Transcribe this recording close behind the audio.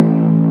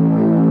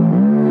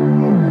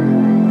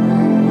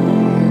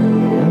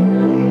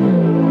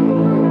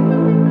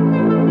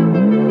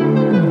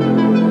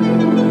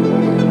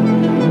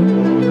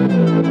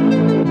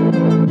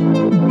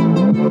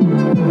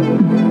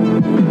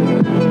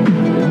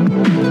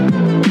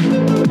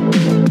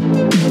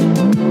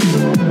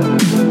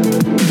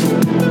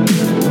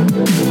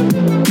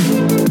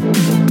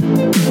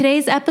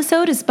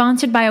episode is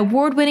sponsored by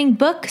award-winning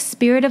book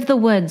Spirit of the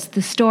Woods,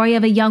 the story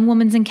of a young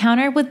woman's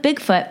encounter with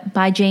Bigfoot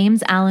by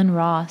James Allen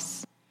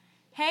Ross.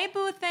 Hey,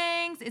 Boo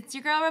Things, it's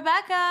your girl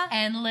Rebecca.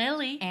 And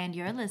Lily. And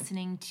you're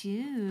listening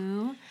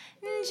to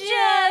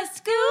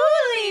Just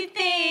Ghouly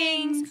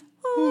Things.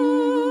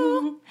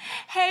 Ooh.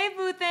 Hey,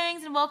 Boo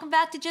Things, and welcome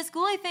back to Just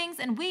Ghouly Things,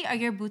 and we are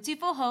your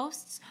beautiful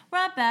hosts,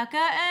 Rebecca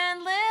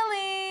and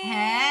Lily.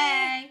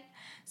 Hey.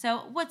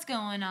 So, what's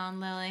going on,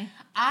 Lily?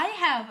 I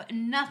have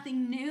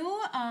nothing new.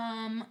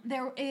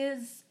 There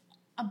is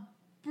a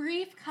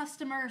brief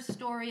customer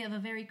story of a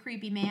very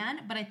creepy man,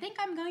 but I think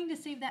I'm going to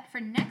save that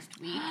for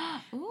next week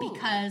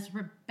because,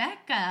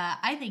 Rebecca,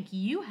 I think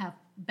you have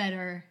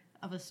better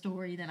of a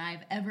story than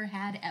I've ever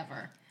had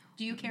ever.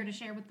 Do you care to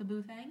share with the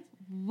Boo Things?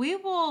 We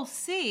will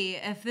see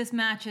if this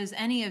matches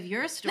any of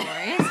your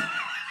stories.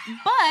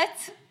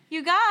 But,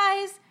 you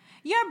guys,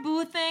 your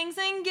Boo Things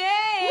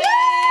engaged!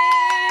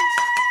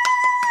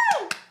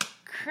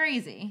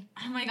 Crazy.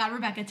 Oh my God,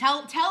 Rebecca,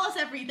 tell us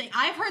everything.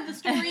 I've heard the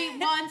story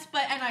once,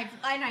 but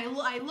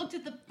I looked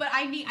at but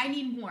I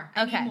need more.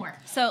 I need more.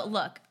 So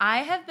look, I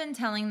have been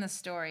telling the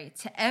story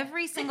to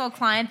every single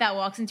client that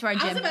walks into our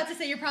gym. I was about to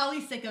say you're probably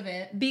sick of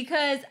it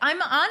because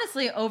I'm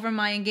honestly over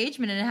my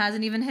engagement and it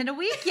hasn't even hit a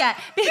week yet.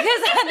 Because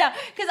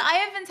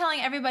I have been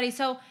telling everybody.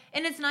 So,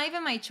 and it's not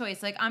even my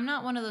choice. Like, I'm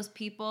not one of those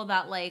people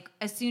that, like,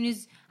 as soon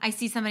as I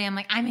see somebody, I'm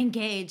like, I'm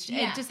engaged.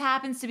 Yeah. It just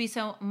happens to be.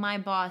 So my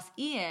boss,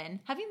 Ian.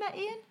 Have you met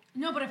Ian?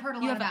 No, but I've heard a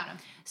lot about him.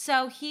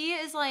 So he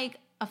is like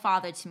a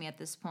father to me at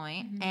this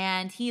point,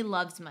 and he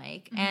loves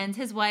Mike. Mm-hmm. And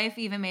his wife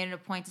even made it a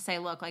point to say,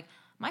 look, like,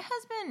 my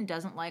husband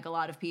doesn't like a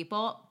lot of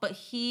people, but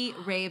he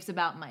raves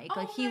about Mike.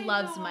 Like, he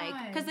loves Mike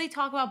because they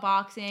talk about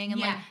boxing and,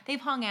 like,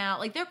 they've hung out.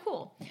 Like, they're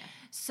cool. Yeah.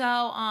 So,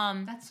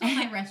 that's so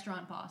my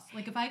restaurant boss.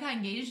 Like, if I got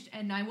engaged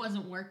and I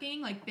wasn't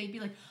working, like, they'd be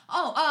like,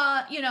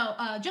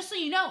 just so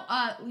you know,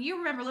 you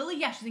remember Lily?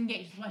 Yeah, she's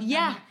engaged.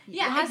 Yeah,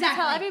 exactly. To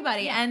tell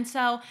everybody. Yeah. And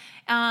so,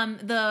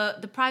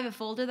 the private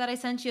folder that I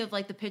sent you of,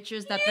 like, the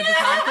pictures that the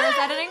photographer is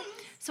editing,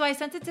 so I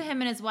sent it to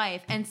him and his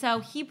wife. And so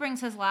he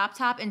brings his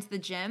laptop into the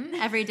gym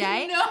every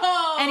day.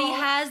 No! And he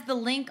has the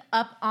link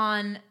up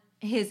on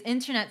his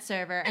internet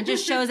server and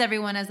just shows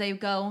everyone as they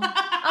go.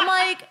 I'm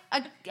like,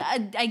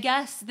 I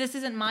guess this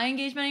isn't my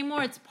engagement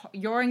anymore. It's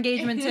your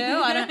engagement too.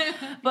 I don't.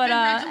 But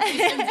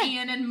congratulations,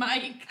 Ian and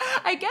Mike.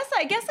 I guess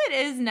it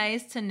is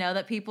nice to know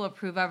that people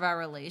approve of our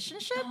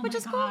relationship, which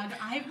is cool.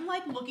 I'm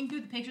like looking through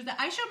the pictures that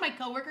I showed my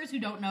coworkers who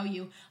don't know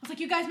you. I was like,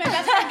 you guys, my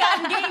best friend got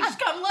engaged.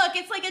 Come look,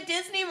 it's like a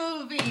Disney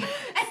movie.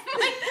 And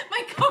like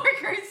my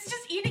coworker is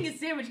just eating a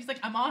sandwich. He's like,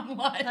 I'm on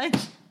lunch.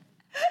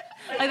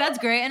 Like, that's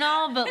great and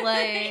all, but,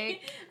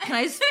 like, can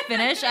I just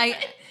finish? He's like,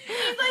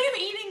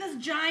 I'm eating this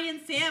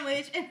giant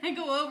sandwich, and I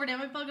go over to him,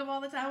 I bug him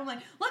all the time. I'm like,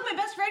 look, my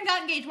best friend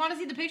got engaged. Want to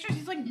see the pictures?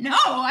 He's like, no,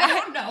 I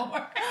don't know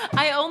her.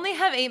 I only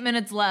have 8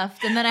 minutes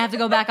left, and then I have to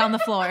go back on the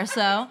floor,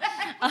 so.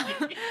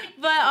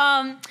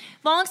 But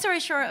long story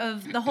short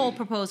of the whole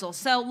proposal.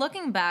 So,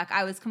 looking back,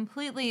 I was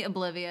completely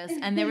oblivious,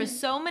 and there were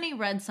so many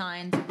red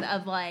signs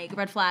of, like,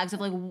 red flags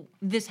of, like,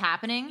 this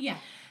happening. Yeah.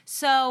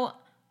 So,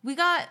 we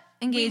got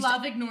engaged. We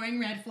love ignoring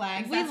red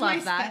flags. That's my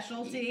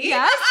specialty.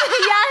 Yes,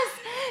 yes.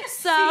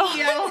 So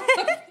CEO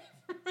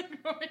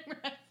ignoring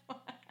red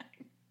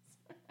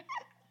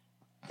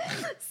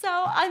flags. So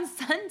on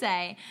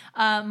Sunday,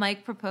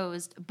 Mike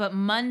proposed, but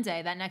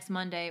Monday, that next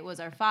Monday, was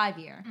our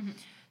 5-year. Mm-hmm.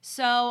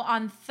 So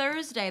on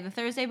Thursday, the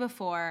Thursday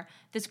before,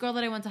 this girl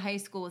that I went to high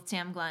school with,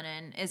 Sam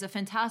Glennon, is a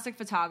fantastic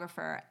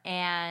photographer,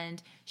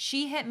 and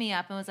she hit me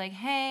up and was like,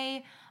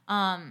 hey,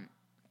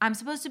 I'm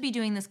supposed to be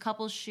doing this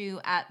couples shoot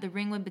at the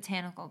Ringwood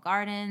Botanical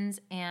Gardens,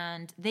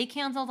 and they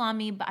canceled on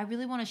me, but I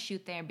really want to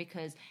shoot there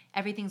because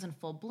everything's in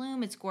full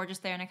bloom. It's gorgeous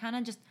there, and I kind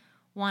of just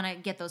want to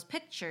get those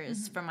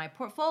pictures for my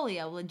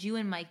portfolio. Would you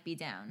and Mike be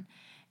down?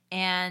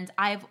 And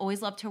I've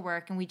always loved her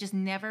work, and we just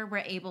never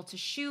were able to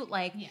shoot.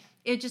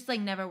 It just,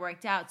 like, never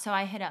worked out. So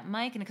I hit up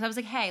Mike, and because I was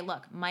like, hey,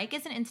 look, Mike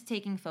isn't into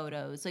taking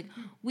photos. Like,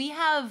 we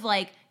have,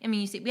 like, I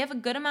mean, you see, we have a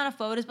good amount of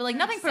photos, but, like,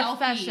 nothing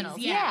professional.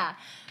 Yeah.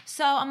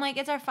 So I'm like,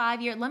 it's our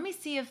 5-year. Let me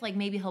see if, like,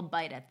 maybe he'll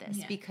bite at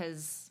this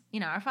because, you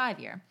know, our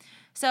 5-year.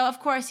 So, of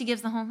course, he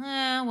gives the whole,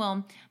 well,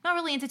 I'm not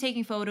really into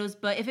taking photos,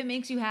 but if it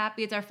makes you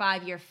happy, it's our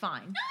 5-year,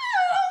 fine.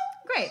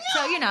 No! Great.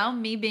 No! So, you know,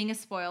 me being a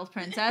spoiled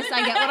princess,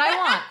 I get what I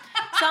want.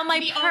 So I'm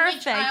like, the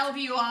perfect. Only child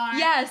you are.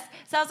 Yes.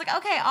 So I was like,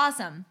 okay,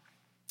 awesome.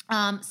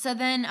 So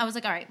then I was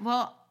like, all right,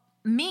 well,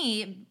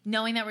 me,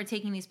 knowing that we're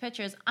taking these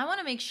pictures, I want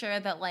to make sure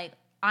that, like,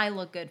 I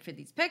look good for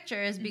these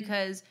pictures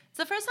because it's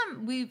the first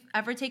time we've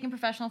ever taken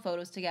professional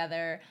photos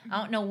together. I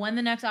don't know when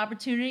the next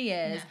opportunity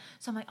is. Yeah.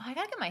 So I'm like, I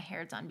got to get my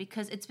hair done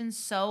because it's been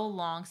so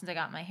long since I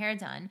got my hair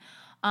done.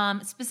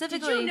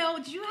 Specifically,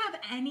 did you have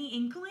any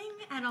inkling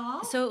at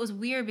all? So it was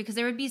weird because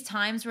there would be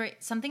times where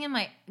something in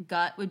my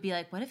gut would be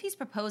like, what if he's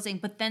proposing?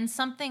 But then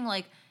something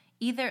like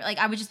either, like,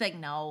 I would just be like,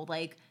 no,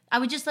 like, I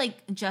would just,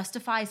 like,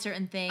 justify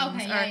certain things.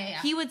 Okay,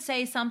 He would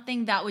say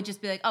something that would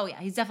just be like, oh, yeah,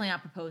 he's definitely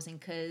not proposing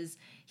because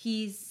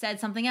he said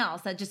something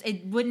else that just,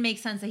 it wouldn't make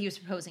sense that he was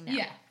proposing now.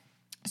 Yeah.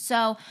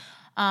 So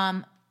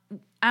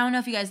I don't know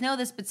if you guys know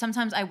this, but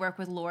sometimes I work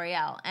with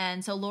L'Oreal.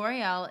 And so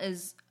L'Oreal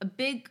is a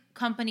big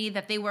company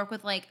that they work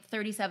with like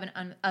 37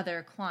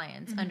 other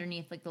clients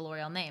underneath like the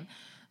L'Oreal name.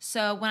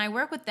 So when I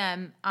work with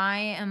them, I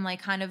am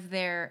like kind of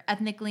their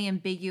ethnically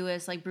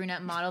ambiguous like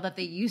brunette model that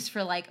they use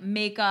for like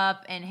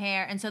makeup and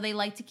hair. And so they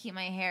like to keep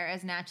my hair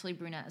as naturally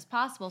brunette as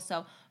possible.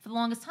 So for the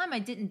longest time, I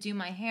didn't do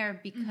my hair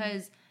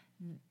because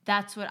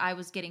that's what I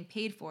was getting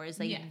paid for, is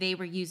like they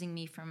were using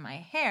me for my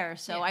hair.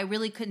 So I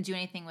really couldn't do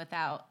anything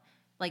without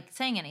like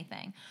saying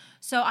anything.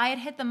 So I had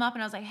hit them up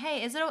and I was like,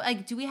 hey, is it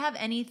like, do we have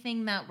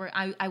anything that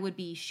I would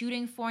be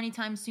shooting for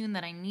anytime soon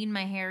that I need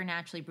my hair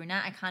naturally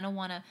brunette? I kind of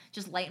want to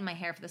just lighten my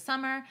hair for the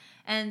summer.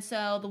 And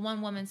so the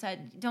one woman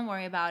said, don't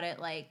worry about it.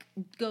 Like,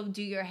 go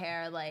do your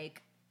hair.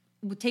 Like,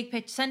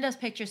 send us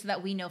pictures so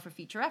that we know for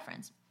future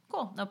reference.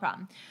 Cool, no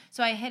problem.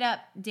 So I hit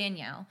up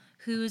Danielle,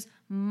 who's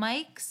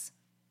Mike's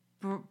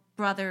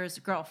brother's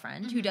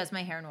girlfriend, who does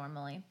my hair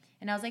normally.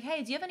 And I was like,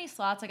 hey, do you have any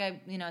slots? Like,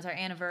 it's our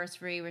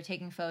anniversary. We're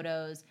taking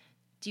photos.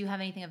 Do you have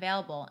anything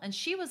available? And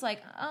she was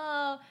like,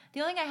 oh,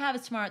 the only thing I have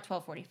is tomorrow at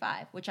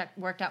 12:45, which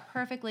worked out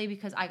perfectly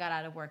because I got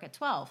out of work at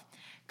 12.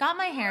 Got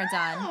my hair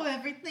done. Oh,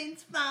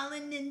 everything's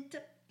falling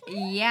into place.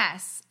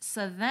 Yes.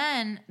 So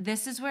then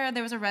this is where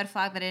there was a red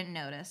flag that I didn't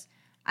notice.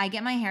 I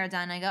get my hair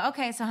done. I go,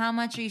 okay, so how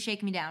much are you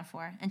shaking me down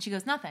for? And she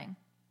goes, nothing.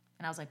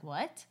 And I was like,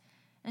 what?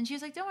 And she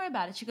was like, don't worry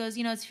about it. She goes,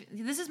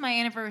 this is my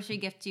anniversary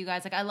gift to you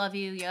guys. Like, I love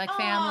you. You're like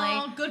family.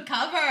 Oh, good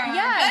cover.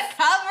 Yes.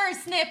 Good cover,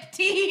 Snip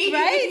Tees.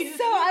 Right?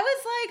 So I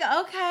was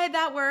like, okay,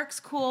 that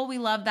works. Cool. We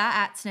love that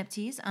at Snip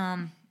Tees.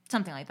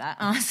 Something like that.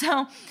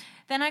 So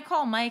then I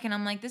call Mike and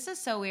I'm like, this is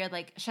so weird.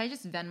 Like, should I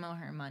just Venmo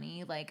her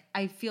money? Like,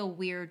 I feel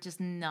weird just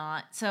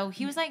not. So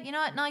he was like, you know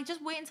what? No, like,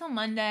 just wait until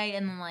Monday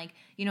and then like,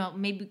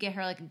 maybe get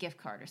her like a gift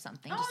card or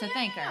something just to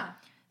thank her.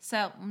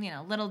 So,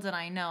 little did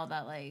I know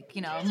that, like,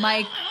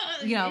 Mike,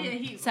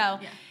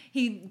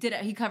 he did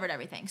it. He covered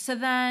everything. So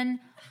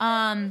then,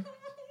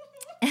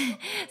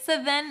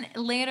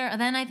 later,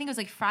 then I think it was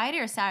like Friday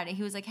or Saturday,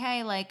 he was like,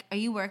 hey, like, are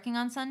you working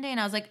on Sunday? And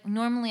I was like,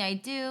 normally I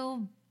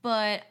do,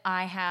 but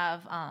I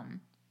have,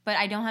 but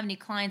I don't have any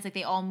clients. Like,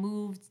 they all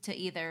moved to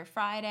either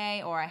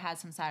Friday or I had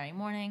some Saturday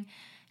morning. And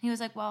he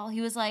was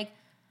like,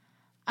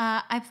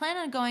 I plan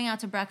on going out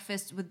to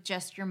breakfast with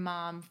just your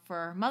mom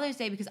for Mother's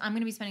Day because I'm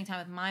going to be spending time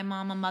with my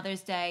mom on Mother's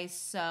Day.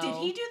 So did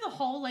he do the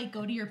whole like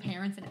go to your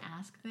parents and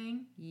ask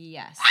thing?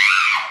 Yes.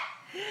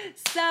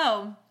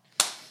 So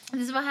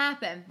this is what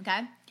happened.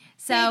 Okay.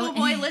 So Bagel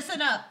boy,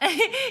 listen up.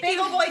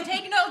 Bagel boy,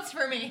 take notes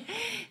for me.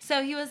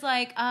 So he was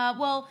like,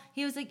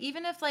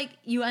 even if like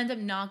you end up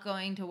not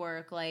going to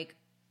work, like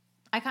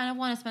I kind of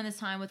want to spend this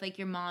time with like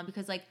your mom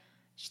because like.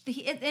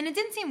 And it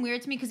didn't seem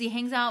weird to me because he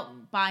hangs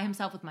out by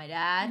himself with my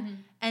dad.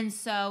 And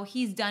so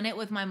he's done it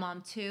with my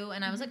mom too.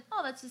 And I was like,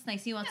 oh, that's just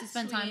nice. He wants to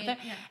spend time with her.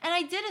 Yeah. And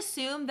I did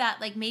assume that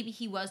like maybe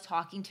he was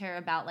talking to her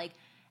about like,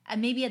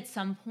 maybe at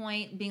some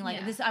point being like,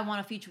 I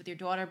want a future with your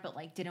daughter, but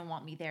like didn't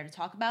want me there to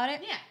talk about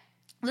it. Yeah.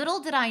 Little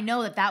did I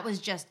know that was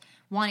just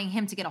wanting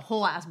him to get a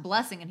whole ass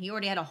blessing, and he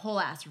already had a whole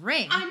ass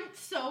ring. I'm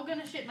so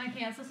gonna shit my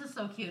pants. This is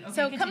so cute. Okay,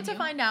 so come to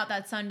find out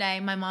that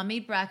Sunday, my mom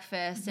made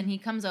breakfast and he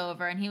comes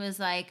over and he was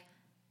like,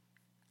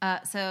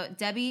 so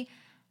Debbie,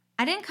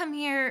 I didn't come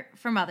here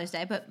for Mother's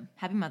Day, but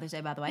happy Mother's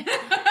Day, by the way.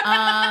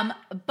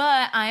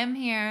 But I am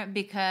here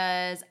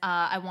because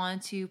I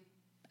wanted to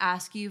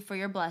ask you for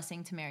your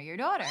blessing to marry your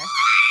daughter.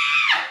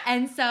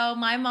 And so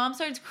my mom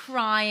starts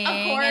crying.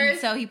 Of course. And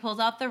so he pulls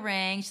out the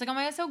ring. She's like, oh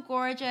my God, so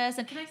gorgeous.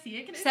 And can I see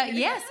it?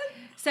 Yes.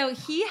 So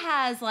he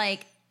has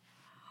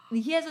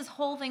this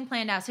whole thing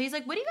planned out. So he's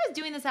like, what are you guys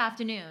doing this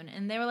afternoon?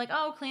 And they were like,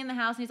 oh, clean the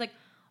house. And he's like,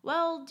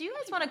 well, do you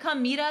guys want to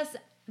come meet us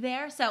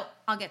there? So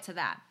I'll get to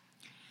that.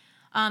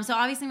 So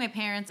obviously my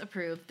parents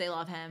approved. They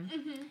love him.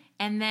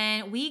 And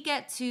then we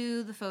get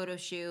to the photo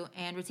shoot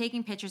and we're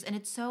taking pictures and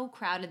it's so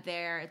crowded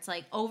there. It's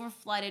like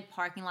over-flooded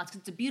parking lots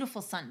because it's a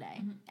beautiful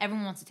Sunday.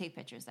 Everyone wants to take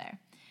pictures there.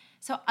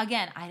 So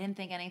again, I didn't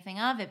think anything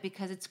of it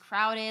because it's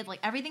crowded. Like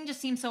everything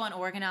just seems so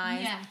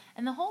unorganized. Yeah.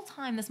 And the whole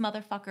time this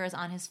motherfucker is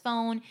on his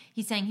phone.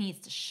 He's saying he needs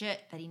to shit,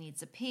 that he needs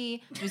to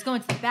pee. He's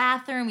going to the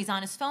bathroom. He's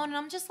on his phone. And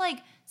I'm just like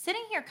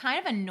sitting here kind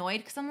of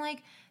annoyed because I'm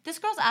like, this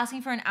girl's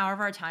asking for an hour of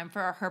our time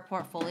for her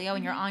portfolio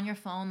and you're on your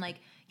phone. Like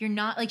you're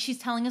not, like she's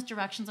telling us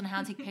directions on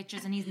how to take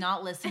pictures and he's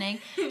not listening.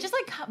 Just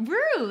like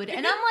rude.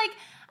 And I'm like,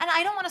 and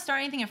I don't want to start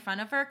anything in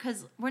front of her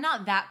because we're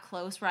not that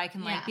close where I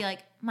can like be like,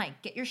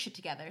 Mike, get your shit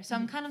together. So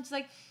I'm kind of just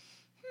like,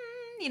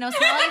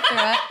 smiling through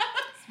it.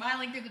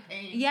 Smiling through the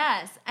pain.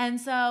 Yes. And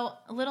so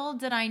little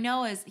did I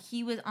know is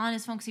he was on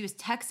his phone because he was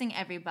texting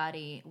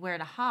everybody where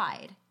to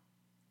hide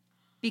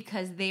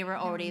because they were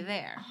already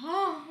there.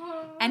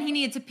 And he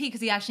needed to pee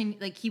because he actually,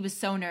 like, he was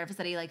so nervous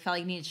that he, like, felt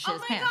like he needed to shit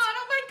his pants.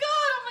 Oh, my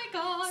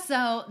God.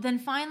 So then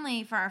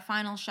finally, for our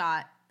final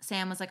shot,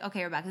 Sam was like,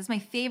 okay, Rebecca, this is my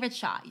favorite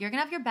shot. You're going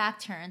to have your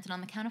back turned, and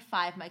on the count of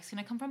 5, Mike's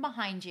going to come from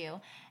behind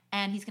you,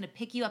 and he's going to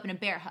pick you up in a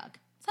bear hug.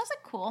 So I was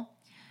like, cool.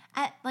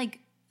 At, like,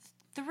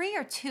 3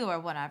 or 2 or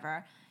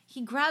whatever,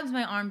 he grabs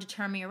my arm to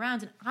turn me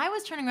around, and I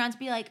was turning around to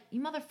be like,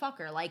 you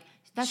motherfucker, like,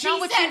 that's not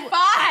what you... She said 5!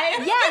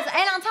 Yes,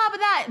 and on top of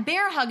that,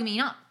 bear hug me,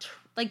 not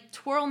like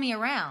twirl me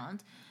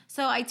around.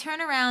 So I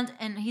turn around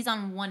and he's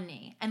on one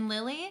knee. And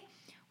Lily,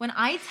 when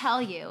I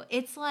tell you,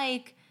 it's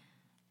like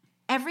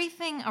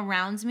everything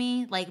around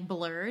me like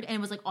blurred and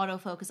it was like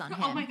autofocus on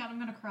him. Oh my God, I'm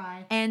gonna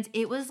cry. And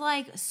it was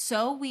like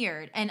so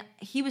weird. And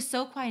he was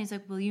so quiet. He's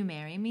like, will you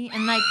marry me?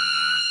 And like,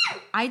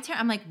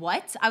 I'm like,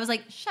 what? I was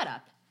like, shut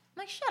up.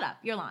 I'm like, shut up.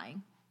 You're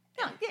lying.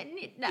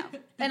 No.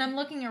 And I'm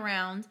looking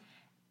around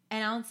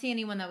and I don't see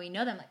anyone that we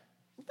know. That I'm like,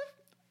 what the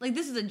like,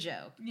 this is a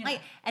joke. Yeah.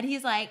 Like, and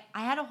he's like,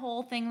 I had a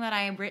whole thing that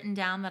I had written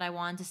down that I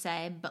wanted to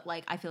say, but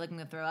like, I feel like I'm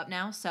gonna throw up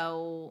now.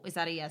 So is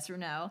that a yes or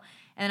no?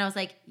 And then I was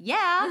like,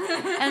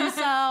 yeah. And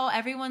so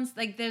everyone's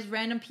like, there's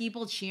random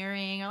people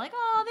cheering or like,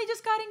 oh, they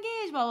just got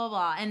engaged, blah, blah,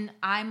 blah. And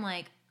I'm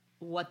like,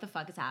 what the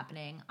fuck is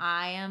happening?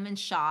 I am in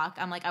shock.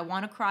 I'm like, I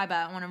want to cry, but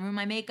I don't want to ruin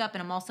my makeup.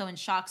 And I'm also in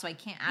shock, so I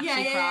can't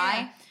actually cry.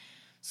 Yeah.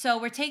 So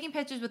we're taking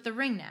pictures with the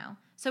ring now.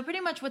 So pretty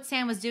much what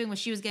Sam was doing was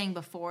she was getting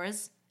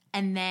befores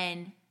and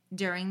then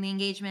during the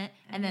engagement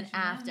and then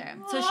after.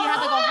 So she had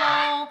like a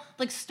whole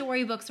like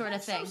storybook sort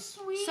of thing.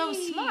 So sweet. So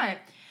smart.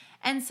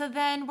 And so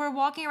then we're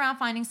walking around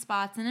finding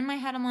spots, and in my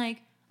head I'm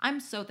like,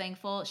 I'm so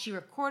thankful. She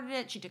recorded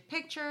it. She took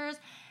pictures.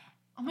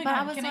 Oh my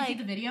God, can I see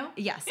the video?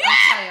 Yes,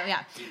 I'll tell you,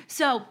 yeah.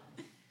 So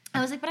I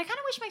was like, but I kind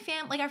of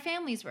wish our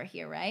families were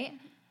here, right?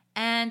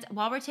 And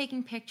while we're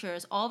taking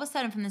pictures, all of a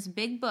sudden from this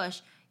big bush,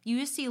 you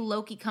just see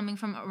Loki coming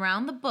from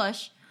around the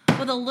bush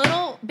with a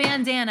little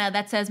bandana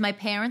that says, my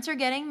parents are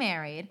getting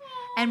married.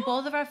 Aww. And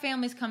both of our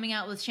families coming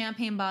out with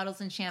champagne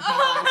bottles and champagne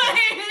glasses.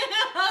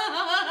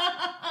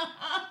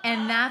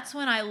 And that's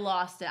when I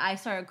lost it. I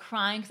started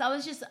crying because I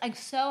was just like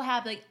so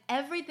happy. Like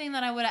everything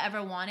that I would have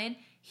ever wanted,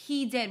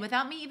 he did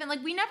without me even like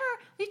we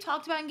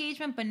talked about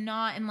engagement, but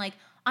not in like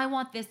I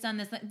want this done.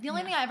 The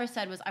only thing I ever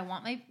said was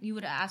you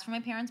would ask for my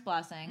parents'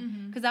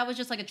 blessing because that was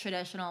just like a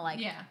traditional like.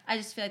 Yeah. I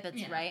just feel like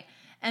that's right.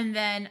 And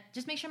then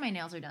just make sure my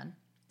nails are done.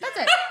 That's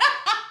it.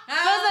 Those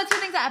are the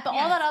two things but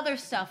all that other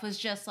stuff was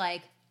just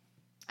like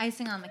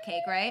icing on the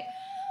cake, right?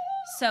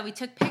 So we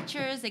took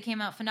pictures. They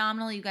came out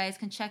phenomenal. You guys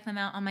can check them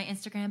out on my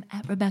Instagram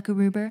at Rebecca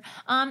Ruber.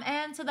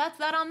 And so that's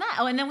that on that.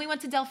 Oh, and then we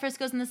went to Del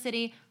Frisco's in the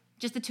city,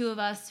 just the two of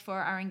us for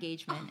our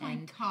engagement.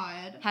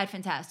 God. Had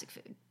fantastic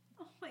food.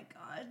 Oh my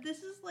God.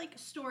 This is like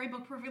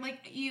storybook perfect.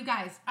 Like you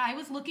guys, I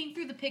was looking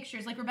through the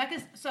pictures. Like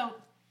Rebecca's, so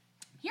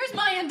here's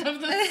my end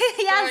of the story.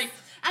 Yes.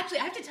 Actually,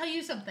 I have to tell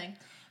you something.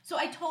 So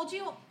I told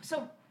you,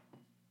 so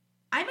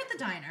I'm at the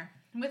diner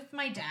with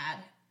my dad.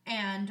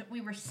 And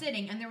we were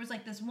sitting, and there was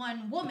like this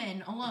one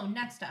woman alone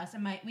next to us.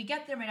 And we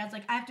get there, my dad's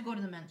like, I have to go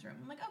to the men's room.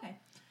 I'm like, okay.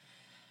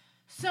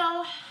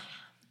 So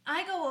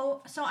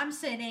I'm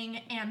sitting,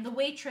 and the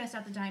waitress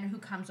at the diner who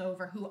comes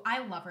over, who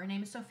I love, her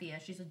name is Sophia.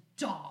 She's a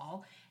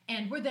doll,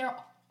 and we're there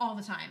all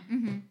the time.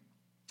 Mm-hmm.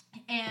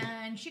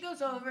 And she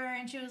goes over,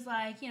 and she was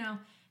like, hey,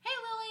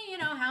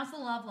 Lily, how's the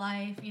love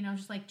life?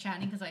 Just like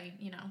chatting, because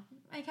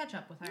I catch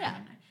up with her. Yeah.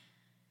 And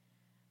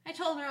I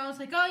told her, I was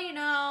like,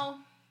 oh,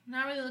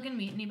 not really looking to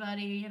meet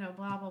anybody,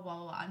 blah, blah,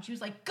 blah, blah. And she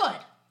was like, good.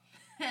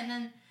 And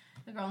then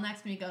the girl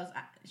next to me goes,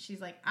 she's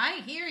like,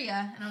 I hear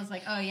ya. And I was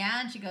like, oh, yeah?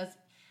 And she goes,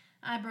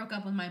 I broke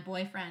up with my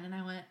boyfriend. And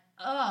I went,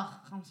 ugh,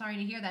 I'm sorry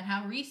to hear that.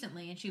 How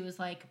recently? And she was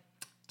like,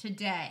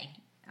 today.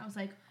 I was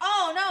like,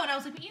 oh, no. And I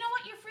was like, but you know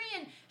what? You're free.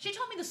 And she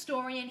told me the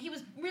story. And he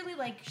was really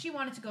like, she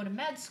wanted to go to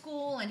med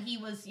school. And he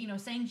was,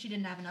 saying she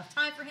didn't have enough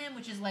time for him,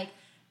 which is like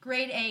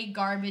grade A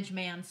garbage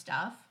man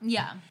stuff.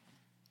 Yeah.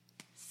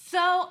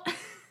 So...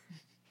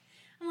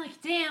 I'm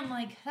like, damn,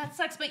 like, that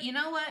sucks, but you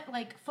know what?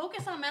 Like,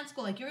 focus on med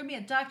school. Like, you're going to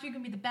be a doctor. You're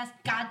going to be the best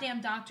goddamn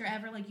doctor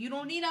ever. Like, you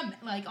don't need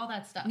all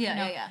that stuff.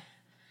 Yeah, yeah.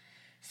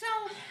 So,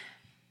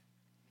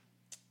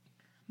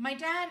 my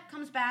dad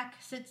comes back,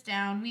 sits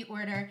down, we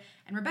order,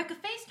 and Rebecca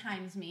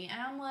FaceTimes me, and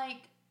I'm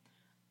like,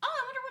 oh,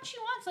 I wonder what she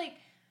wants. Like,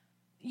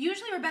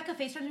 usually Rebecca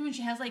FaceTimes me when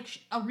she has, like,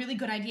 a really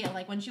good idea.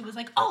 Like, when she was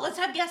like, oh, let's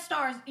have guest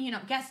stars,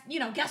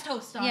 guest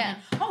hosts on. Yeah.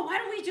 And, oh, why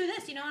don't we do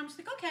this? I'm just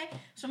like, okay.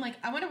 So I'm like,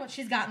 I wonder what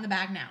she's got in the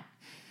bag now.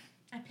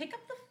 I pick up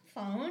the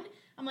phone.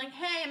 I'm like,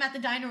 hey, I'm at the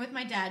diner with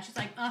my dad. She's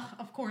like, ugh,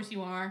 of course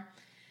you are. And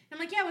I'm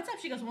like, yeah, what's up?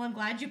 She goes, well, I'm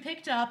glad you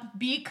picked up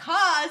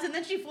because, and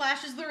then she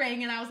flashes the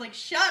ring, and I was like,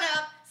 shut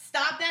up,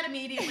 stop that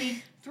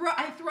immediately.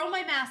 I throw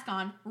my mask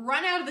on,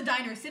 run out of the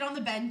diner, sit on the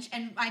bench,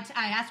 and I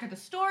ask her the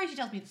story. She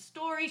tells me the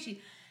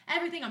story.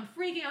 Everything, I'm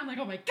freaking out. I'm like,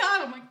 oh my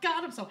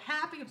God, I'm so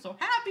happy,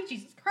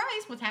 Jesus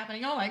Christ, what's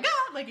happening? Oh my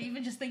God, like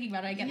even just thinking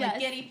about it, I get like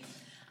giddy.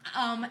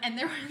 And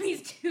there were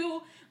these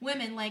two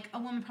women, like a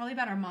woman probably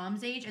about our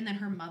mom's age, and then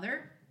her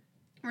mother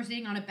were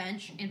sitting on a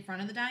bench in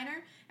front of the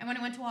diner. And when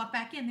I went to walk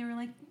back in, they were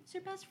like, is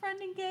your best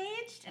friend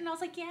engaged? And I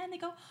was like, yeah. And they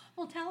go,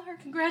 well, tell her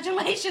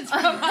congratulations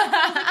from us.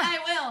 I was like, I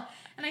will.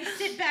 And I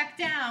sit back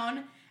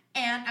down,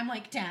 and I'm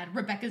like, Dad,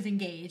 Rebecca's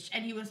engaged.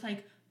 And he was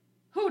like,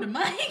 who, to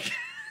Mike?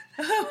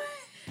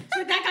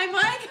 So that guy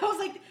Mike? I was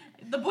like,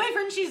 the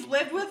boyfriend she's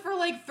lived with for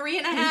like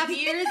 3.5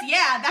 years?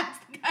 Yeah, that's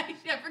the guy.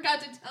 I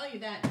forgot to tell you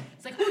that.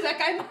 It's like, who's that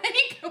guy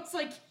Mike? I was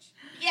like,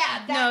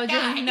 yeah, that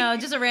guy.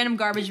 Just a random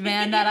garbage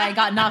man that I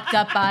got knocked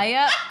up by.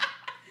 Yep.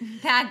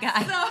 That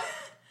guy. So,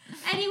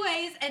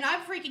 anyways, and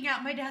I'm freaking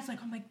out. My dad's like,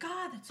 oh my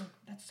God, that's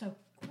so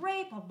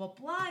great, blah, blah,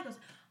 blah. He goes,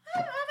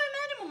 have I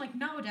met him? I'm like,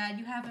 no, Dad,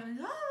 you haven't.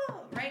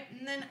 Oh, right?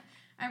 And then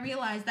I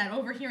realized that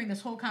overhearing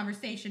this whole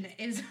conversation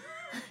is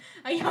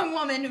a young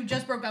woman who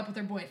just broke up with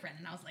her boyfriend.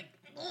 And I was like,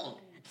 oh.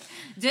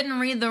 Didn't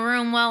read the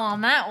room well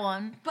on that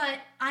one. But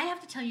I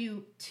have to tell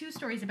you 2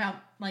 stories about,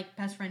 like,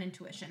 best friend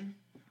intuition.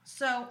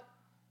 So,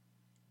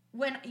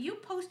 when you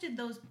posted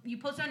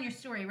on your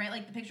story, right?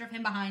 Like, the picture of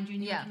him behind you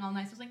and you looking all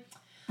nice.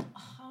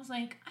 I was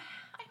like,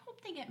 I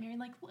hope they get married.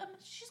 Like,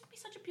 she's going to be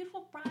such a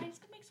beautiful bride. It's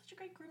going to make such a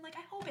great groom. Like,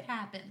 I hope it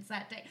happens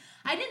that day.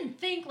 I didn't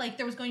think, like,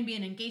 there was going to be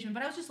an engagement,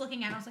 but I was just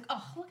looking at it. I was like,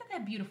 oh, look at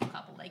that beautiful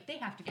couple. Like, they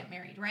have to get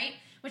married, right?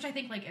 Which I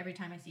think, like, every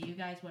time I see you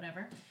guys,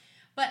 whatever.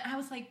 But I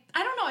was like,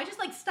 I don't know. I just,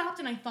 like, stopped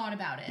and I thought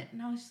about it.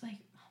 And I was just like,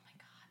 oh, my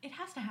God. It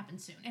has to happen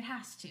soon. It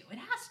has to. It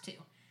has to.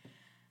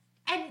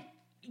 And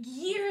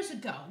years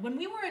ago, when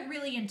we weren't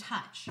really in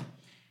touch,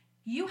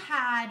 you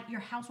had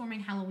your housewarming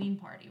Halloween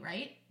party,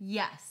 right?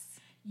 Yes.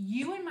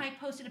 You and Mike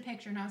posted a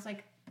picture, and I was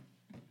like,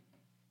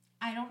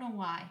 I don't know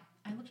why.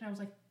 I looked at it, I was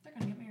like, they're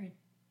going to get married.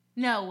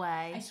 No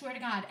way. I swear to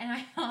God. And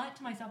I thought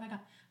to myself,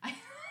 I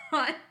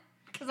thought,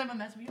 because I'm a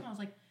mess with you, and I was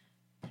like,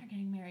 they're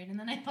getting married. And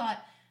then I thought,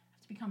 I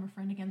have to become her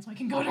friend again so I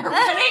can go to her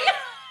wedding.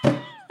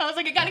 I was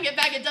like, I got to get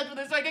back in touch with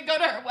her so I can go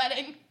to her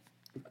wedding. And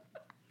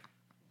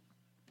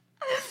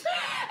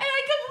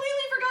I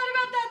completely forgot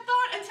about that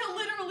thought until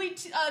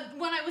literally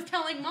when I was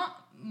telling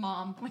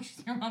Mom, like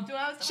she's your mom too.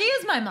 She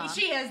is my mom.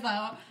 She is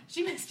though.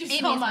 She missed you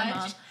Amy's so much. My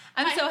mom.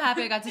 I'm so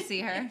happy I got to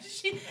see her.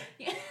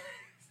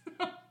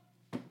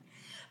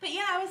 But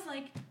yeah, I was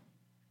like,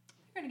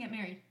 we're gonna get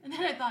married, and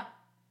then I thought,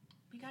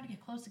 we got to get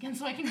close again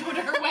so I can go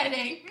to her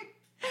wedding.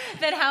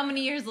 Then how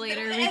many years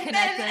later reconnected?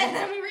 And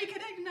then we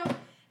reconnected. No,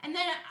 and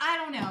then I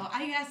don't know.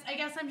 I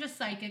guess I'm just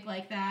psychic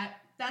like that.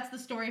 That's the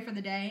story for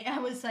the day. I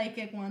was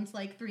psychic once,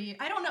 like 3 years.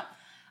 I don't know.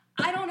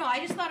 I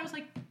just thought it was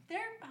like,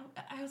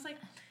 I was like,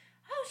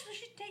 oh, so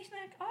she's dating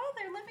that. Oh,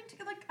 they're living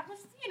together. Like, I was,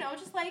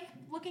 just like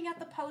looking at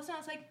the post, and I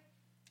was like,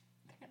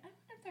 I wonder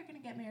if they're going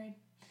to get married.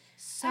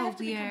 So I have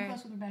to weird. become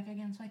close with Rebecca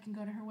again so I can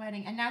go to her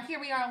wedding. And now here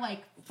we are,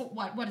 like,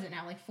 what is it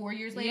now? Like 4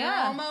 years later,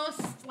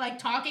 almost, like,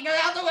 talking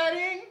about the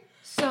wedding.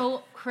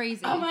 So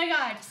crazy. Oh, my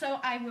God. So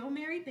I will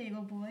marry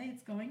Bagel Boy.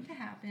 It's going to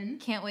happen.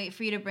 Can't wait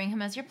for you to bring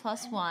him as your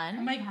plus one.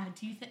 Oh, my God.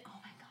 Do you think... Oh,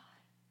 my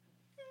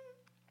God.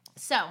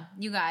 So,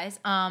 you guys,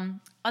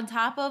 on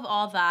top of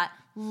all that,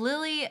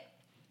 Lily...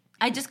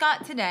 I just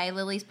got today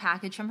Lily's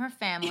package from her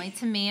family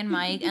to me and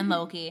Mike and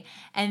Loki,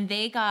 and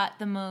they got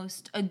the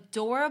most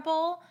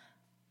adorable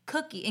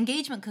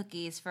engagement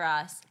cookies for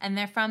us, and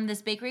they're from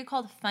this bakery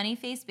called Funny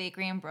Face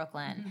Bakery in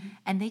Brooklyn,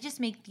 and they just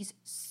make these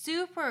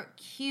super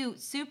cute,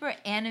 super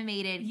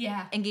animated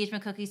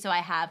engagement cookies. So I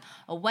have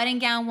a wedding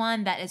gown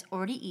one that is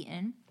already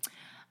eaten,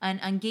 an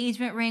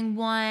engagement ring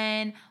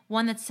one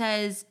that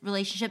says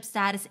relationship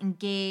status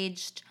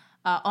engaged,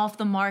 off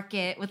the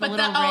market with a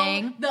little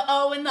ring. The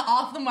O in the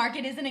off the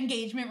market is an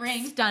engagement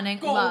ring. Stunning.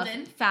 Golden.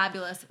 Love.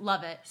 Fabulous.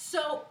 Love it.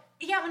 So,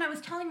 yeah, when I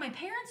was telling my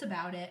parents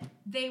about it,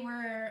 they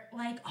were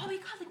like, oh my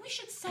God, like we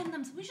should send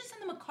them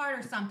a card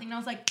or something. And I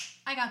was like,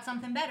 I got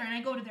something better. And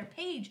I go to their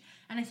page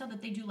and I saw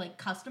that they do like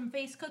custom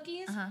face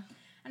cookies.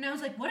 And I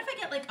was like, what if I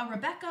get like a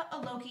Rebecca, a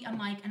Loki, a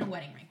Mike, and a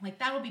wedding ring? Like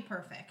that would be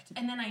perfect.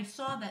 And then I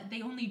saw that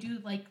they only do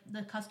like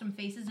the custom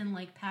faces in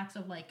like packs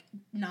of like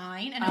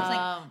 9. And I was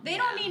like, they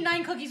don't need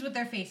 9 cookies with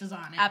their faces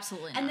on it.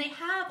 Absolutely And not. they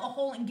have a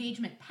whole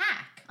engagement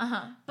pack.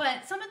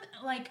 But some of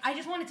the, like, I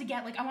just wanted to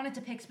get, like, I wanted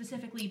to pick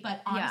specifically,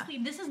 but honestly,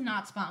 this is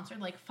not sponsored.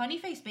 Like, Funny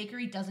Face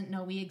Bakery doesn't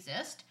know we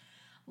exist.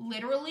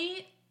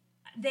 Literally,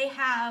 they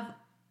have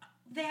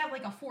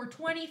like a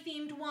 420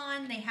 themed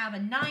one. They have a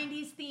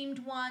 90s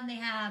themed one. They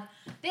have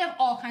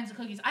all kinds of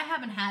cookies. I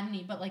haven't had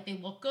any, but like they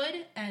look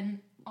good and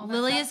all that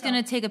Lily stuff, is going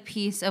to take a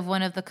piece of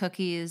one of the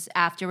cookies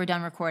after we're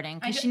done recording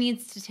because she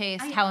needs to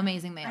taste how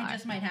amazing they are. I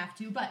just might have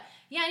to. But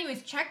yeah,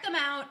 anyways, check them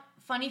out.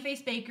 Funny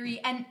Face Bakery.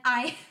 And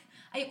I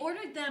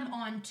ordered them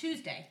on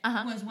Tuesday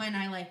was when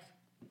I like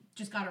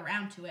just got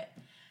around to it.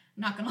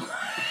 Not gonna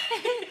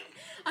lie.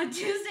 On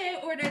Tuesday,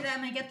 I ordered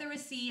them. I get the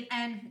receipt,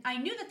 and I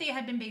knew that they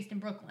had been based in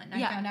Brooklyn.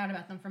 I found out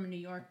about them from a New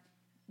York,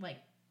 like,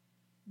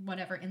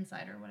 whatever,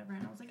 insider or whatever,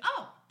 and I was like,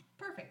 oh,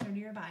 perfect, they're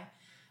nearby.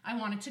 I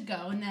wanted to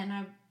go, and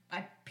then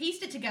I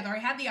pieced it together. I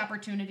had the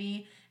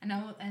opportunity, and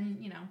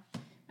you know,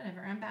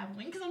 whatever, I'm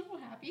babbling because I'm so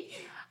happy.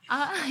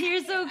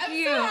 You're so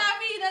cute. I'm so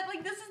happy that,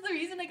 like, this is the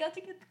reason I got to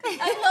get the cookies.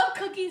 I love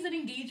cookies and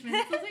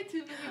engagements. Those are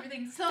 2 of my favorite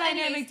things. So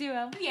Dynamic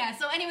duo. Yeah,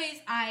 so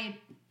anyways,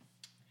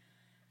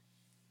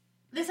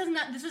 This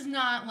is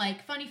not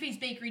like Funny Face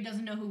Bakery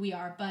doesn't know who we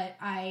are, but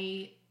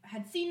I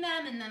had seen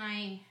them and then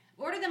I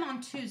ordered them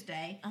on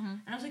Tuesday and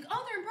I was like,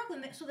 oh, they're in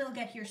Brooklyn, so they'll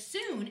get here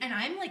soon. And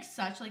I'm like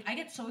I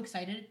get so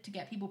excited to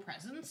get people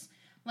presents.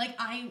 Like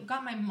I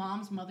got my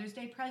mom's Mother's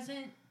Day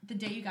present the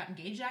day you got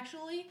engaged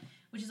actually,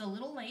 which is a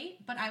little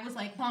late, but I was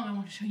like, Mom, I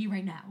want to show you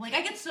right now. Like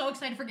I get so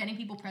excited for getting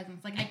people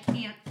presents. Like I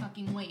can't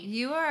fucking wait.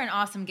 You are an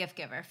awesome gift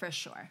giver for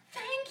sure.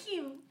 Thank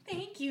you.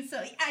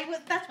 So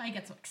that's why I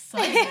get so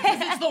excited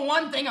because it's the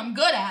one thing I'm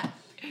good at.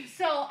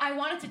 So I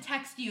wanted to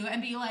text you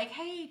and be like,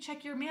 hey,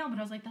 check your mail. But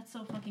I was like, that's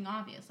so fucking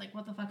obvious. Like,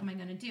 what the fuck am I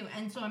going to do?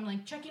 And so I'm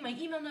like checking my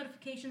email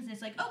notifications. And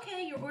it's like,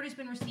 okay, your order's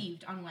been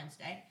received on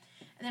Wednesday.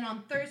 And then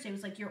on Thursday, it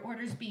was like, your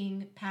order's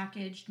being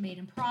packaged, made,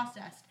 and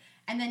processed.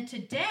 And then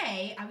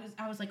today,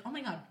 I was like, oh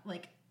my God,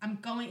 like,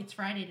 it's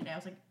Friday today. I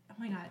was like, oh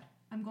my God,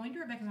 I'm going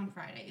to Rebecca's on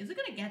Friday. Is it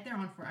going to get there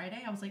on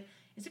Friday? I was like,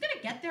 is it going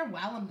to get there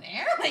while I'm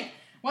there? Like,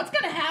 what's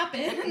going to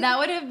happen? That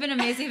would have been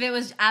amazing if it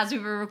was as we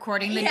were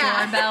recording, the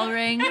doorbell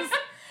rings.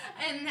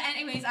 And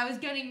anyways, I was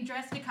getting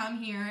dressed to come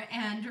here,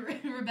 and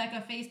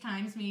Rebecca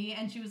FaceTimes me,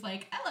 and she was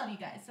like, I love you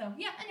guys. So,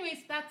 yeah,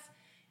 anyways, that's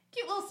a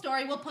cute little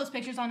story. We'll post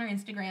pictures on our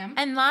Instagram.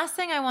 And last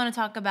thing I want to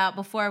talk about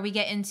before we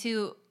get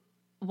into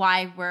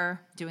why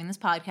we're doing this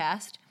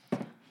podcast,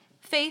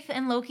 Faith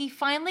and Loki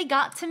finally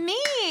got to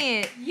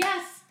meet.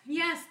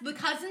 Yes, the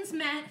cousins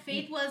met.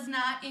 Faith was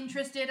not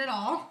interested at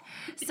all.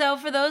 So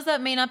for those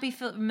that may not be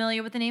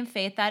familiar with the name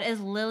Faith, that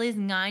is Lily's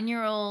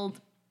 9-year-old,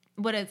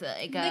 what is it?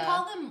 Like they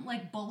call them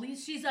like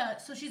bullies. She's a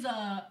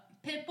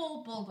pit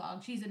bull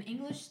bulldog. She's an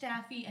English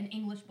Staffy and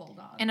English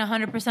bulldog. And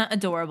 100%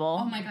 adorable.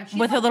 Oh my God.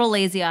 With her little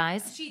lazy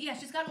eyes.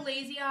 She's got a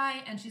lazy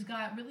eye, and she's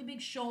got really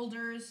big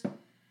shoulders.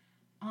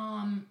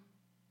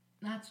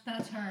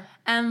 That's her.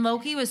 And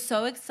Loki was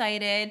so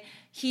excited.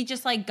 He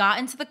just like got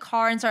into the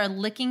car and started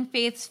licking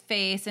Faith's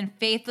face, and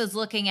Faith was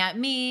looking at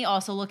me,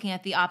 also looking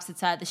at the opposite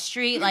side of the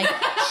street. Like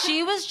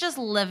she was just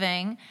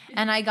living.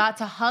 And I got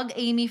to hug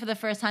Amy for the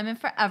first time in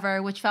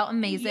forever, which felt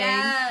amazing.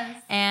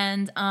 Yes.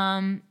 And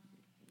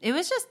it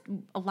was just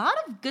a lot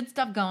of good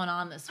stuff going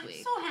on this week.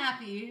 I'm so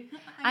happy.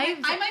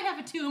 I might have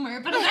a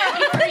tumor, but I'm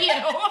happy for you.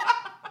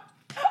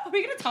 Are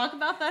we going to talk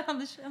about that on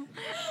the show?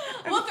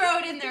 We'll throw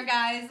it in there,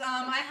 guys.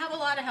 I have a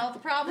lot of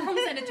health problems,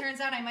 and it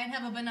turns out I might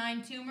have a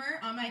benign tumor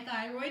on my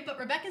thyroid, but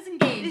Rebecca's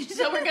engaged,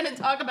 so we're going to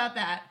talk about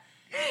that.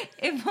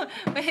 If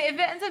it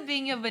ends up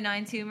being a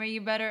benign tumor,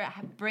 you better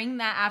bring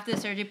that after the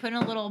surgery, put in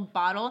a little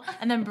bottle,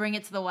 and then bring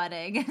it to the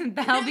wedding.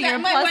 That'll be your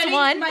 +1.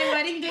 My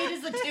wedding date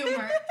is a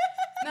tumor.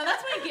 No,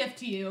 that's my gift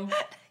to you.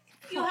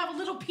 You'll have a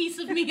little piece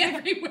of me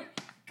everywhere.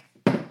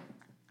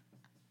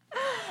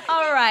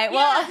 All right.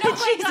 Well,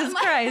 Jesus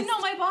Christ. No,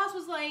 my boss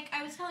was like,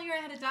 I was telling her I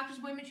had a doctor's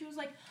appointment. She was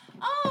like,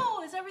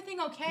 oh, is everything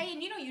okay?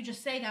 And you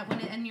just say that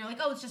and you're like,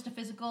 oh, it's just a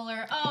physical,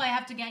 or, oh, I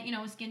have to get,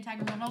 a skin tag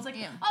removed. And I was like,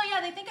 oh, yeah,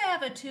 they think I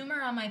have a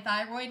tumor on my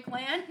thyroid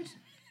gland.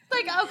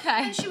 Like,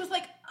 okay. And she was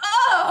like,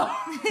 oh.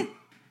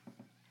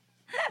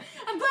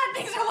 I'm glad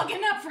things are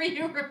looking up for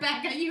you,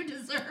 Rebecca. You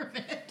deserve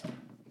it.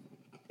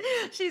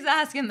 She's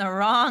asking the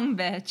wrong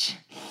bitch.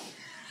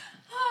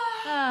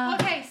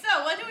 Okay,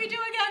 so what do we do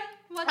again?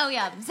 Oh,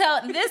 yeah. So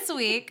this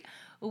week,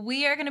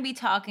 we are going to be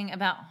talking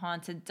about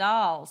haunted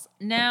dolls.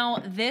 Now,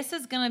 this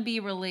is going to be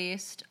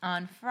released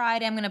on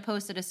Friday. I'm going to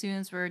post it as soon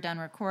as we're done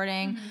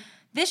recording. Mm-hmm.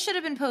 This should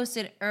have been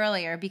posted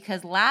earlier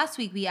because last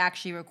week we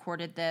actually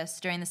recorded this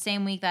during the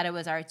same week that it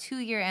was our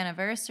 2-year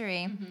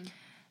anniversary. Mm-hmm.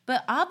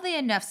 But oddly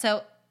enough,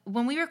 so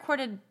when we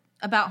recorded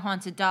about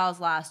haunted dolls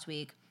last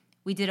week,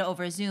 we did it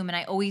over Zoom, and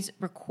I always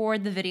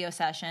record the video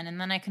session, and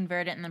then I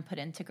convert it and then put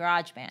it into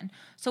GarageBand.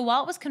 So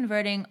while it was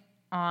converting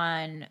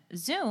on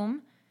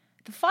Zoom,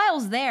 the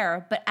file's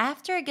there, but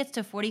after it gets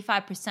to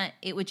 45%,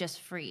 it would just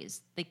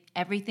freeze. Like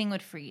everything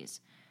would freeze.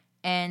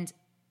 And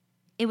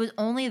it was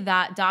only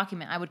that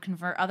document. I would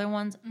convert other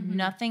ones. Mm-hmm.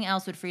 Nothing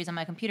else would freeze on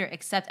my computer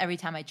except every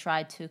time I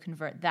tried to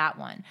convert that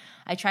one.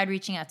 I tried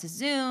reaching out to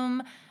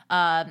Zoom,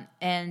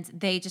 and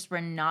they just were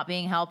not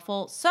being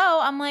helpful. So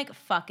I'm like,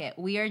 fuck it.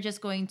 We are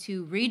just going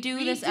to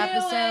redo this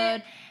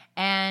episode.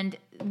 And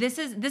this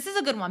is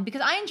a good one because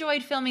I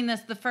enjoyed filming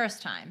this the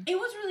first time. It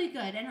was really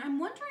good. And I'm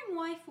wondering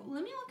why.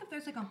 Let me look if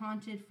there's like a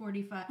haunted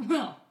 45.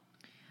 Well,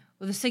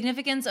 the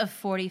significance of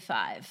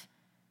 45.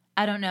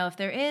 I don't know if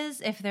there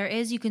is. If there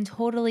is, you can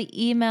totally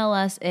email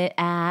us it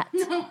at.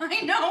 No, I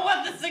know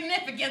what the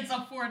significance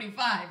of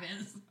 45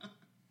 is.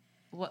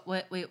 What?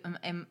 Wait.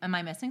 Am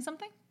I missing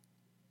something?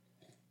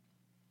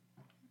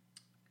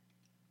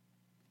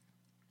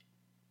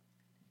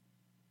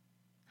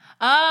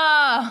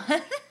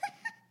 Oh.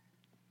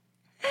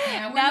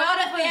 Yeah, we're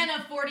not a fan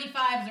of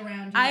 45s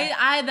around here.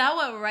 I that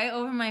went right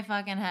over my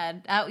fucking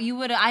head.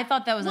 I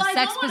thought that was a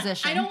sex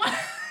position. I don't want.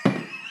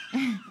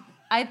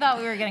 I thought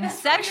we were getting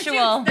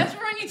sexual. That's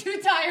when you're too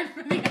tired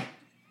for me.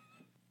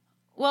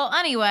 Well,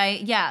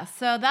 anyway, yeah.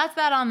 So that's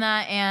that on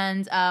that,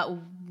 and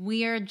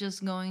we are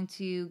just going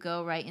to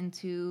go right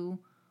into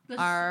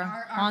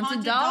our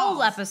haunted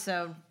dolls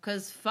episode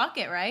because fuck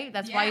it, right?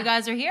 That's why you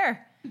guys are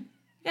here. You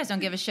guys don't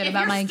give a shit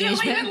about my engagement.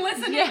 Still even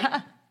listening.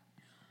 Yeah.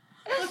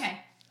 Okay.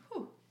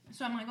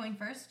 So am I going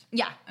first?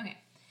 Yeah. Okay.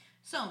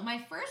 So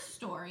my first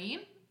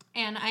story,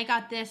 and I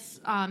got this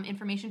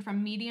information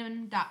from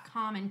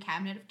medium.com and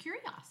Cabinet of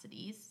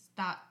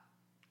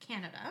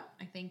Curiosities.Canada,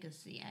 I think is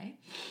CA.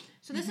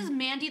 So this is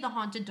Mandy the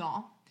Haunted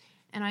Doll,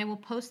 and I will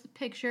post the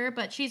picture,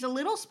 but she's a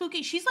little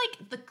spooky. She's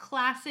like the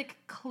classic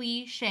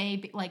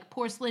cliche, like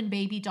porcelain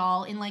baby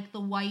doll in like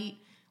the white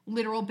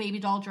literal baby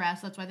doll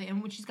dress. That's why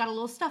and she's got a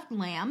little stuffed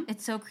lamb.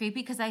 It's so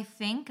creepy because I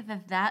think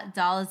that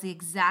doll is the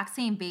exact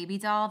same baby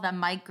doll that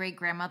my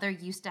great-grandmother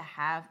used to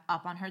have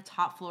up on her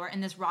top floor in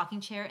this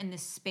rocking chair in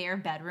this spare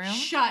bedroom.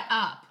 Shut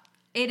up.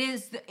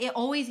 It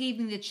always gave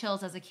me the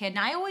chills as a kid. And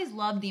I always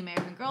loved the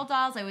American Girl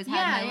dolls. I always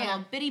had my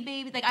little bitty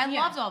baby. Like, I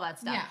loved all that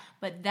stuff. Yeah.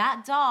 But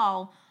that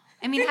doll,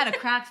 I mean, it had a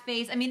cracked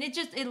face. I mean,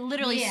 it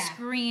literally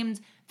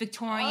screamed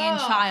Victorian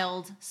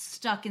child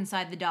stuck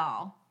inside the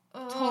doll.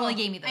 Totally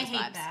gave me those vibes.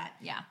 I hate that.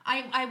 Yeah.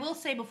 I will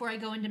say before I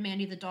go into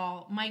Mandy the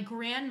doll, my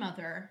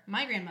grandmother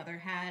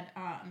had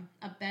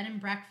a bed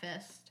and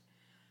breakfast.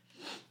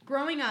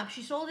 Growing up,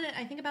 she sold it,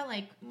 I think about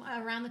like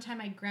around the time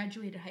I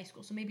graduated high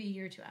school, so maybe a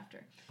year or two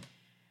after.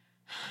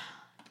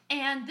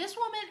 And this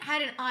woman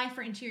had an eye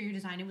for interior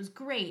design. It was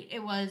great.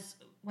 It was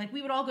like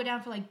we would all go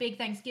down for like big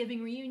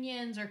Thanksgiving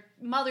reunions or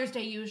Mother's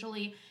Day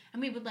usually,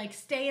 and we would like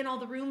stay in all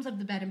the rooms of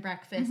the bed and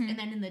breakfast, and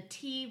then in the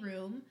tea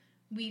room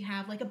we'd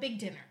have like a big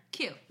dinner.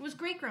 Cute. It was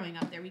great growing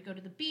up there. We'd go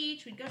to the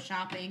beach, we'd go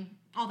shopping,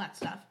 all that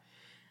stuff.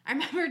 I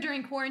remember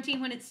during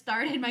quarantine when it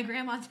started, my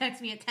grandma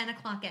texted me at 10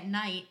 o'clock at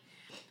night.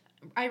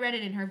 I read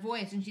it in her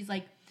voice, and she's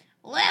like,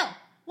 Lil,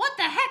 what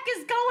the heck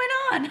is going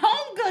on?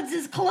 Home Goods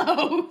is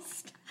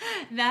closed.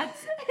 That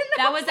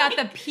was at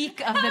the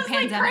peak of the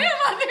pandemic. Like,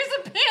 Grandma,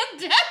 there's a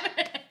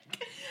pandemic.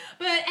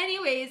 But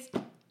anyways,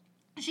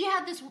 she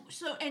had this,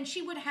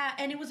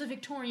 and it was a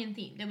Victorian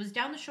theme. It was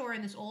down the shore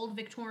in this old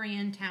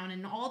Victorian town,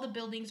 and all the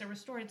buildings are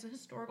restored. It's a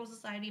historical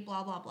society,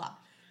 blah, blah, blah.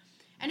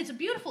 And it's a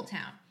beautiful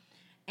town.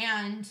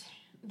 And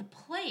the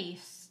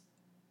place,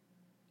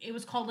 it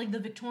was called like the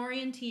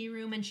Victorian Tea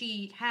Room, and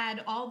she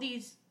had all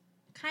these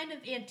kind of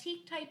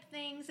antique type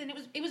things, and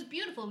it was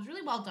beautiful. It was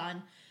really well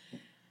done.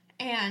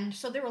 And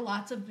so there were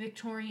lots of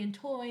Victorian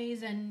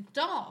toys and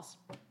dolls.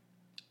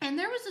 And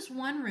there was this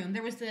one room,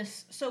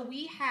 so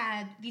we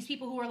had these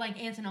people who were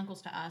like aunts and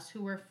uncles to us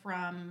who were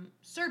from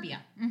Serbia,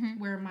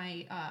 where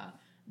my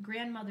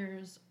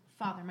grandmother's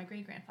father, my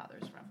great-grandfather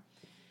is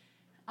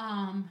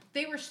from.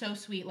 They were so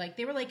sweet. Like,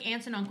 they were like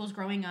aunts and uncles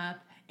growing up,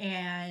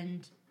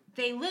 and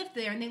they lived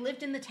there, and they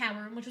lived in the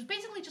tower room, which was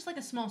basically just like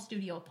a small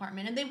studio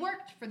apartment, and they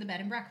worked for the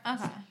bed and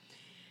breakfast. Okay.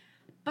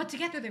 But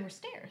together there were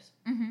stairs.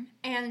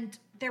 And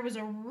there was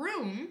a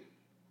room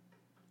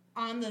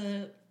on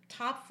the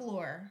top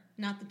floor,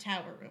 not the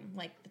tower room,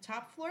 like the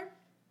top floor,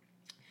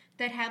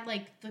 that had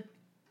like the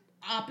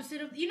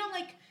opposite of,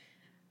 like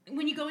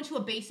when you go into a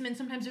basement,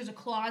 sometimes there's a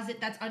closet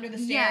that's under the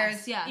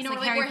stairs. Yes. You know,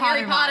 like where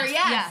Harry Potter,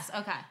 yes.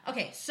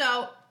 Okay,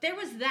 so there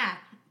was that,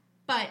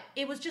 but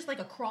it was just like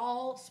a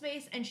crawl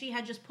space, and she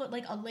had just put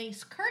like a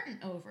lace curtain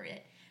over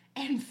it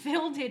and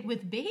filled it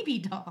with baby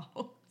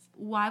dolls.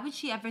 Why would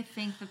she ever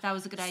think that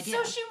was a good idea?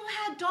 So she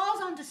had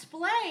dolls on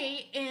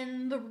display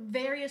in the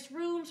various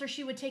rooms, or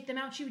she would take them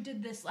out. She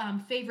did this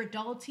favorite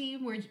doll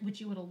team, which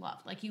you would have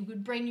loved. Like, you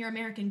would bring your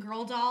American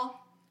Girl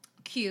doll.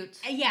 Cute.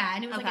 Yeah,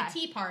 and it was like a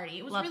tea party.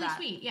 It was really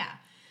sweet, yeah.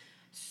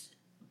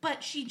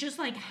 But she just,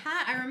 like,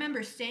 I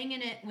remember staying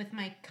in it with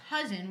my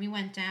cousin. We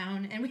went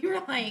down, and we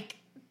were, like,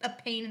 a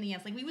pain in the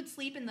ass. Like, we would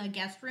sleep in the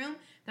guest room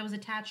that was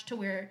attached to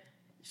where...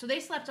 So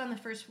they slept on the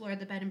first floor of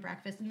the bed and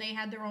breakfast, and they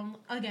had their own,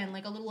 again,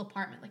 like a little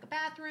apartment, like a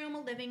bathroom,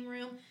 a living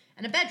room,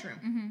 and a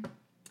bedroom.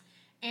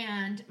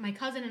 And my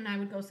cousin and I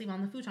would go sleep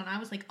on the futon. I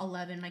was like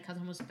 11, my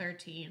cousin was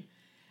 13.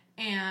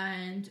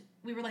 And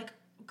we were like,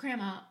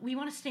 Grandma, we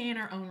want to stay in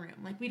our own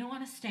room. Like, we don't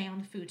want to stay on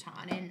the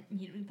futon, and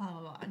blah,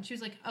 blah, blah. And she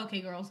was like, okay,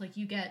 girls, like,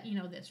 you get,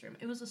 this room.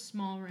 It was a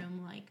small room,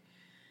 like,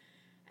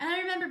 and I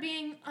remember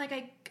being,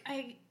 like,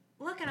 I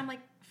look, and I'm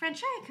like,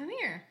 Franchette, come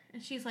here.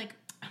 And she's like,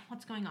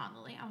 what's going on,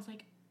 Lily? I was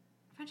like,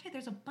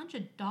 there's a bunch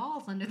of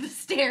dolls under the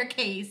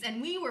staircase,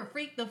 and we were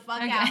freaked the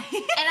fuck out.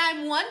 And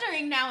I'm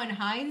wondering now in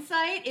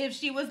hindsight if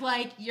she was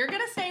like, you're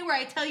going to stay where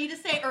I tell you to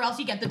stay, or else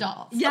you get the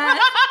dolls. Yes.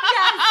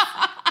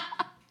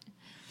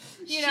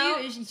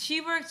 She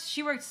worked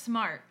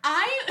smart.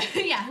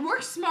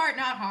 Worked smart,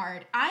 not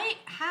hard. I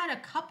had a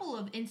couple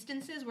of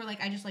instances where,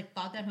 like, I just, like,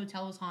 thought that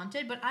hotel was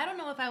haunted, but I don't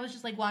know if I was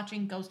just, like,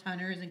 watching Ghost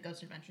Hunters and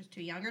Ghost Adventures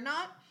too young or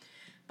not.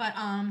 But,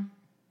 I'll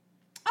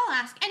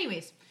ask.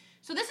 Anyways.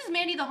 So this is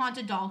Mandy the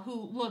Haunted Doll, who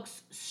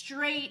looks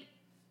straight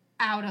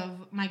out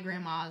of my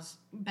grandma's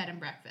bed and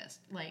breakfast.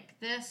 Like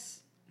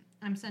this,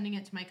 I'm sending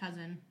it to my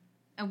cousin.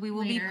 And we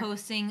will be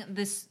posting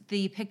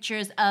the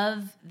pictures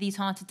of these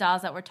haunted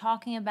dolls that we're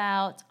talking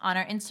about on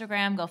our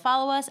Instagram. Go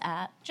follow us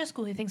at Just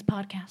Ghouly Things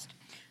Podcast.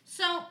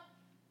 So,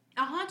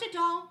 a haunted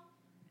doll.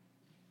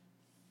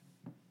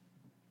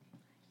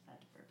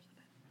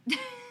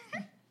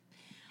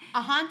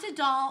 A haunted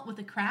doll with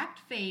a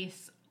cracked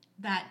face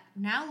that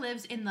now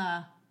lives in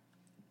the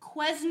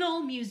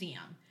Quesnel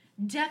Museum.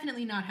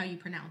 Definitely not how you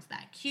pronounce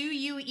that.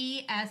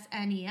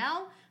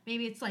 Quesnel.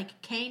 Maybe it's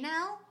like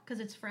Canel, because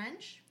it's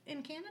French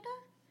in Canada.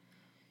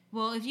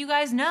 Well, if you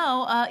guys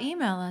know,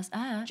 email us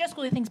at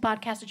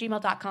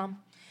justghoulythingspodcast@gmail.com.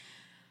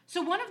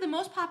 So one of the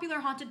most popular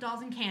haunted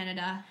dolls in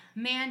Canada,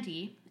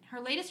 Mandy, her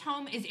latest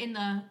home is in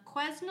the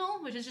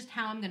Quesnel, which is just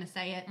how I'm going to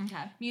say it,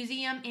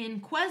 museum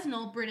in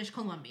Quesnel, British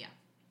Columbia.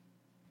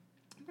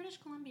 British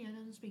Columbia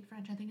doesn't speak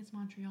French. I think it's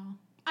Montreal.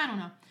 I don't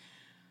know.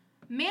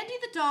 Mandy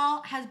the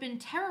doll has been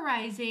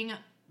terrorizing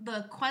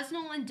the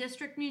Quesnel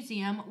District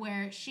Museum,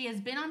 where she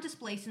has been on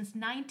display since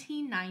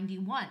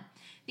 1991.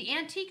 The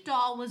antique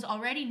doll was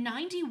already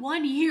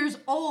 91 years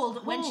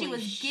old when she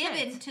was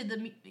given to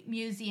the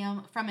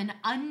museum from an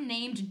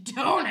unnamed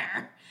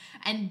donor.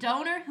 And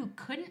donor who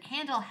couldn't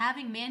handle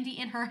having Mandy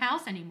in her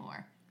house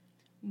anymore.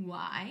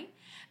 Why?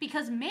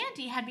 Because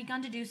Mandy had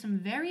begun to do some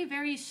very,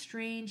 very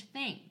strange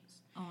things.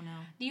 Oh, no.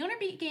 The owner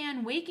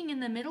began waking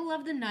in the middle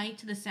of the night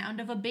to the sound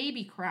of a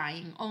baby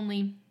crying,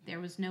 only there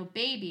was no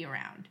baby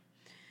around.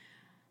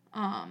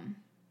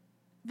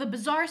 The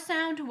bizarre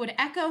sound would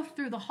echo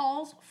through the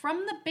halls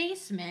from the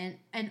basement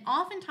and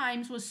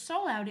oftentimes was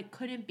so loud it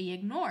couldn't be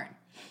ignored.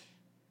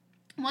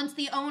 Once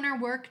the owner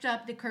worked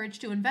up the courage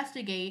to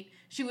investigate,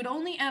 she would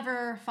only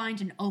ever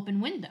find an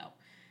open window.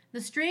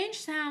 The strange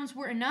sounds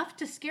were enough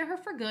to scare her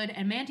for good,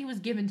 and Mandy was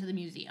given to the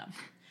museum.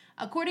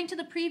 According to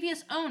the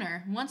previous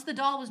owner, once the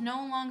doll was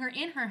no longer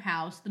in her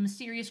house, the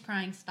mysterious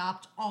crying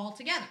stopped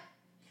altogether.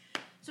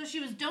 So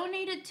she was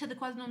donated to the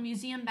Quesnel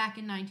Museum back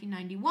in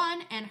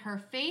 1991, and her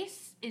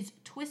face is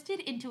twisted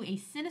into a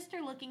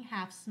sinister-looking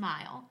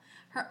half-smile.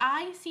 Her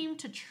eyes seem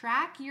to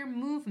track your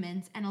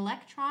movements, and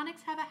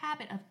electronics have a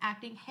habit of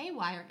acting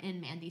haywire in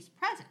Mandy's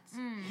presence.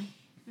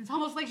 It's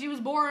almost like she was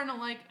born,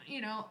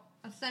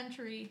 a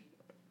century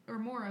or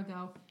more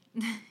ago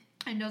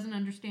and doesn't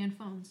understand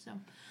phones. So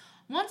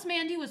once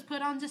Mandy was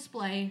put on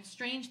display,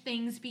 strange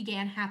things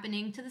began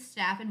happening to the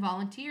staff and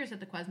volunteers at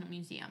the Quesnel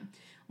Museum.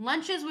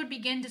 Lunches would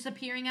begin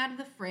disappearing out of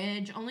the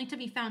fridge, only to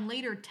be found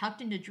later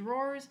tucked into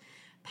drawers.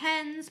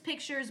 Pens,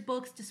 pictures,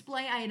 books,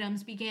 display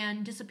items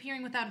began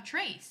disappearing without a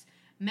trace,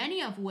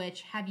 many of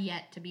which have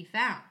yet to be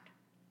found.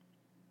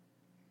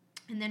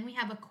 And then we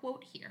have a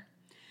quote here.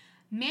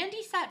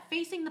 Mandy sat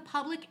facing the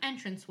public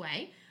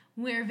entranceway,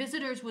 where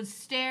visitors would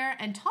stare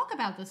and talk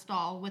about this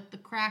doll with the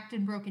cracked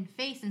and broken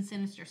face and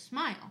sinister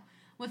smile.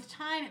 With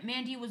time,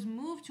 Mandy was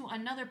moved to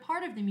another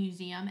part of the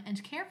museum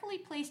and carefully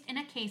placed in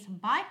a case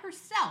by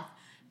herself,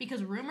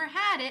 because rumor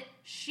had it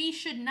she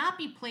should not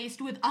be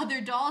placed with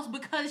other dolls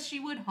because she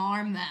would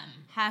harm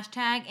them.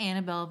 Hashtag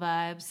Annabelle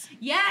vibes.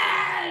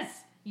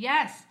 Yes!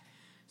 Yes.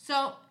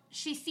 So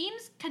she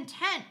seems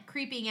content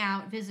creeping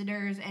out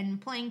visitors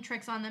and playing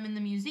tricks on them in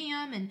the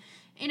museum. And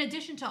in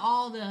addition to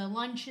all the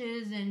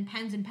lunches and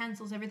pens and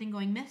pencils, everything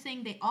going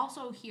missing, they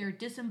also hear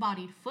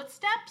disembodied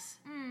footsteps.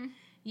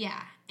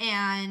 Yeah.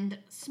 And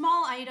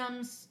small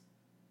items,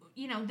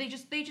 they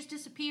just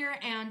disappear,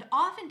 and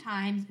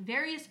oftentimes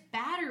various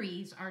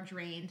batteries are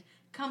drained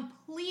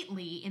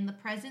completely in the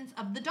presence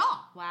of the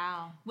doll.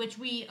 Wow. Which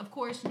we, of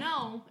course,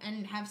 know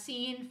and have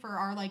seen for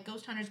our,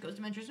 ghost hunters, ghost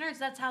adventures nerds.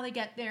 That's how they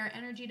get their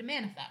energy to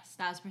manifest.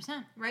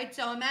 1,000%. Right?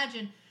 So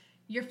imagine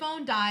your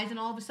phone dies and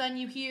all of a sudden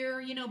you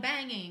hear,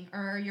 banging,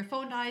 or your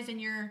phone dies and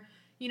your,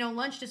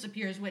 lunch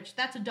disappears, which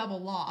that's a double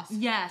loss.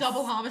 Yes.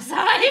 Double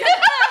homicide.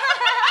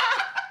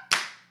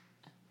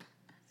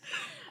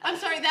 I'm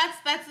sorry, that's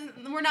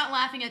we're not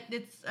laughing at,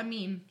 it's a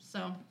meme,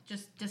 so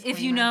just disclaimer.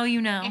 If you know,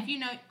 you know. If you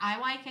know,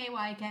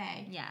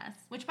 IYKYK. Yes.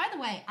 Which, by the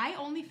way, I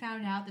only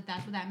found out that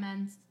that's what that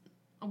meant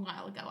a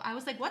while ago. I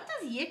was like, what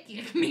does yik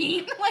yik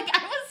mean?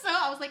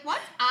 I was like,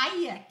 what's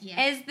yik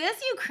yik? Is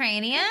this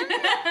Ukrainian?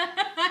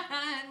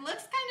 It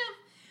looks kind of,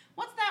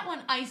 what's that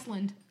one?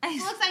 Iceland.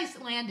 It looks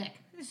Icelandic.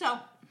 So,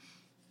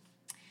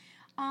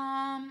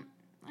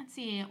 let's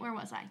see, where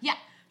was I? Yeah.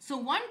 So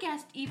one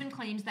guest even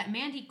claims that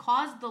Mandy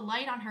caused the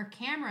light on her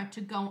camera to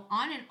go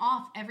on and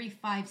off every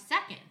 5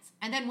 seconds.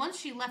 And then once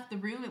she left the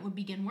room, it would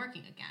begin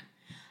working again.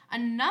 A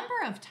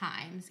number of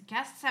times,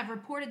 guests have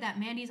reported that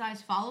Mandy's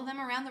eyes follow them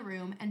around the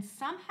room, and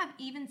some have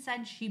even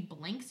said she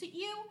blinks at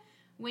you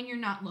when you're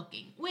not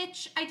looking.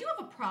 Which, I do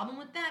have a problem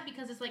with that,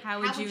 because it's like, how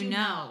would you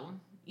know?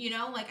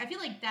 I feel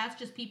like that's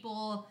just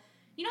people,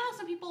 how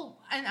some people,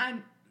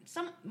 and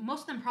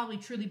most of them probably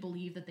truly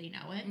believe that they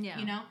know it,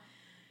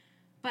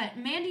 But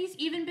Mandy's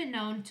even been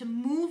known to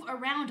move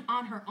around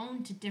on her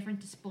own to different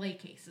display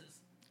cases.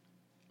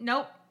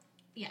 Nope.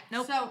 Yeah.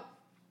 Nope. So.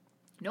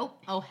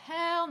 Nope. Oh,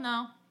 hell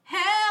no.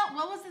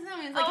 What was the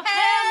song? It's like,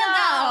 hell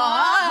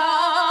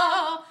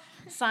no.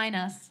 Sign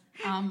us.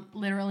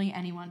 Literally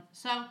anyone.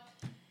 So.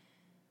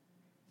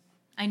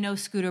 I know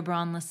Scooter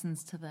Braun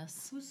listens to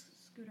this. Who's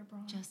Scooter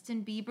Braun?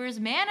 Justin Bieber's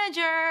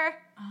manager.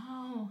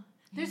 Oh.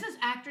 There's this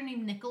actor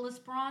named Nicholas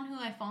Braun who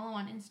I follow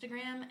on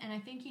Instagram, and I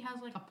think he has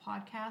a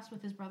podcast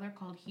with his brother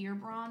called Here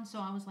Braun. So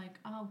I was like,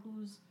 oh,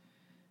 who's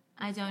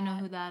I don't know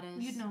who that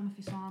is. You'd know him if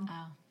you saw him.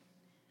 Oh.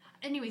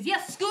 Anyways,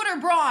 yes, Scooter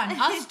Braun.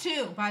 Us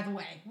too, by the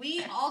way.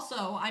 We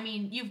also,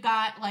 you've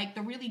got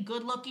the really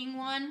good looking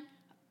one,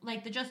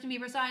 the Justin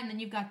Bieber side, and then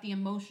you've got the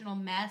emotional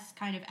mess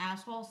kind of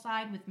asshole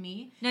side with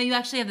me. No, you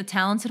actually have the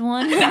talented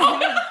one.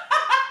 That's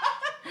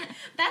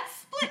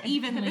split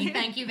evenly.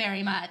 Thank you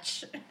very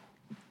much.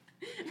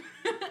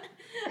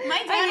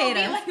 My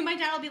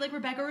dad will be like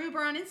Rebecca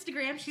Ruber on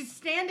Instagram. She's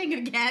standing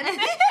again.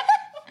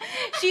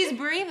 She's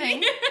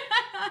breathing.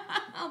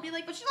 I'll be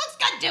like, but she looks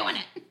good doing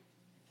it.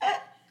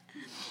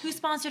 Who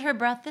sponsored her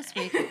breath this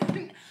week?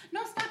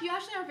 No, stop. You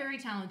actually are very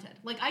talented.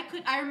 Like,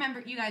 I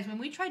remember, you guys, when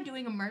we tried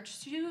doing a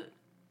merch shoot,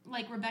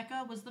 like,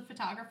 Rebecca was the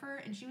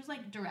photographer, and she was,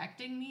 like,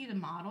 directing me to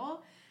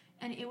model,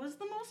 and it was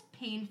the most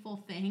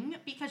painful thing,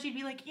 because she'd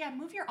be like, yeah,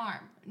 move your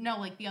arm. No,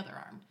 like, the other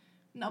arm.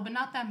 No, but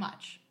not that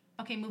much.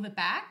 Okay, move it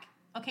back.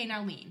 Okay,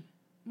 now lean.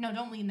 No,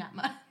 don't lean that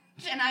much.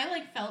 And I,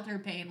 like, felt her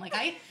pain. Like,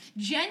 I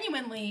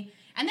genuinely...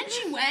 And then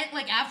she went,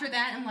 like, after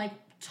that and, like,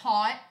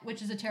 taught,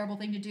 which is a terrible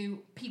thing to do,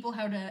 people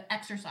how to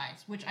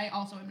exercise, which I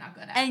also am not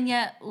good at. And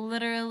yet,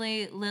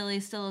 literally, Lily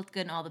still looked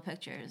good in all the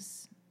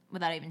pictures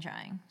without even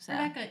trying. So,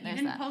 Rebecca, you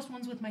didn't post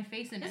ones with my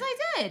face in it. Yes,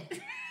 I did.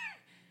 Yes,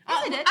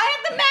 I I did. I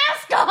had the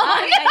mask on!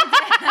 Oh,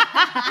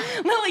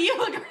 yeah, Lily, you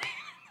look great.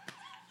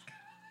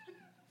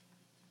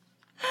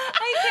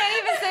 I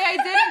can't even say I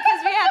didn't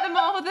because we had them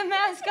all with the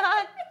mask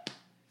on.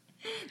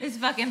 This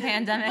fucking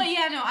pandemic. But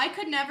yeah, no, I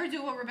could never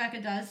do what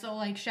Rebecca does, so,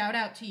 like, shout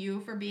out to you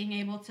for being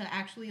able to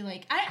actually,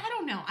 like, I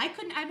don't know, I've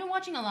been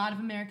watching a lot of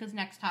America's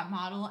Next Top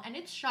Model, and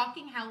it's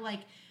shocking how,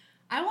 like,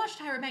 I watched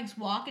Tyra Banks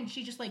walk, and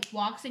she just, like,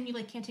 walks, and you,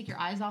 like, can't take your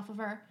eyes off of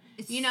her.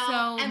 It's you know?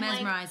 so and,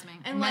 mesmerizing. Like,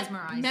 and, like,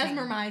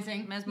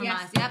 mesmerizing. Mesmerizing.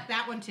 Yes, yep,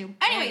 that one too.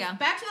 Anyways,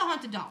 back to the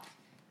haunted doll.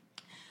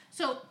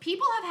 So,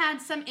 people have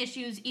had some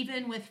issues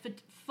even with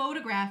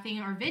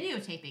photographing or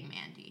videotaping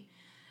Mandy.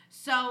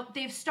 So,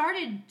 they've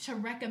started to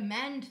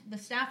recommend, the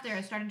staff there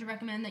has started to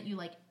recommend that you,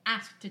 like,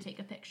 ask to take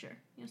a picture.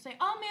 You know, say,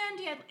 oh,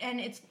 Mandy, and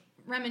it's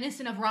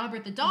reminiscent of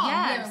Robert the dog,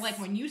 yes. where, like,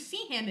 when you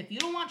see him, if you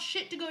don't want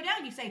shit to go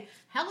down, you say,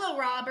 hello,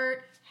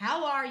 Robert,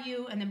 how are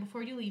you? And then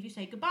before you leave, you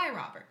say, goodbye,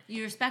 Robert.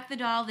 You respect the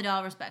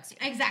doll respects you.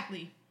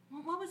 Exactly.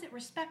 Well, what was it?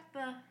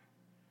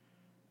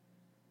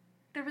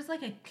 There was,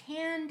 like, a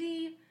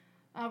candy...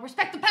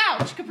 respect the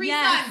pouch, Capri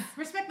Sun.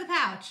 Respect the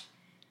pouch.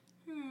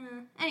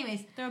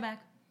 Anyways,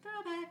 Throwback.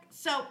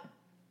 So,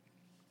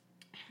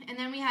 and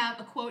then we have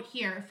a quote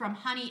here from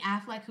Honey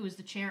Affleck, who is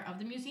the chair of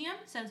the museum.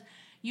 It says,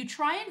 you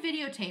try and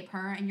videotape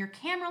her, and your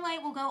camera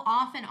light will go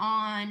off and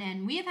on.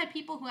 And we have had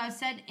people who have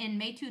said in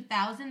May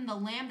 2000, the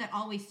lamb that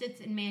always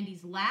sits in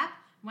Mandy's lap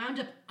wound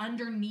up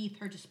underneath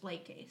her display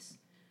case.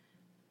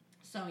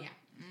 So, yeah.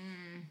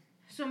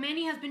 So,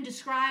 Mandy has been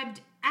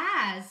described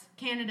as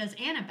Canada's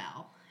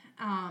Annabelle.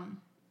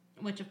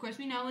 Which, of course,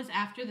 we know is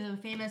after the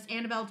famous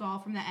Annabelle doll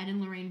from the Ed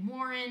and Lorraine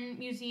Warren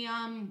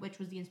Museum, which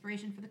was the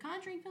inspiration for the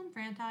Conjuring film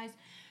franchise.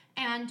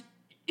 And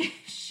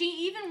she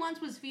even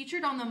once was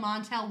featured on the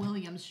Montel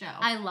Williams show.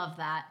 I love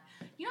that.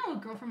 You know, a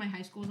girl from my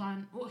high school was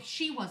on... Well,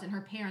 she wasn't.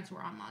 Her parents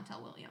were on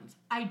Montel Williams.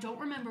 I don't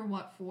remember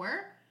what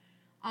for.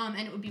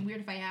 And it would be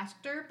weird if I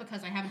asked her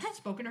because I haven't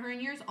spoken to her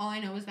in years. All I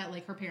know is that,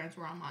 like, her parents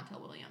were on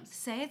Montel Williams.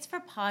 Say it's for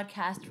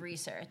podcast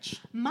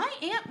research. My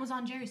aunt was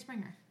on Jerry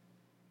Springer.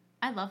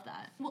 I love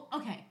that. Well,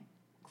 okay.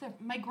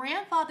 My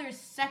grandfather's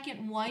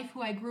second wife,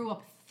 who I grew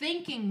up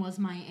thinking was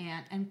my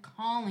aunt and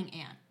calling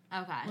aunt,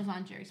 was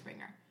on Jerry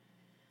Springer.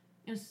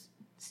 It was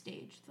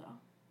staged, though.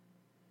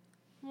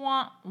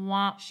 Wah,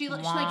 wah, she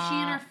and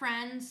her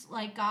friends,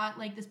 like, got,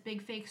 like, this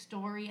big fake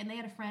story, and they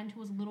had a friend who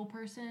was a little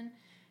person,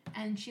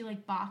 and she,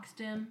 like, boxed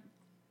him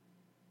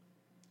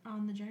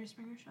on the Jerry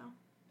Springer show.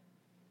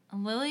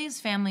 Lily's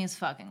family is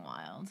fucking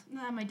wild.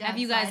 My dad's If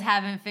you guys side.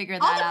 haven't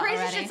figured that out all the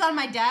crazy shit's on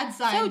my dad's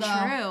side, so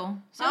though.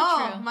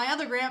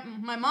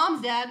 True. My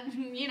mom's dad,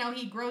 you know,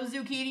 he grows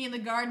zucchini in the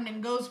garden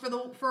and goes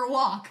for a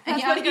walk.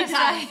 That's yeah, what he does.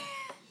 say.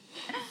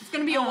 It's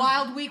gonna be a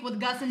wild week with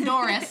Gus and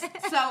Doris.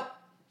 So,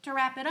 to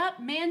wrap it up,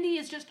 Mandy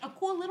is just a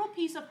cool little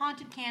piece of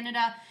haunted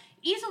Canada,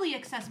 easily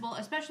accessible,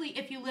 especially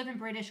if you live in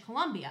British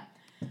Columbia.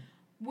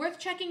 Worth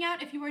checking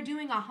out if you are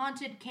doing a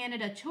Haunted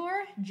Canada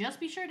tour. Just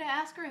be sure to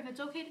ask her if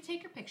it's okay to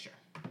take your picture.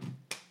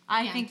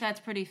 I think that's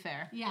pretty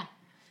fair. Yeah.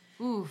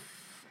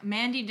 Oof.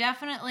 Mandy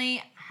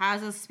definitely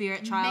has a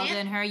spirit child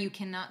in her. You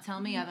cannot tell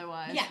me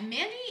otherwise. Yeah,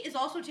 Mandy is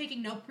also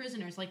taking no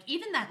prisoners. Like,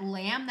 even that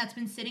lamb that's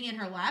been sitting in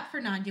her lap for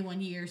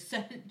 91 years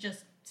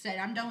just said,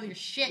 I'm done with your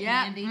shit,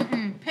 Mandy.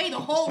 Pay the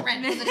whole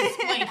rent for the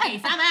display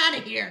case. I'm out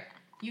of here.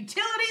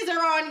 Utilities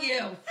are on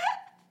you.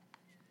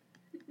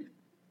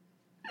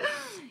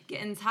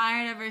 Getting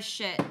tired of her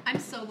shit. I'm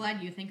so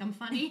glad you think I'm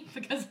funny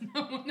because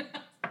no one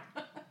else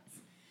does.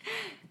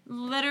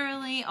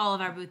 Literally all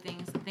of our boo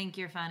things think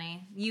you're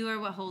funny. You are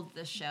what holds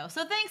this show.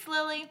 So thanks,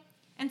 Lily.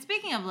 And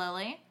speaking of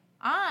Lily,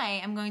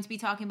 I am going to be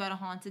talking about a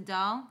haunted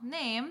doll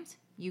named,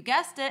 you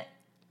guessed it,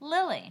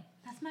 Lily.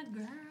 That's my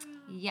girl.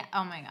 Yeah.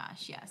 Oh my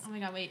gosh, yes. Oh my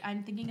god, wait.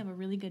 I'm thinking of a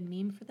really good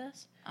meme for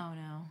this. Oh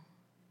no.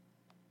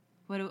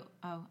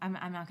 I'm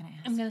not going to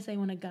ask. I'm going to say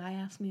when a guy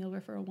asks me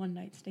over for a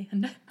one-night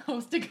stand,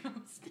 coast to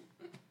coast.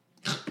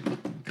 Oh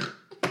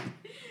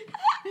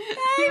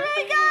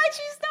my god,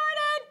 she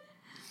started.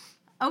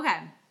 Okay.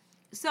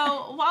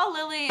 So while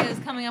Lily is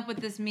coming up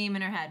with this meme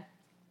in her head,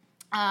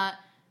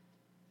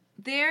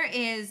 there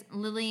is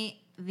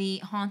Lily the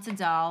haunted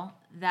doll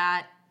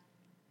that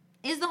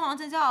is the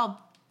haunted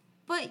doll,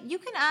 but you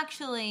can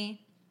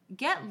actually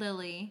get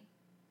Lily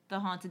the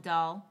haunted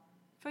doll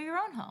for your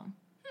own home.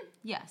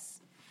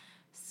 Yes.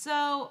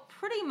 So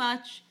pretty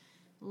much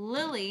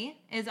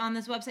Lily is on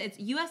this website. It's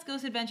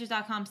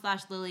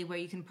usghostadventures.com/Lily, where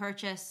you can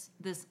purchase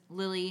this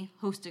Lily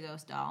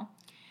Host-A-Ghost doll.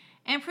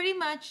 And pretty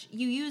much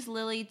you use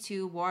Lily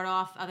to ward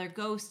off other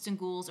ghosts and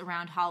ghouls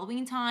around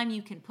Halloween time.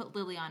 You can put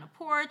Lily on a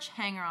porch,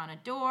 hang her on a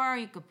door.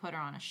 You could put her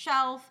on a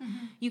shelf.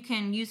 Mm-hmm. You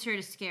can use her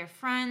to scare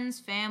friends,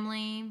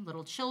 family,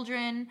 little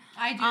children.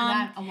 I do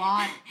that a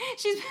lot.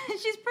 She's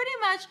pretty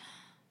much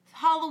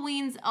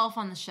Halloween's elf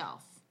on the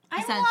shelf,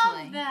 essentially.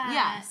 I love that.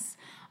 Yes.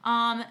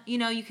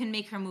 You can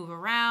make her move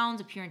around,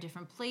 appear in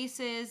different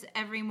places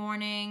every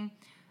morning.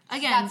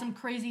 Again, she's got some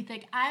crazy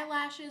thick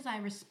eyelashes. I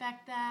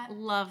respect that.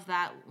 Love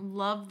that.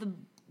 Love the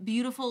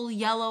beautiful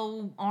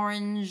yellow,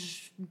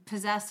 orange,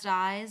 possessed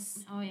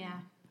eyes. Oh,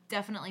 yeah.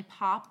 Definitely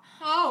pop.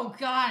 Oh,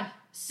 God.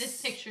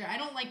 This picture. I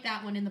don't like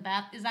that one in the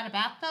bath. Is that a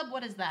bathtub?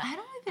 What is that?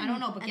 I don't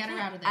know, but get her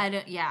out of there. I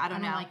don't know. I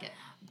don't like it.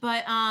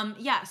 But,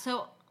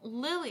 so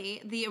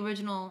Lily, the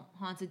original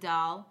haunted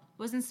doll,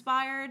 was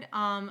inspired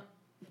from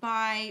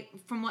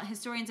what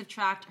historians have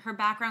tracked. Her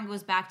background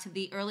goes back to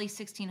the early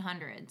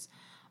 1600s.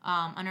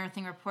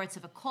 Unearthing reports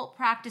of occult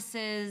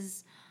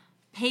practices,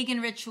 pagan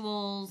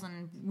rituals,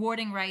 and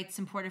warding rites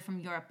imported from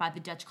Europe by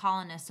the Dutch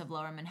colonists of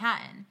Lower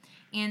Manhattan.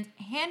 And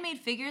handmade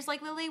figures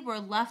like Lily were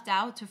left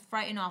out to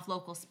frighten off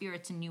local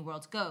spirits and New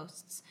World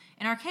ghosts,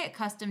 an archaic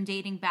custom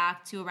dating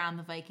back to around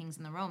the Vikings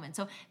and the Romans.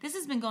 So this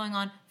has been going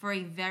on for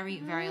a very,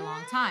 very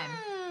long time.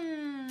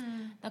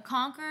 The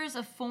conquerors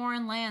of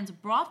foreign lands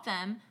brought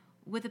them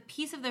with a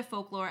piece of their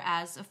folklore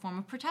as a form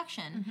of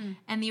protection. Mm-hmm.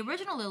 And the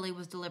original Lily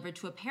was delivered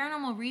to a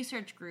paranormal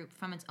research group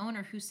from its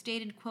owner, who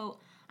stated,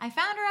 quote, "I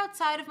found her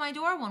outside of my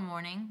door one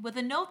morning with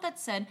a note that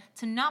said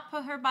to not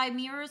put her by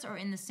mirrors or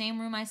in the same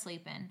room I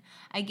sleep in.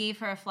 I gave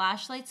her a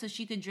flashlight so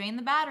she could drain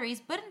the batteries,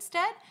 but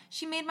instead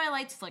she made my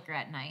lights flicker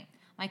at night.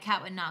 My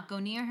cat would not go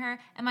near her,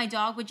 and my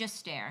dog would just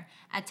stare.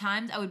 At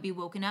times I would be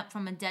woken up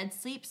from a dead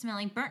sleep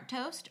smelling burnt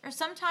toast, or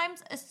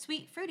sometimes a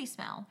sweet fruity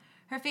smell.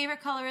 Her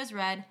favorite color is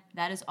red.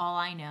 That is all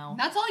I know."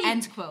 That's all you...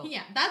 End quote.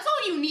 Yeah, that's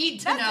all you need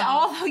to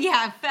know.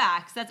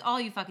 Facts. That's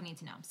all you fucking need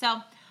to know.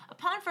 So,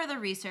 upon further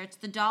research,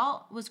 the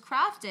doll was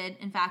crafted,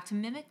 in fact, to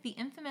mimic the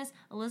infamous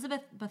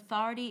Elizabeth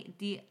Bathory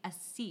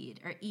d'Acid,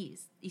 or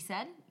Esed?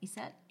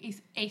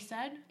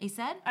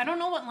 I don't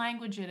know what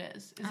language it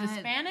is. Is it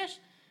Spanish?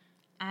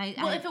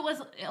 If it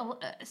was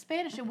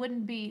Spanish, it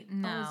wouldn't be...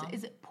 No.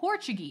 Is it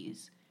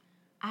Portuguese?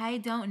 I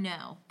don't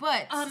know,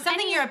 but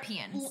something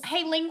European.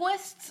 Hey,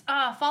 linguists,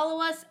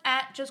 follow us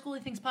at Just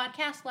Ghouly Things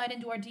Podcast, slide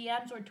into our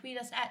DMs, or tweet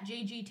us at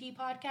JGT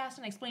Podcast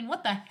and explain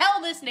what the hell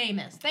this name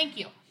is. Thank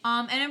you.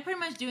 And in pretty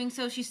much doing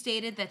so, she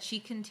stated that she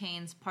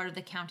contains part of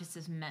the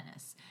Countess's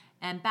menace.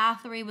 And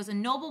Bathory was a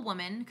noble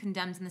woman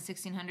condemned in the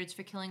 1600s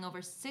for killing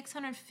over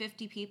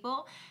 650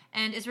 people,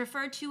 and is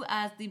referred to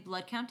as the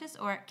Blood Countess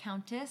or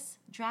Countess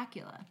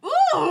Dracula.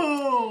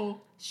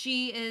 Ooh!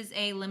 She is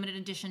a limited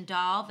edition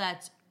doll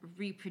that's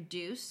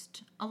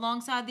reproduced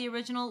alongside the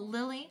original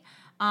Lily.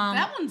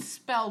 That one's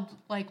spelled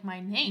like my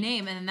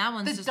name. And that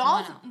one's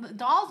the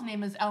doll's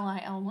name is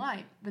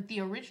Lily, but the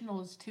original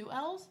is 2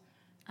 L's.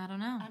 I don't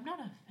know. I'm not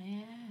a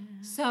fan.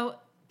 So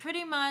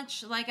pretty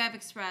much, like I've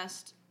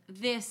expressed,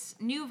 this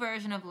new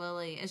version of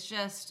Lily is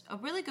just a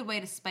really good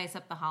way to spice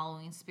up the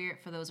Halloween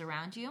spirit for those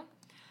around you.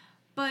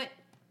 But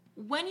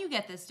when you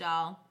get this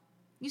doll,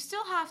 you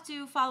still have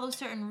to follow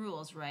certain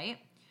rules, right?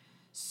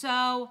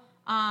 So,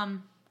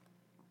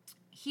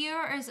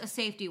 here is a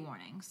safety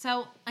warning.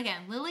 So,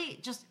 again, Lily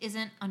just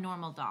isn't a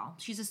normal doll.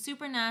 She's a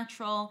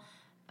supernatural,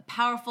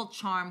 powerful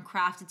charm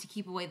crafted to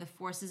keep away the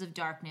forces of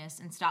darkness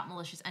and stop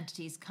malicious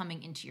entities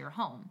coming into your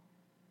home.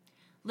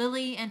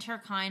 Lily and her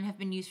kind have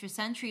been used for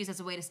centuries as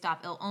a way to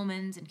stop ill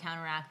omens and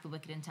counteract the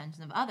wicked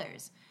intentions of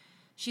others.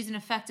 She's an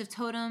effective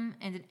totem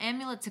and an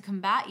amulet to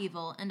combat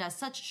evil, and as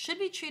such should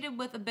be treated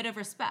with a bit of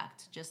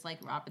respect, just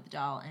like Robert the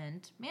Doll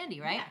and Mandy,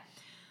 right? Yeah.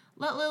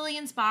 Let Lily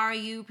inspire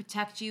you,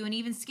 protect you, and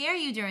even scare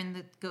you during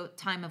the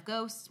time of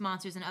ghosts,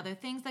 monsters, and other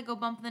things that go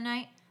bump in the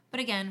night. But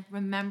again,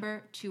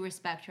 remember to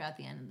respect her at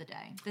the end of the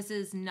day. This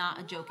is not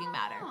a joking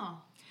matter.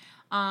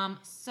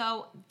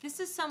 So this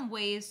is some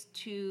ways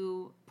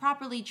to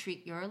properly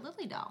treat your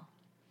Lily doll.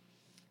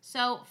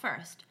 So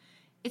first,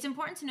 it's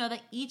important to know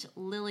that each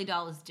Lily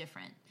doll is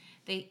different.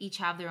 They each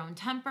have their own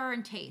temper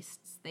and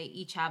tastes. They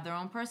each have their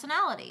own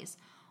personalities.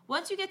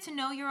 Once you get to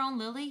know your own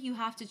Lily, you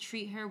have to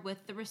treat her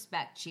with the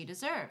respect she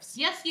deserves.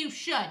 Yes, you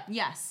should.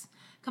 Yes.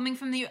 Coming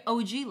from the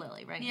OG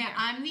Lily right here. Yeah,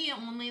 I'm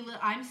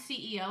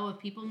CEO of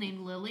People Named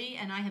Lily,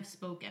 and I have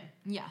spoken.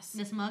 Yes.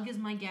 This mug is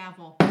my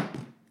gavel.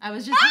 I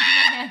was just using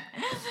my hand.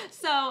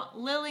 So,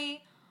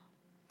 Lily,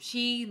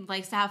 she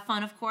likes to have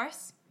fun, of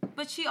course,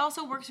 but she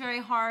also works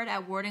very hard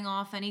at warding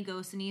off any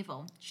ghosts and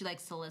evil. She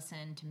likes to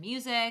listen to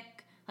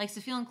music, likes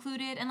to feel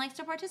included, and likes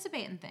to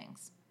participate in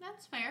things.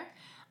 That's fair.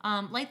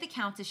 Like the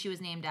Countess she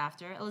was named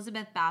after,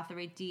 Elizabeth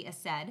Bathory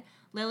d'Acid,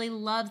 Lily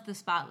loves the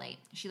spotlight.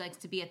 She likes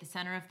to be at the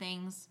center of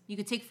things. You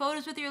could take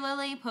photos with your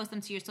Lily, post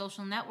them to your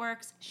social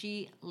networks.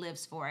 She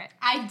lives for it.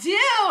 I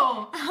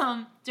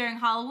do! During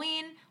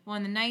Halloween,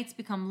 when the nights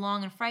become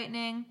long and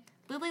frightening,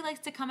 Lily likes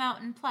to come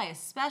out and play,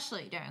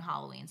 especially during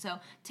Halloween. So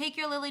take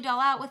your Lily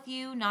doll out with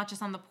you, not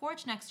just on the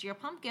porch next to your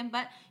pumpkin,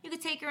 but you could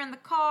take her in the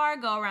car,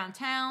 go around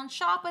town,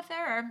 shop with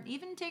her, or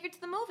even take her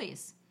to the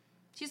movies.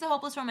 She's a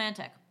hopeless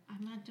romantic.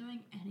 I'm not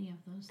doing any of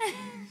those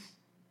things.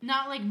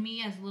 Not like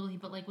me as Lily,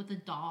 but like with a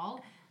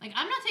doll. Like,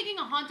 I'm not taking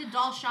a haunted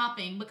doll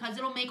shopping because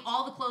it'll make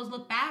all the clothes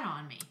look bad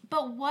on me.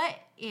 But what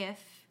if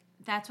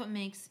that's what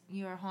makes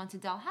your haunted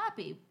doll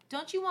happy?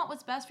 Don't you want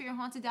what's best for your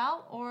haunted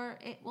doll, or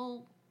it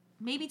will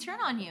maybe turn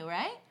on you,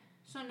 right?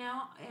 So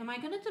now, am I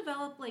going to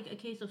develop like a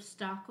case of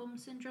Stockholm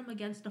Syndrome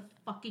against a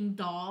fucking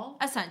doll?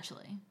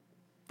 Essentially.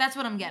 That's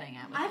what I'm getting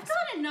at. I've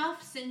got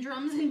enough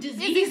syndromes and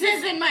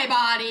diseases in my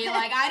body.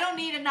 Like, I don't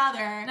need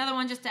another. Another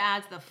one just to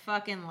add to the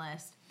fucking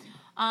list.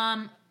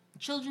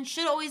 Children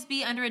should always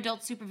be under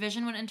adult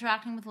supervision when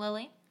interacting with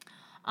Lily.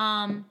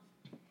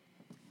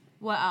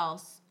 What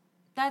else?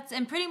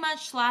 And pretty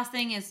much last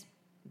thing is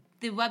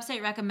the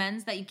website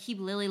recommends that you keep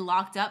Lily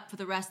locked up for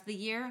the rest of the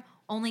year,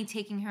 only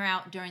taking her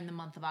out during the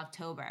month of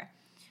October.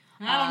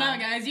 I don't know,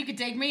 guys. You could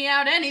take me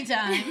out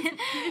anytime.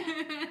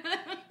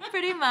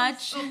 Pretty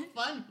much. So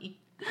funny.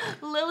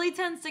 Lily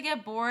tends to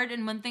get bored,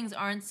 and when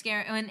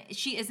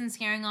she isn't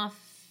scaring off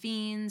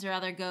fiends or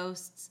other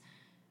ghosts,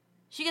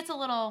 she gets a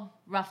little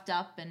roughed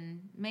up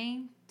and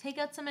may take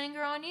out some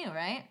anger on you,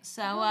 right?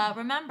 So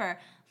remember,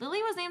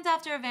 Lily was named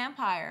after a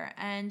vampire,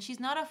 and she's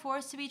not a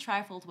force to be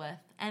trifled with.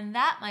 And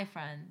that, my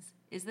friends,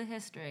 is the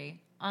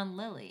history on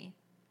Lily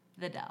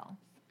the doll.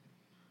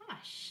 Oh,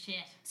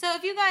 shit. So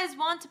if you guys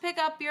want to pick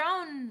up your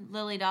own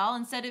Lily doll,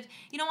 instead of,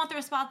 you don't want the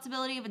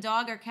responsibility of a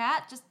dog or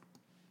cat, just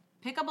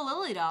pick up a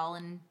Lily doll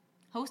and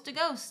host a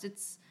ghost.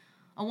 It's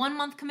a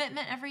 1-month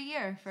commitment every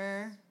year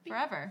for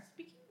forever.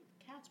 Speaking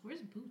of cats,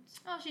 where's Boots?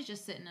 Oh, she's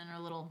just sitting in her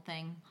little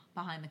thing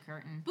behind the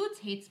curtain. Boots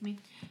hates me.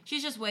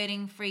 She's just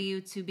waiting for you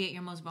to be at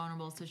your most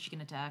vulnerable so she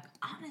can attack.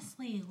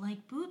 Honestly,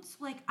 like, Boots,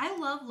 like, I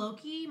love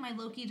Loki, my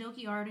Loki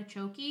Doki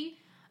Artichoke.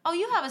 Oh,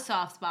 you have a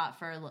soft spot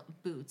for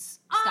Boots.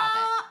 Stop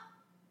it.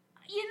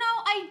 You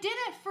know, I did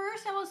at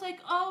first. I was like,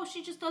 oh,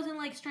 she just doesn't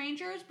like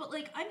strangers. But,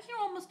 like, I'm here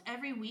almost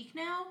every week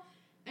now.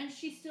 And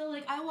she's still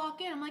like, I walk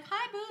in, I'm like,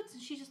 hi, Boots.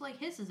 And she just, like,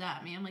 hisses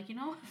at me. I'm like, you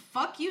know,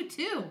 fuck you,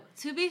 too.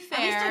 To be fair.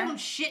 At least I don't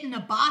shit in a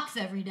box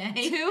every day.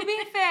 To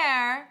be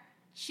fair,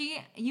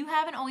 you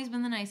haven't always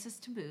been the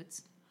nicest to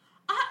Boots.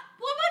 What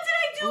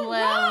did I do Lily.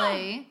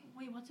 wrong?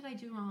 Wait, what did I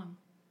do wrong?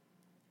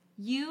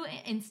 You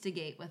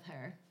instigate with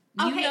her.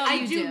 Okay,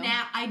 I do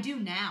now. I do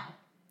now.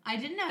 I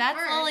didn't at That's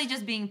first. That's Lily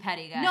just being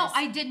petty, guys. No,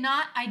 I did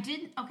not.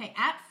 Okay,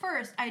 at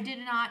first, I did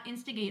not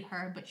instigate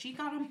her, but she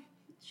got on my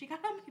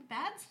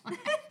bad side.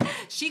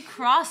 She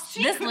crossed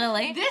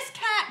Lily. This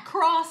cat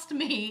crossed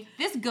me.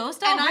 This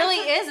ghost doll really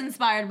is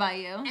inspired by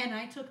you. And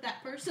I took that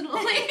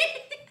personally.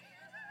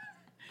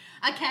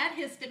 A cat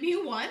hissed at me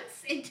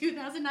once in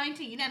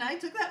 2019, and I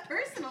took that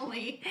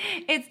personally.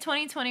 It's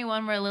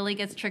 2021 where Lily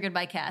gets triggered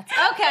by cats.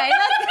 Okay.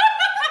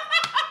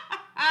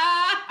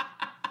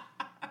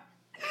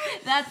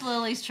 That's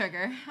Lily's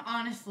trigger.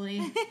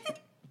 Honestly.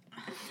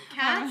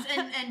 Cats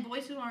and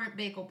boys who aren't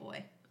Bagel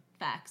Boy.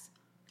 Facts.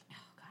 Oh,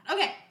 God.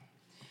 Okay.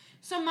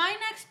 So my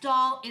next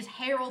doll is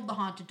Harold the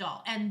Haunted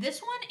Doll. And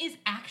this one is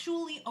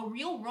actually a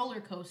real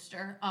roller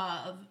coaster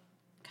of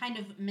kind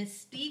of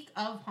mystique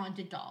of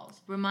haunted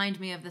dolls. Remind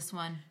me of this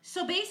one.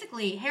 So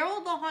basically,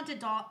 Harold the Haunted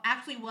Doll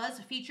actually was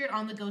featured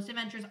on the Ghost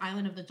Adventures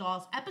Island of the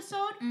Dolls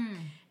episode.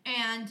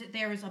 And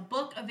there is a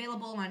book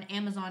available on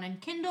Amazon and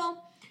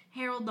Kindle,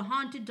 Harold the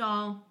Haunted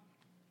Doll.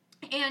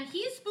 And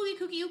he's spooky,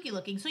 kooky, ooky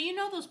looking. So you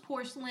know those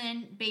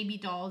porcelain baby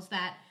dolls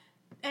that,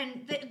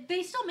 and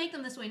they still make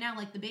them this way now,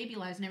 like the Baby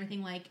Lives and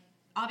everything. Like,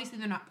 obviously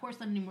they're not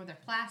porcelain anymore, they're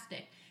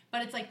plastic.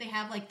 But it's like they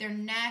have like their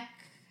neck,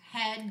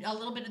 head, a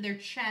little bit of their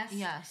chest.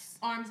 Yes.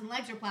 Arms and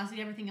legs are plastic.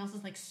 Everything else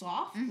is like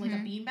soft, like a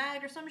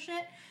beanbag or some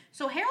shit.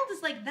 So Harold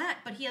is like that,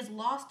 but he has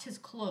lost his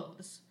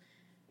clothes.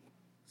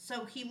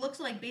 So he looks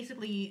like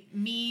basically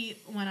me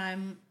when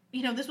I'm,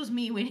 this was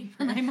me waiting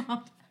for my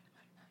mom.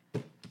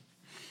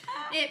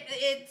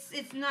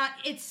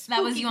 It's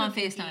that was you on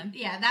spooky. FaceTime.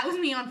 Yeah, that was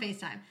me on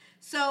FaceTime.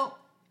 So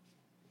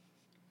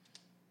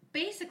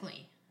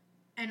basically,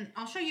 and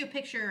I'll show you a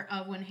picture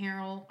of when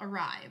Harold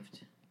arrived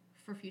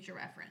for future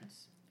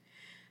reference.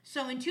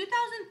 So in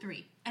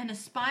 2003, an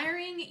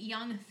aspiring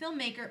young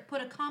filmmaker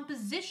put a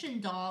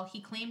composition doll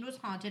he claimed was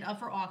haunted up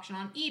for auction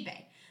on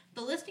eBay.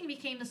 The listing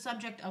became the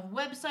subject of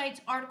websites,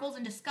 articles,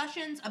 and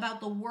discussions about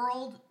the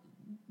world,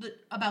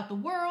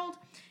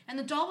 and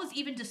the doll was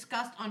even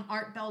discussed on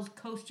Art Bell's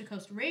Coast to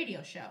Coast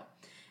radio show.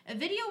 A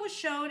video was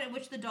shown in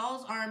which the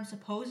doll's arm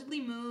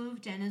supposedly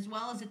moved, and as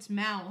well as its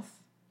mouth,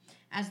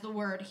 as the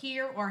word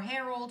here or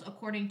Harold,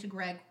 according to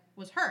Greg,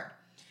 was heard.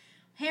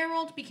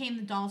 Harold became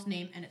the doll's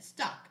name, and it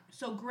stuck.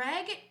 So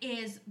Greg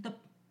is the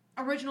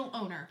original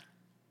owner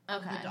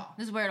of the doll.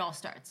 This is where it all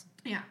starts.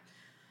 Yeah.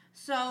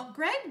 So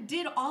Greg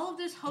did all of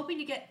this hoping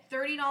to get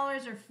 $30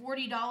 or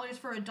 $40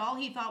 for a doll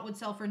he thought would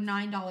sell for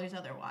 $9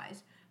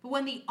 otherwise. But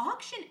when the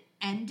auction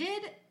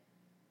ended,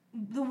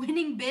 the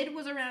winning bid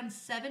was around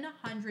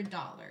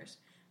 $700.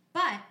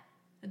 But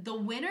the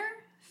winner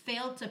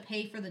failed to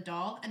pay for the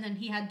doll, and then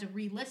he had to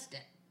relist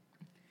it.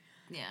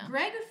 Yeah.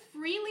 Greg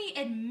freely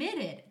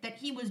admitted that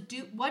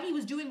what he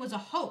was doing was a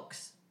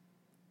hoax.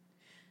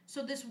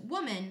 So this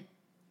woman,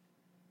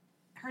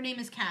 her name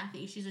is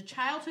Kathy. She's a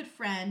childhood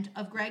friend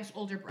of Greg's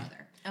older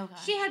brother. Okay.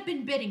 She had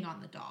been bidding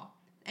on the doll,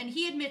 and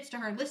he admits to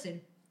her,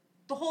 listen,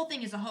 the whole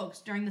thing is a hoax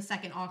during the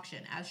second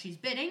auction as she's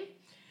bidding,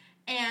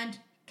 and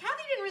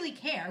Kathy didn't really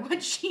care.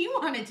 What she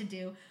wanted to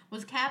do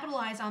was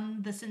capitalize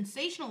on the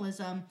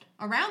sensationalism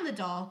around the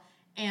doll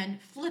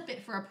and flip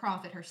it for a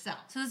profit herself.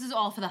 So this is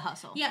all for the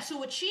hustle. Yeah, so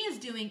what she is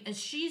doing is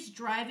she's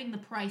driving the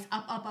price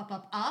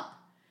up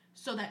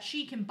so that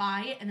she can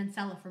buy it and then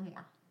sell it for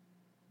more.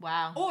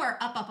 Wow. Or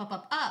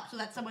up so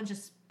that someone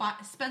just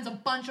spends a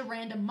bunch of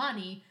random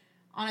money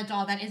on a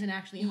doll that isn't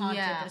actually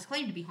haunted, but is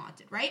claimed to be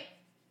haunted, right?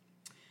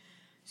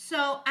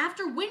 So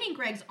after winning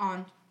Greg's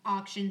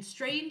auction,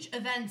 strange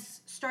events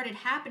started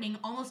happening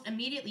almost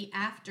immediately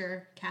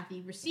after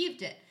Kathy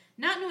received it.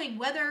 Not knowing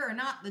whether or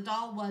not the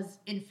doll was,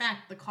 in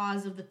fact, the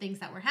cause of the things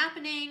that were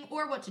happening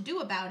or what to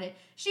do about it,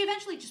 she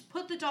eventually just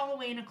put the doll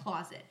away in a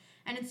closet.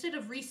 And instead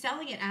of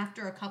reselling it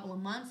after a couple of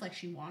months like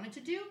she wanted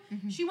to do,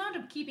 she wound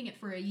up keeping it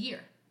for a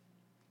year.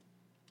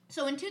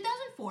 So in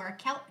 2004,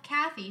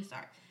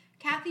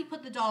 Kathy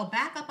put the doll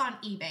back up on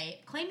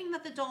eBay, claiming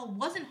that the doll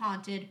wasn't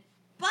haunted,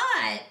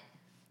 but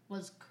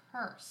was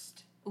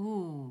cursed.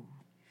 Ooh.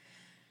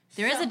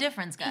 There is a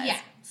difference, guys. Yeah.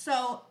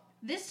 So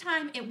this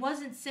time, it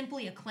wasn't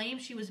simply a claim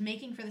she was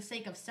making for the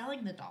sake of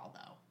selling the doll,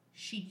 though.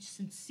 She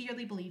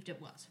sincerely believed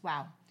it was.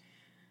 Wow.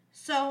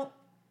 So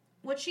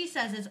what she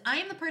says is, I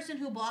am the person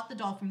who bought the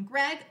doll from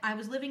Greg. I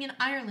was living in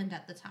Ireland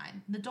at the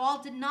time. The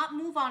doll did not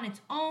move on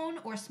its own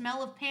or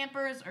smell of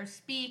Pampers or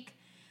speak,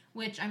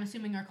 which I'm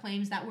assuming are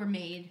claims that were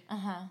made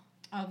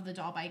of the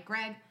doll by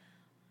Greg.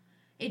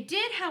 It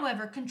did,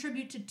 however,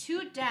 contribute to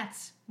 2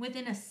 deaths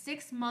within a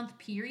 6-month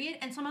period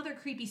and some other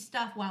creepy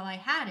stuff while I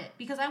had it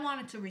because I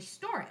wanted to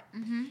restore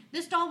it.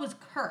 This doll was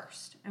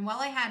cursed, and while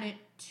I had it,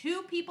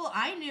 2 people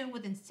I knew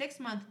within 6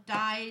 months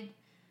died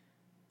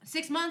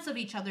 6 months of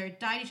each other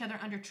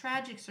under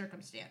tragic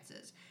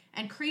circumstances,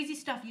 and crazy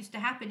stuff used to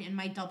happen in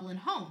my Dublin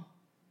home.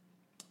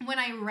 When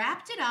I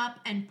wrapped it up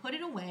and put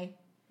it away,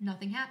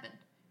 nothing happened.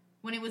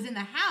 When it was in the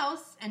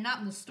house and not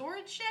in the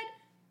storage shed,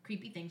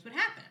 creepy things would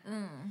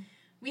happen.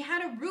 We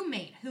had a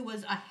roommate who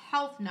was a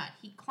health nut.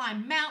 He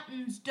climbed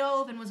mountains,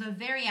 dove, and was a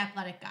very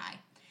athletic guy.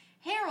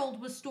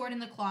 Harold was stored in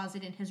the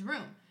closet in his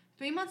room.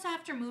 3 months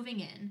after moving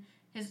in,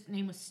 his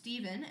name was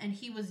Stephen, and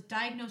he was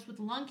diagnosed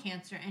with lung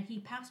cancer, and he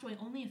passed away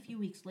only a few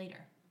weeks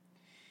later.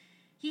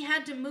 He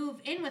had to move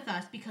in with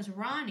us because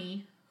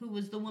Ronnie, who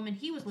was the woman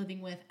he was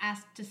living with,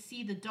 asked to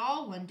see the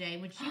doll one day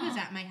when she was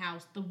at my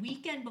house the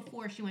weekend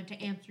before she went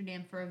to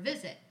Amsterdam for a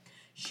visit.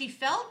 She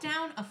fell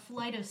down a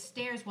flight of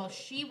stairs while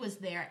she was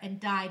there and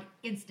died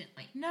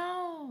instantly.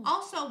 No.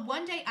 Also,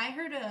 one day I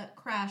heard a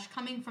crash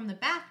coming from the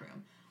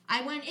bathroom.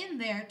 I went in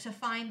there to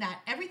find that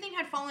everything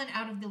had fallen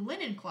out of the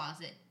linen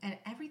closet and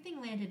everything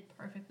landed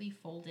perfectly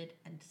folded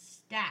and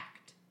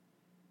stacked.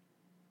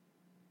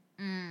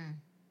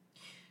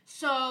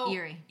 So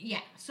eerie.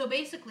 Yeah. So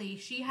basically,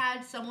 she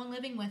had someone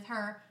living with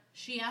her.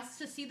 She asks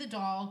to see the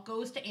doll,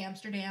 goes to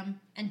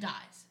Amsterdam, and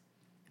dies.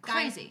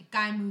 Crazy.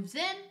 Guy moves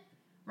in,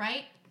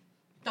 right?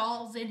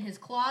 Doll's in his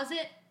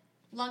closet.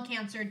 Lung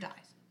cancer, dies.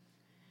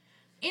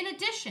 In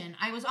addition,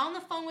 I was on the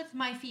phone with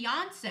my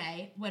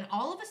fiance when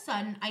all of a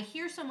sudden I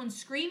hear someone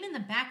scream in the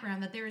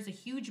background that there is a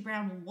huge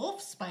brown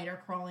wolf spider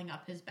crawling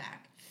up his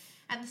back.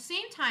 At the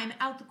same time,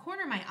 out the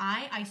corner of my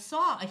eye, I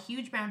saw a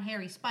huge brown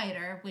hairy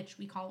spider, which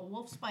we call a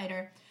wolf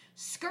spider,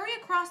 scurry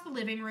across the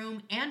living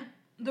room and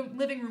the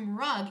living room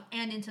rug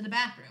and into the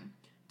bathroom.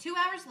 2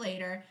 hours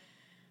later,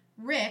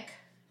 Rick,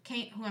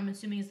 who I'm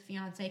assuming is the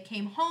fiance,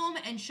 came home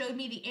and showed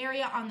me the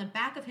area on the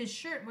back of his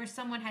shirt where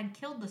someone had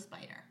killed the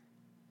spider.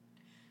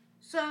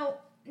 So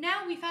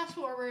now we fast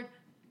forward.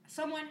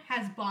 Someone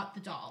has bought the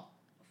doll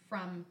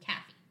from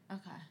Kathy.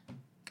 Okay.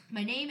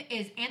 My name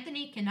is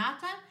Anthony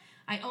Kanata.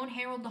 I own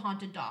Harold the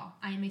Haunted Doll.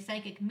 I am a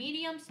psychic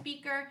medium,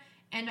 speaker,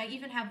 and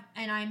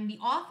I'm the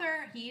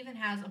author. He even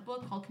has a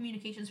book called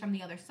Communications from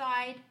the Other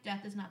Side.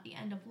 Death is not the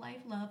end of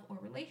life, love, or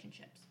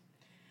relationships.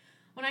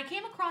 When I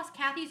came across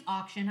Kathy's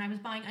auction, I was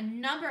buying a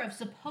number of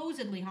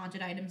supposedly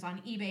haunted items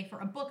on eBay for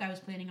a book I was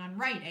planning on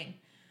writing,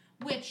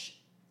 which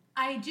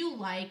I do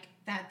like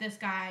that this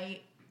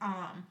guy,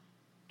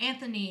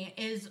 Anthony,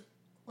 is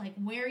like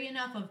wary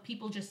enough of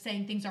people just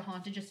saying things are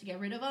haunted just to get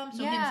rid of them.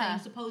 So him saying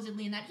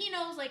supposedly and that he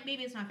knows like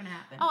maybe it's not going to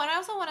happen. Oh, and I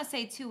also want to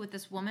say too with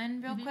this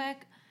woman real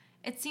quick,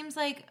 it seems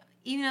like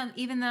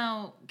even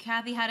though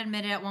Kathy had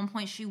admitted at one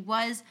point she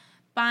was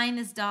buying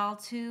this doll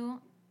to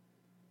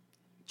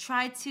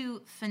try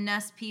to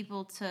finesse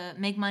people to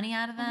make money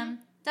out of them,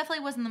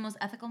 definitely wasn't the most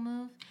ethical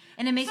move.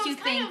 And it makes you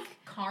think kind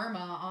of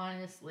karma,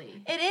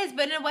 honestly. It is,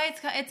 but in a way,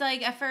 it's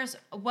like at first,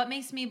 what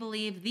makes me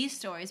believe these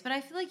stories? But I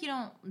feel like you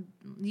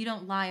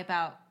don't lie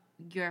about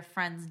your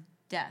friends'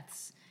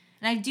 deaths,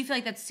 and I do feel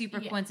like that's super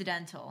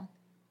coincidental.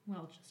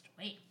 Well, just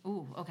wait.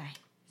 Ooh, okay.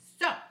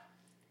 So,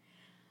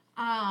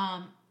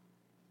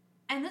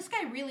 And this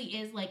guy really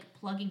is, like,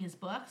 plugging his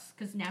books,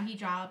 because now he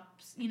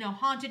drops,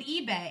 Haunted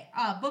eBay.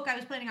 Book I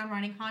was planning on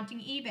running, Haunting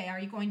eBay. Are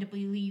you going to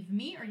believe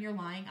me or your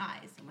lying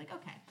eyes? I'm like,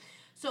 okay.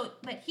 So,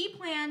 but he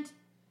planned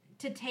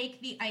to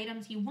take the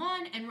items he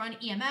won and run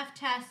EMF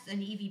tests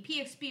and EVP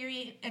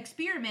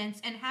experiments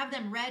and have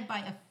them read by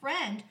a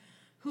friend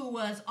who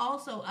was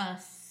also a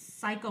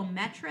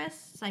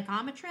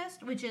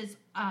psychometrist, which is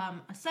a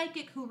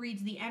psychic who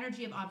reads the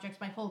energy of objects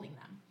by holding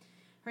them.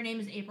 Her name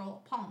is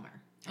April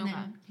Palmer. And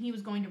then he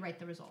was going to write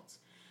the results.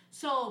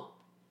 So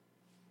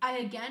I,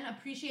 again,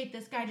 appreciate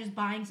this guy just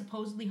buying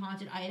supposedly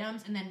haunted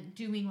items and then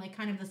doing, like,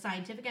 kind of the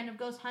scientific end of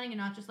ghost hunting and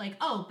not just like,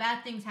 oh,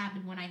 bad things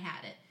happened when I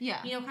had it.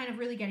 Yeah. Kind of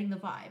really getting the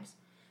vibes.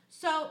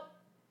 So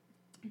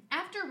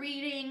after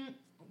reading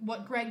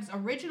what Greg's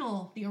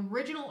original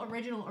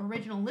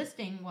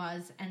listing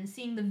was and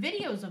seeing the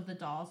videos of the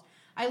dolls,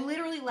 I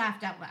literally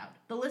laughed out loud.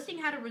 The listing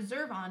had a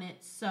reserve on it,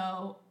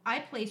 so I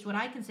placed what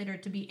I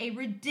considered to be a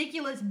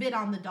ridiculous bid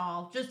on the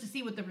doll just to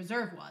see what the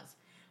reserve was.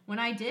 When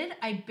I did,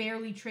 I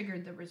barely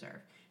triggered the reserve.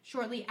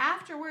 Shortly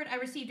afterward, I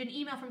received an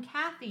email from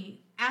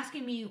Kathy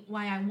asking me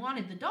why I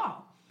wanted the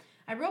doll.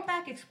 I wrote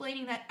back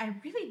explaining that I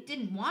really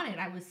didn't want it.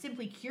 I was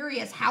simply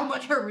curious how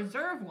much her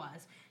reserve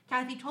was.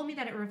 Kathy told me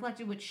that it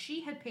reflected what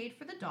she had paid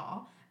for the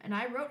doll, and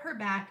I wrote her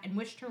back and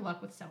wished her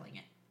luck with selling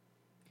it.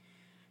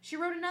 She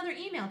wrote another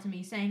email to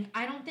me saying,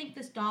 I don't think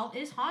this doll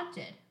is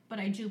haunted, but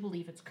I do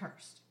believe it's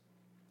cursed.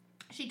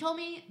 She told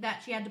me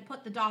that she had to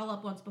put the doll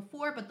up once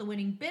before, but the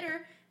winning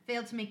bidder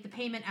failed to make the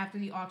payment after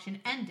the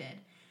auction ended.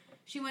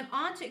 She went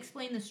on to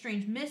explain the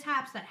strange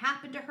mishaps that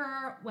happened to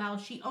her. While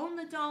she owned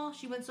the doll,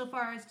 she went so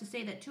far as to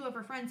say that 2 of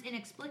her friends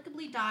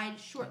inexplicably died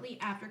shortly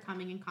after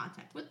coming in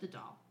contact with the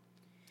doll.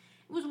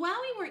 It was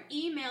while we were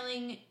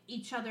emailing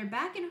each other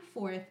back and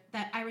forth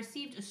that I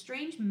received a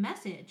strange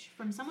message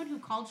from someone who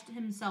called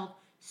himself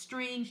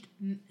Strange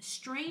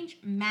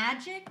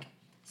Magic,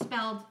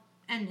 spelled,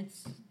 and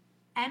it's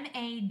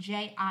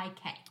Majik.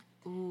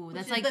 Ooh,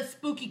 that's like like the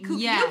spooky,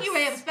 kooky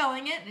way of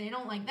spelling it. They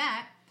don't like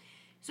that.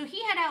 So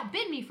he had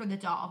outbid me for the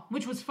doll,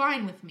 which was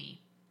fine with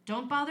me.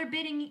 Don't bother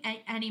bidding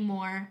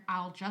anymore.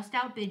 I'll just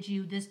outbid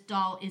you. This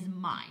doll is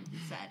mine, he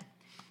said.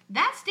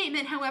 That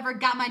statement, however,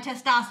 got my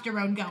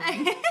testosterone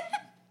going.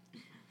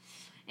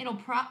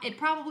 It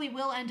probably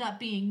will end up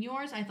being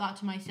yours, I thought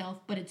to myself,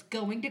 but it's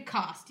going to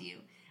cost you.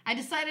 I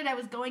decided I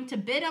was going to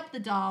bid up the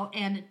doll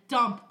and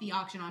dump the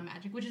auction on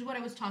Magic, which is what I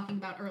was talking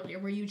about earlier,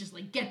 where you just,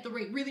 like, get the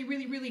rate really,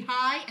 really, really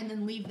high and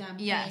then leave them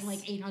paying, like,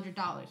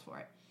 $800 for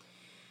it.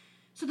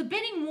 So the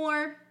bidding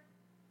war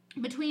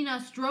between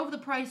us drove the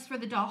price for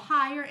the doll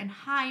higher and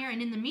higher,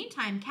 and in the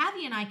meantime,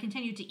 Kathy and I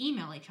continued to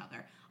email each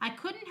other. I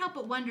couldn't help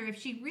but wonder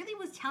if she really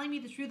was telling me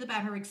the truth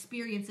about her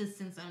experiences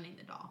since owning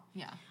the doll.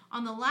 Yeah.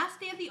 On the last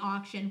day of the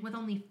auction, with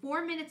only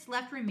 4 minutes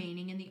left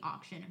remaining in the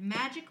auction,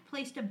 Magic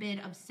placed a bid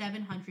of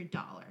 $700.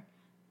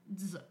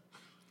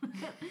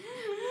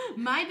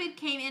 My bid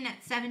came in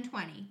at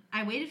 $720.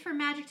 I waited for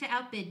Magic to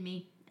outbid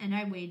me, and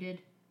I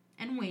waited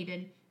and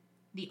waited.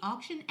 The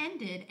auction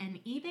ended, and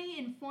eBay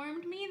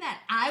informed me that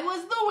I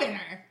was the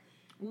winner.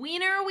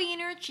 Wiener,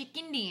 wiener,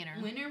 chicken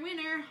dinner. Winner,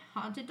 winner,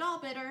 haunted doll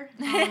bidder.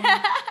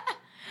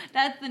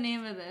 That's the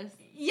name of this.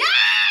 Yes!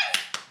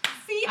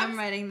 See, I'm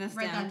writing this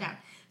down. Write that down.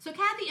 So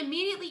Kathy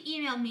immediately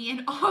emailed me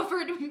and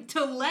offered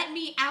to let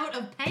me out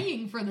of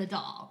paying for the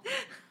doll.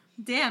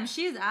 Damn,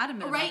 she's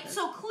adamant right? about this.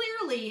 So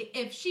clearly,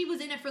 if she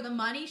was in it for the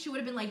money, she would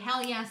have been like,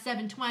 hell yeah,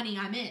 $720,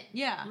 I'm in.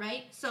 Yeah.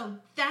 Right? So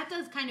that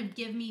does kind of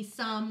give me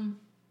some...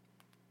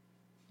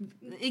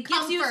 It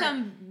gives you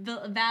some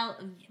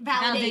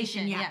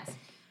validation. Yes.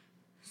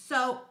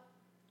 So,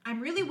 I'm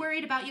really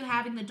worried about you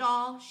having the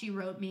doll, she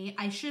wrote me.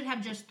 I should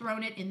have just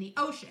thrown it in the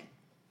ocean.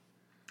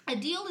 A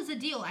deal is a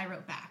deal, I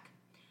wrote back.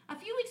 A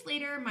few weeks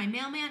later, my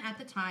mailman at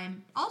the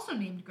time, also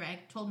named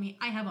Greg, told me,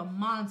 I have a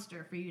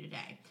monster for you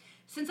today.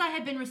 Since I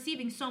had been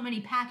receiving so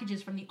many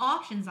packages from the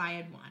auctions I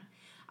had won,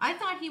 I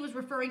thought he was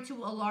referring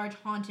to a large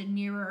haunted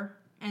mirror,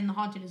 and the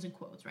haunted is in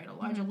quotes, right? A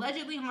large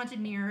allegedly haunted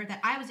mirror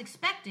that I was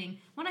expecting.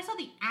 When I saw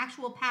the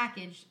actual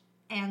package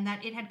and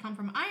that it had come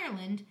from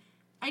Ireland,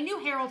 I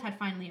knew Harold had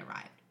finally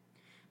arrived.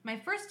 My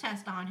first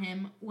test on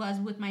him was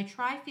with my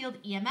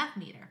tri-field EMF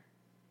meter.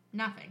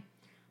 Nothing.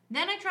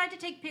 Then I tried to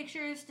take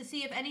pictures to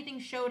see if anything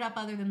showed up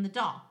other than the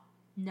doll.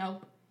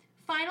 Nope.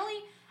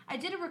 Finally, I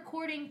did a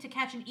recording to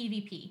catch an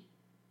EVP.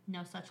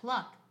 No such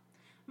luck.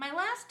 My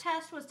last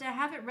test was to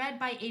have it read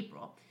by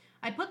April.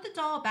 I put the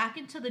doll back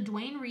into the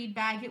Duane Reade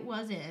bag it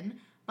was in,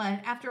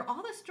 but after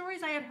all the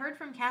stories I had heard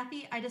from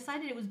Kathy, I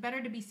decided it was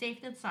better to be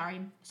safe than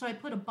sorry, so I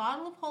put a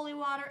bottle of holy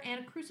water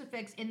and a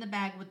crucifix in the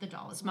bag with the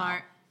doll as well.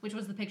 Smart. Which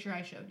was the picture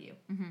I showed you.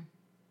 Mm-hmm.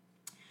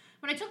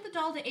 When I took the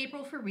doll to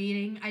April for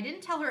reading, I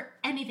didn't tell her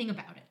anything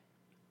about it.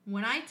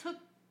 When I took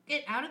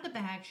it out of the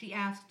bag, she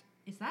asked,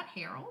 "Is that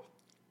Harold?"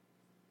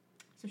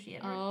 So she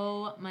had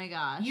Oh my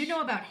gosh. You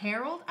know about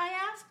Harold, I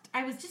asked.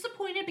 I was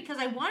disappointed because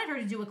I wanted her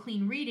to do a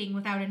clean reading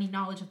without any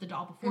knowledge of the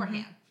doll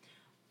beforehand.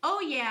 Mm-hmm. Oh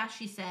yeah,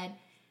 she said.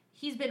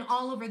 He's been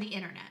all over the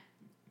internet.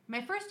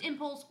 My first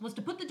impulse was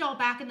to put the doll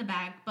back in the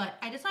bag, but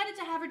I decided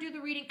to have her do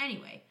the reading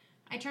anyway.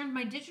 I turned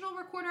my digital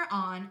recorder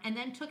on and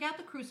then took out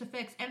the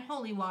crucifix and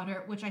holy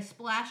water, which I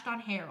splashed on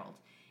Harold.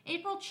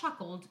 April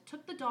chuckled,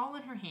 took the doll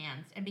in her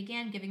hands, and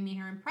began giving me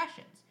her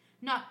impressions.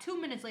 Not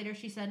 2 minutes later,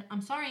 she said,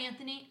 "I'm sorry,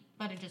 Anthony,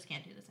 but I just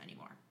can't do this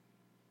anymore."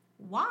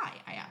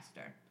 "Why?" I asked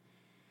her.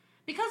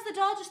 "Because the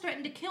doll just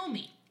threatened to kill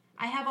me.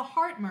 I have a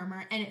heart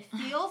murmur, and it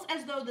feels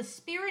as though the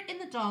spirit in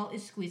the doll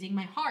is squeezing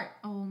my heart."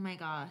 Oh my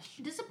gosh.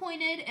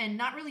 Disappointed and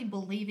not really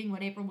believing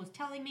what April was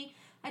telling me,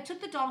 I took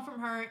the doll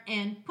from her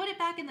and put it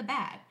back in the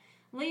bag.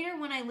 Later,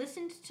 when I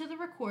listened to the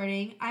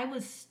recording, I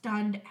was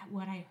stunned at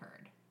what I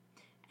heard.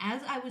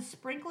 As I was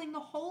sprinkling the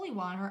holy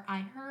water,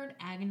 I heard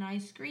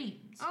agonized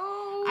screams.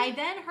 Oh. I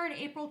then heard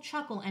April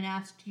chuckle and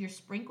asked, "You're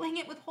sprinkling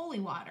it with holy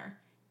water?"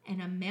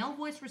 And a male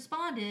voice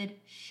responded,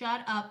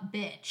 "Shut up,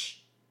 bitch."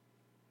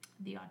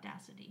 The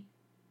audacity.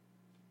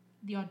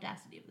 The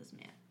audacity of this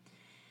man.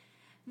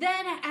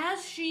 Then,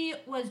 as she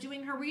was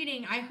doing her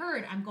reading, I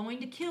heard, "I'm going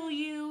to kill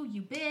you,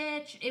 you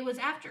bitch." It was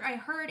after I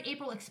heard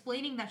April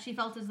explaining that she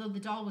felt as though the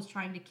doll was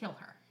trying to kill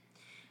her.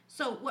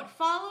 So what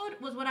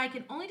followed was what I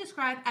can only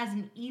describe as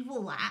an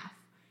evil laugh.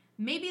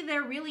 Maybe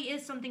there really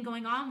is something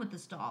going on with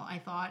this doll, I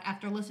thought,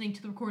 after listening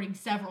to the recording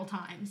several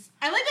times.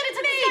 I like that it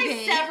took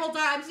this guy several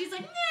times. He's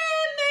like,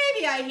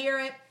 maybe I hear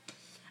it.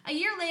 A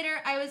year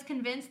later, I was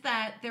convinced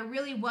that there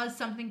really was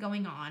something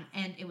going on,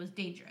 and it was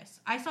dangerous.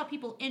 I saw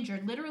people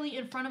injured literally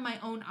in front of my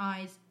own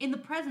eyes in the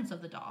presence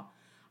of the doll.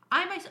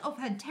 I myself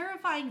had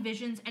terrifying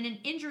visions and an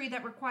injury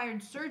that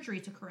required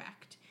surgery to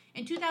correct.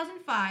 In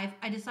 2005,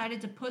 I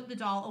decided to put the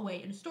doll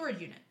away in a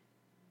storage unit.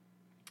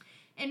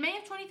 In May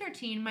of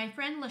 2013, my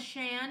friend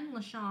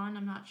LaShawn,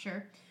 I'm not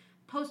sure,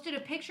 posted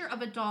a picture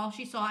of a doll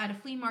she saw at a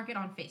flea market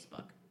on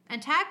Facebook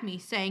and tagged me,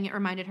 saying it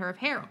reminded her of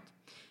Harold.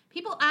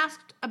 People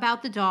asked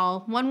about the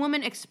doll. One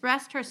woman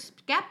expressed her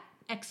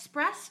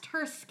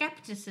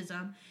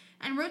skepticism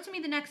and wrote to me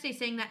the next day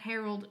saying that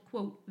Harold,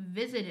 quote,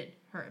 visited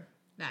her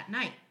that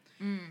night.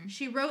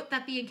 She wrote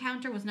that the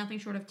encounter was nothing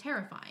short of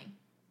terrifying.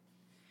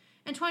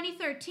 In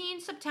 2013,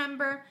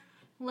 September,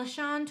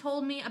 LaShawn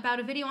told me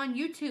about a video on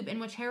YouTube in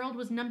which Harold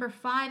was number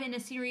 5 in a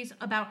series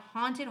about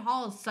haunted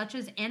halls such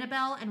as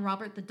Annabelle and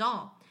Robert the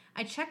Doll.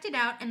 I checked it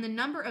out, and the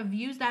number of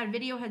views that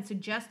video had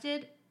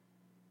suggested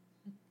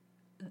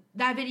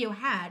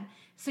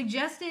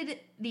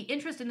the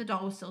interest in the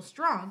doll was still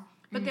strong.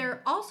 But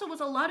there also was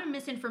a lot of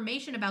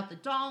misinformation about the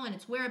doll and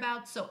its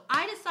whereabouts, so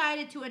I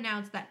decided to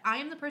announce that I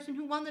am the person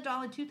who won the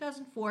doll in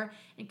 2004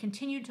 and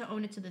continued to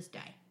own it to this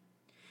day.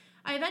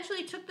 I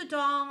eventually took the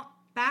doll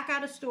back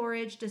out of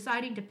storage,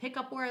 deciding to pick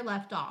up where I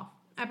left off.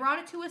 I brought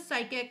it to a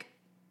psychic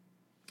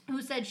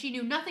who said she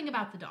knew nothing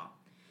about the doll.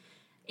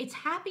 "It's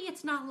happy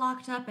it's not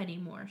locked up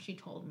anymore," she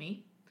told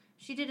me.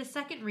 She did a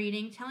second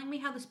reading, telling me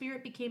how the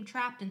spirit became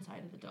trapped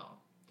inside of the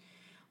doll.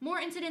 More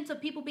incidents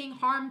of people being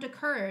harmed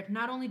occurred,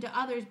 not only to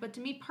others, but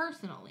to me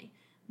personally.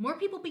 More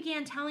people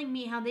began telling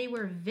me how they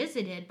were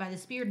visited by the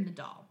spirit in the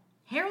doll.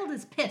 "Harold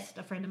is pissed,"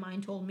 a friend of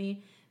mine told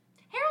me.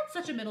 Harold's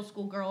such a middle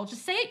school girl.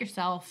 Just say it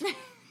yourself.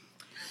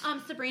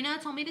 Sabrina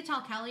told me to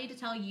tell Kelly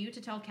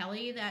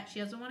that she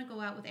doesn't want to go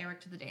out with Eric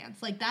to the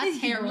dance. Like, that's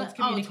Harold's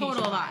communication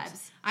total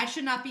vibes. I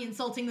should not be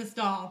insulting this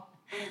doll,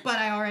 but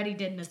I already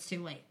did, and it's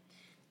too late.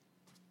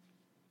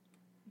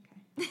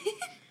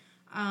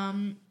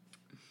 Okay.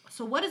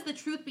 So what is the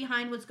truth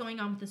behind what's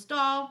going on with this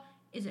doll?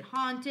 Is it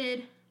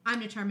haunted? I'm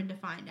determined to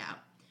find out.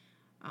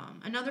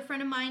 Another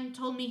friend of mine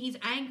told me he's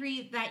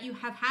angry that you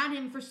have had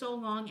him for so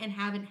long and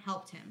haven't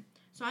helped him.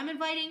 So I'm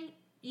inviting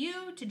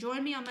you to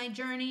join me on my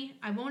journey.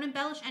 I won't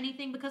embellish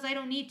anything because I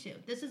don't need to.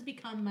 This has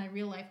become my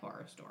real-life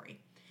horror story.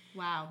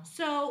 Wow.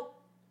 So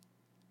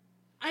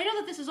I know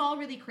that this is all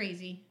really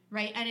crazy,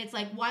 right? And it's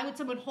like, why would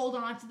someone hold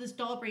on to this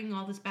doll bringing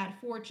all this bad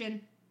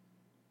fortune?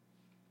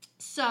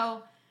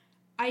 So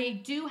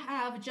I do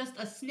have just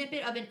a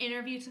snippet of an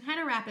interview to kind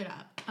of wrap it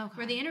up. Okay.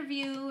 Where the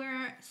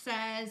interviewer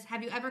says,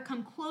 "Have you ever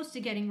come close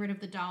to getting rid of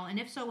the doll? And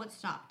if so, what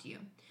stopped you?"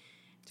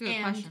 It's a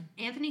good question.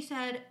 Anthony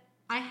said,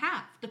 "I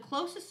have. The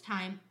closest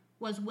time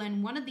was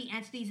when one of the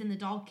entities in the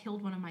doll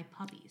killed one of my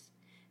puppies.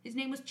 His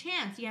name was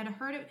Chance. He had a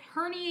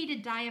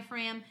herniated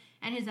diaphragm,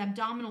 and his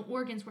abdominal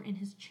organs were in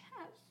his chest.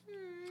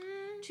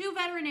 2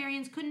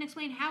 veterinarians couldn't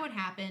explain how it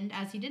happened,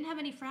 as he didn't have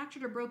any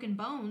fractured or broken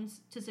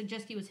bones to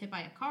suggest he was hit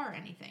by a car or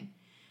anything.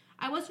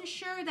 I wasn't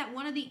sure that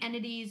one of the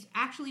entities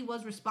actually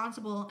was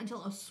responsible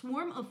until a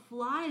swarm of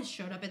flies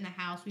showed up in the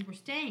house we were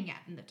staying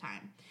at the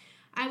time.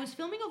 I was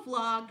filming a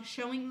vlog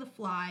showing the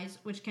flies,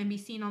 which can be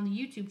seen on the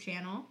YouTube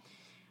channel,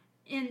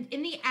 and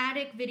in the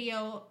attic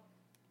window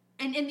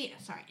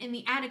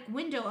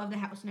of the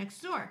house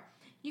next door.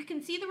 You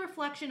can see the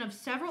reflection of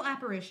several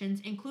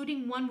apparitions,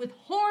 including one with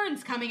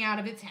horns coming out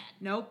of its head.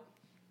 Nope.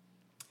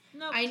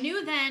 I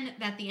knew then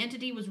that the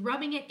entity was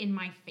rubbing it in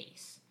my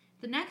face.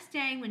 The next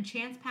day, when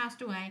Chance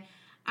passed away,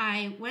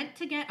 I went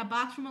to get a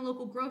box from a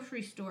local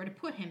grocery store to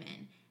put him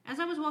in. As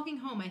I was walking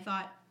home, I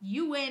thought,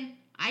 you win.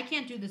 I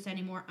can't do this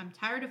anymore. I'm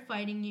tired of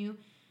fighting you.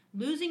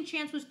 Losing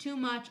Chance was too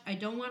much. I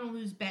don't want to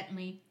lose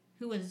Bentley,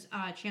 who was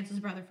Chance's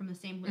brother from the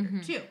same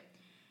litter, too.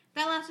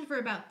 That lasted for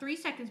about 3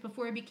 seconds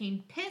before I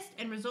became pissed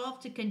and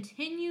resolved to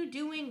continue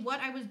doing what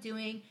I was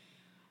doing,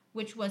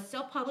 which was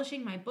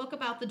self-publishing my book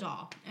about the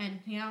doll. And,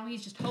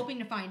 he's just hoping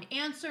to find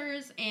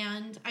answers.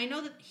 And I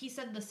know that he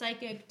said the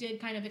psychic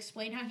did kind of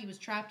explain how he was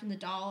trapped in the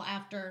doll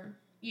after,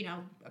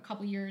 a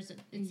couple years,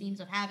 it seems,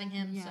 of having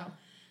him. Yeah. So,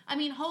 I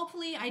mean,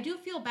 hopefully, I do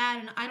feel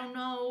bad. And I don't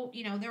know,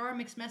 there are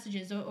mixed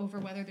messages over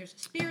whether there's a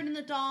spirit in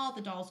the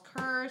doll's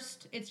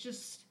cursed. It's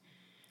just...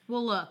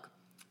 Well, look,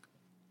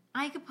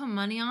 I could put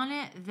money on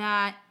it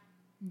that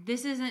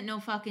this isn't no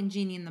fucking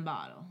genie in the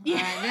bottle.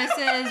 Yeah. Right?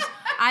 This is...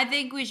 I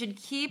think we should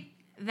keep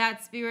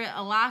that spirit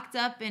locked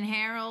up in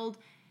Harold,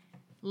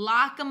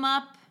 lock him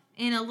up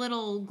in a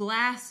little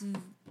glass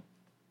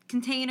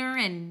container,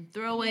 and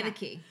throw away the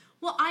key.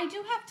 Well, I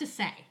do have to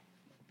say,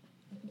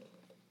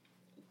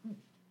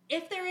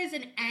 if there is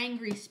an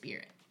angry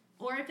spirit,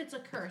 or if it's a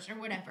curse or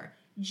whatever,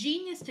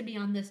 genius to be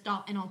on this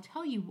doll, and I'll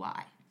tell you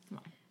why.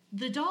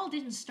 The doll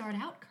didn't start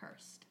out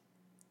cursed.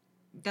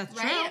 That's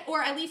right? true.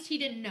 Or at least he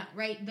didn't know,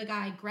 right? The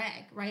guy,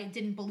 Greg, right,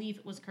 didn't believe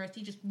it was cursed.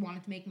 He just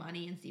wanted to make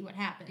money and see what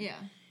happened. Yeah.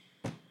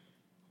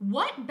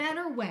 What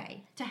better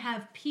way to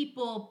have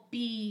people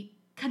be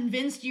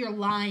convinced you're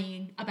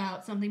lying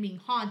about something being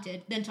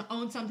haunted than to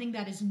own something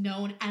that is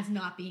known as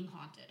not being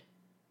haunted?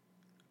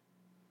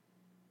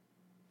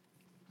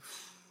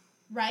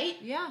 Right?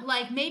 Yeah.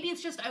 Like, maybe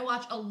it's just I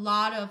watch a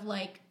lot of,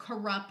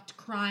 corrupt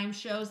crime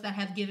shows that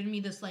have given me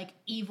this,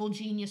 evil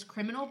genius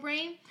criminal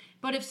brain.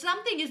 But if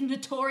something is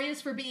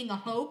notorious for being a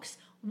hoax,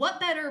 what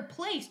better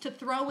place to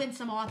throw in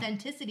some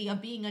authenticity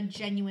of being a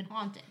genuine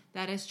haunting?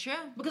 That is true.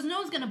 Because no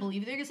one's going to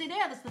believe it. They're going to say,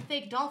 yeah, that's the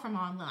fake doll from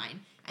online.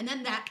 And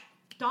then that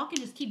doll can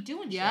just keep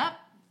doing shit. Yep.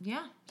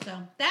 Yeah. So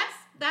that's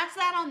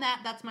that on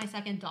that. That's my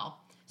second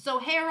doll. So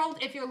Harold,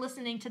 if you're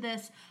listening to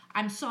this,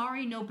 I'm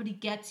sorry nobody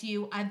gets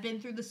you. I've been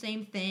through the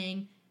same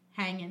thing.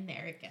 Hang in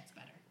there. It gets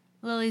better.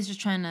 Lily's just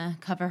trying to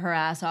cover her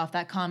ass off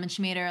that comment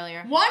she made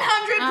earlier. 100%.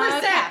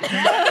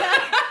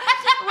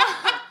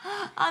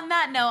 On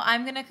that note,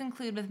 I'm going to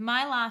conclude with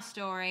my last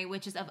story,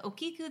 which is of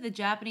Okiku, the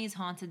Japanese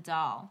haunted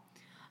doll.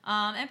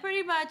 And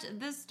pretty much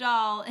this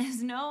doll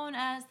is known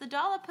as the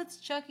doll that puts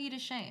Chucky to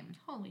shame.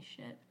 Holy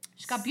shit.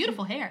 She's got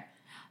beautiful hair.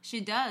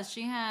 She does.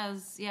 She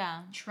has,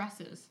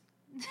 tresses.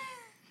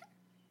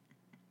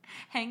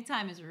 Hang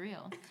time is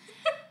real.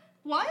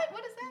 What?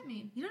 What does that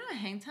mean? You don't know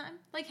hang time?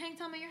 Like hang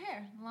time on your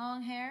hair.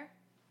 Long hair.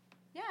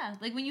 Yeah.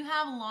 Like when you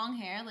have long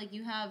hair,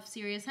 you have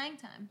serious hang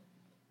time.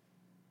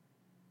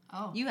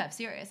 Oh. You have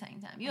serious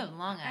hang time. You have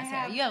long ass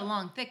hair. You have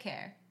long, thick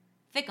hair.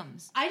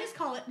 Thickums. I just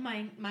call it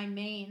my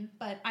mane,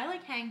 but I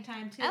like hang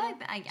time too. I like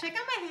that. Yeah. Check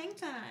out my hang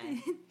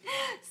time.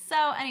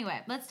 So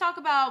anyway, let's talk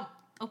about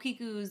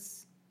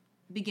Okiku's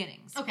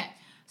beginnings. Okay.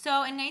 So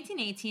in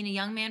 1918, a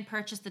young man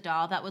purchased the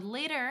doll that would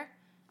later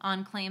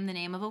on claim the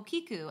name of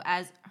Okiku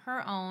as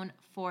her own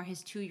for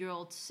his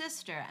 2-year-old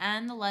sister,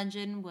 and the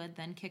legend would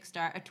then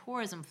kickstart a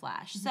tourism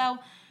flash. Mm-hmm.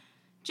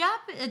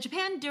 So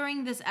Japan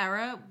during this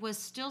era was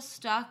still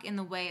stuck in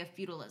the way of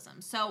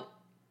feudalism. So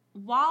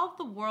while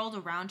the world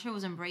around her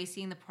was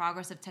embracing the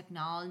progress of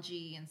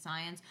technology and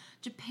science,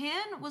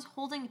 Japan was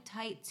holding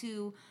tight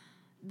to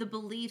the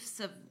beliefs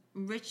of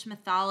rich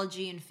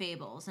mythology and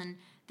fables. And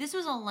this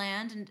was a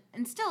land,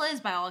 and still is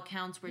by all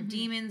accounts, where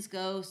demons,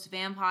 ghosts,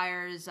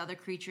 vampires, other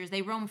creatures,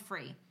 they roam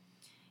free.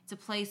 It's a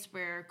place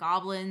where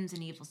goblins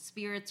and evil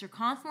spirits are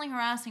constantly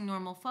harassing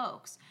normal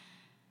folks.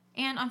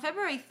 And on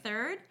February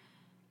 3rd,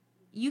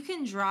 you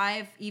can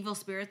drive evil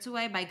spirits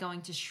away by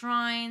going to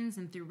shrines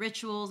and through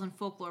rituals and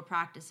folklore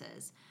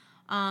practices.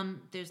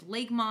 There's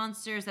lake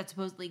monsters that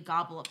supposedly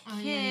gobble up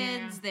kids.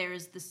 Yeah.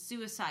 There's the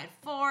suicide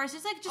forest.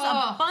 There's just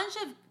a bunch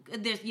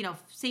of, there's,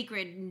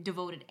 sacred and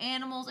devoted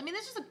animals. I mean,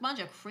 there's just a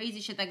bunch of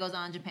crazy shit that goes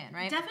on in Japan,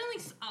 right?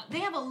 Definitely. They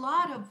have a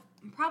lot of,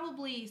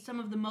 probably some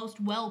of the most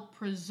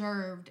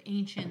well-preserved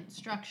ancient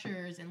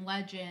structures and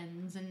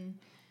legends and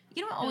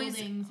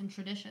buildings and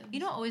traditions. You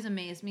know what always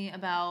amazed me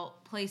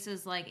about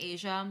places like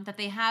Asia? That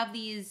they have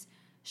these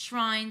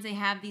shrines, they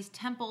have these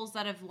temples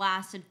that have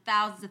lasted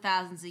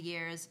thousands of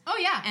years. Oh,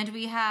 yeah. And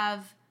we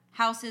have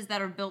houses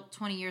that are built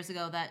 20 years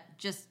ago that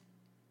just,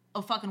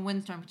 a fucking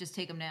windstorm could just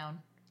take them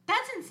down.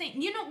 That's insane.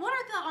 What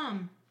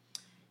are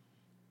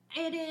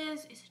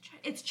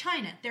it's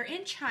China. They're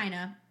in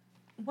China.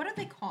 What are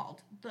they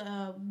called?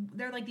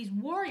 They're like these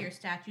warrior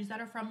statues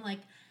that are from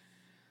like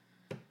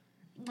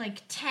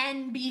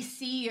 10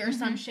 BC or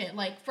some shit,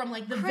 from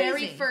the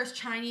very first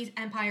Chinese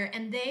empire,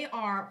 and they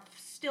are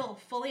still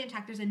fully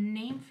intact. There's a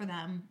name for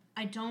them.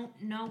 I don't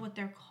know what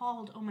they're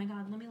called. Oh my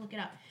god, let me look it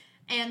up.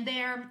 And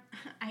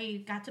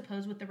I got to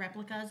pose with the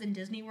replicas in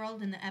Disney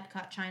World in the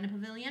Epcot China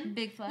Pavilion.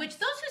 Big flex. Which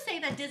those who say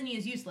that Disney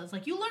is useless,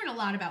 you learn a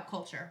lot about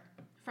culture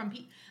from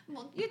people.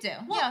 Well, you do.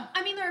 Well, yeah.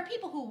 I mean, there are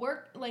people who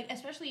work,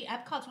 especially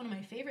Epcot's one of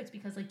my favorites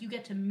because, you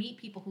get to meet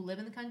people who live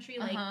in the country.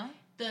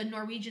 The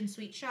Norwegian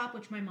sweet shop,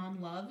 which my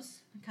mom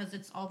loves because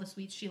it's all the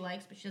sweets she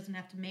likes, but she doesn't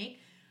have to make.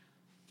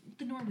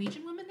 The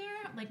Norwegian women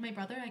there, my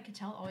brother, I could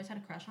tell, always had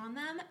a crush on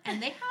them.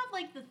 And they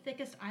have, the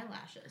thickest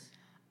eyelashes.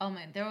 Oh,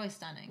 man, they're always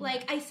stunning.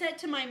 I said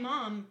to my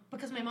mom,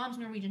 because my mom's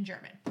Norwegian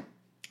German.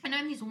 And I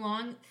have these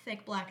long,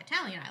 thick, black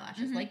Italian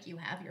eyelashes, like you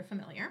have. You're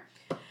familiar.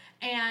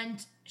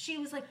 And she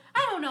was like,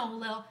 I don't know,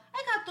 Lil.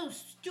 I got those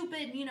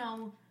stupid,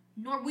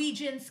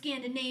 Norwegian,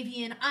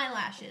 Scandinavian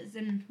eyelashes.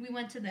 And we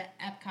went to the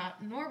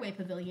Epcot Norway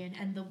Pavilion,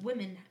 and the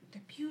women,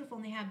 they're beautiful,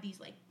 and they have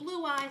these, like,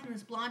 blue eyes and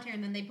this blonde hair,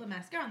 and then they put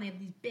mascara on. They have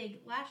these big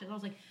lashes. I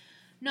was like,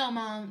 no,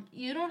 Mom,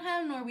 you don't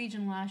have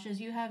Norwegian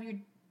lashes. You have your,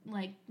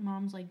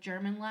 Mom's,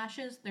 German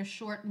lashes. They're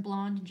short and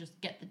blonde and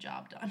just get the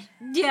job done.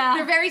 Yeah.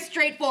 They're very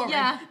straightforward.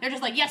 Yeah. They're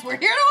just like, yes, we're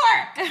here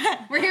to work.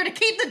 We're here to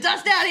keep the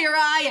dust out of your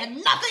eye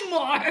and nothing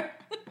more.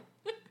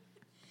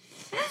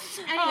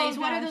 Anyways,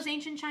 what are those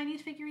ancient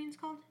Chinese figurines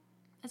called?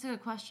 That's a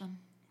good question.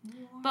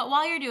 But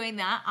while you're doing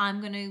that,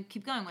 I'm going to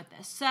keep going with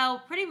this.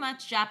 So pretty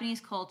much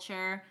Japanese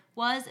culture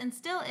was and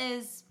still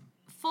is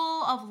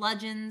full of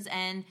legends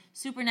and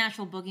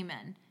supernatural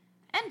boogeymen.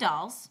 And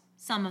dolls,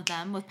 some of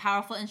them, with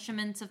powerful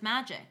instruments of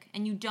magic.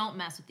 And you don't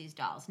mess with these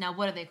dolls. Now,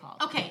 what are they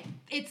called? Okay,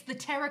 it's the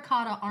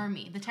Terracotta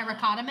Army. The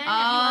Terracotta Men.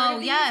 Oh,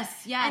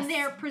 yes. And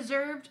they're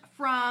preserved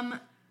from,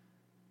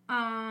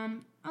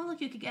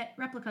 look, you could get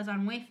replicas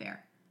on Wayfair.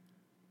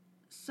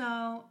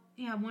 So,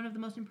 yeah, one of the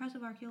most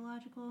impressive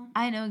archaeological...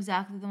 I know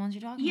exactly the ones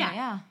you're talking about,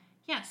 yeah.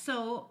 Yeah,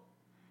 so...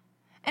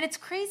 And it's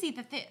crazy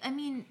that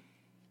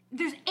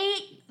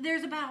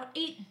There's about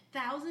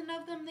 8,000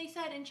 of them, they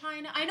said, in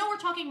China. I know we're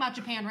talking about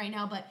Japan right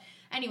now, but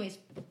anyways...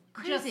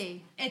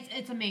 Crazy.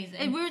 It's amazing.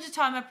 And we were just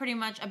talking about pretty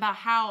much about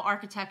how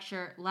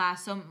architecture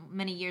lasts so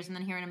many years, and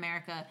then here in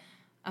America,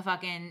 a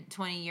fucking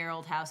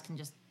 20-year-old house can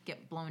just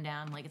get blown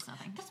down like it's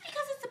nothing. That's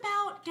because it's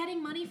about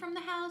getting money from the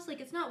house.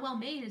 It's not well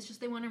made. It's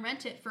just they want to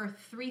rent it for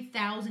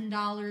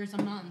 $3,000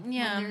 a month.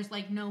 Yeah. When there's,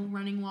 no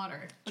running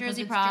water.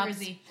 Jersey props.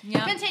 Jersey.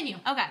 Yep. Continue.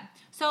 Okay.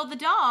 So the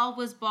doll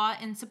was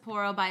bought in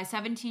Sapporo by a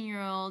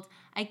 17-year-old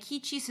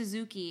Aikichi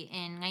Suzuki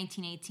in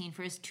 1918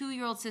 for his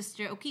 2-year-old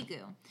sister,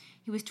 Okiku.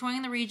 He was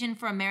touring the region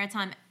for a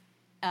maritime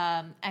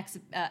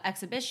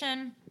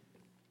exhibition,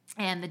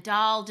 and the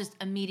doll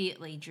just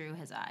immediately drew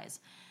his eyes.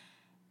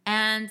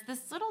 And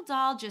this little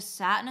doll just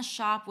sat in a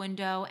shop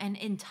window and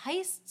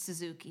enticed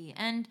Suzuki.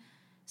 And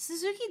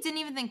Suzuki didn't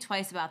even think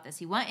twice about this.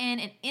 He went in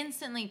and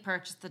instantly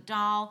purchased the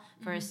doll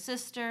for his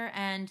sister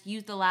and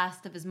used the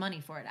last of his money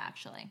for it,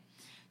 actually.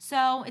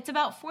 So it's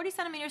about 40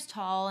 centimeters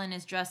tall and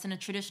is dressed in a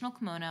traditional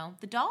kimono.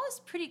 The doll is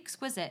pretty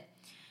exquisite.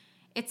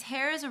 Its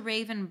hair is a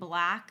raven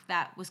black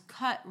that was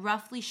cut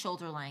roughly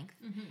shoulder length.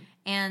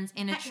 And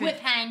in a... With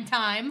hang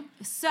time.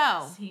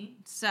 So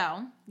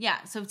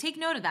take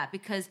note of that,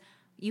 because...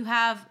 You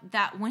have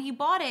that, when he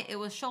bought it, it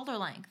was shoulder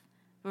length.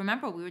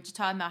 Remember, we were just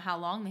talking about how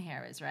long the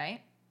hair is, right?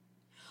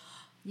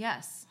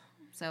 Yes.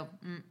 So,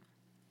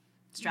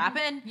 strap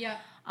in. Yeah.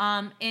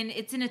 And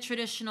it's in a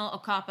traditional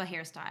Okapa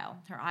hairstyle.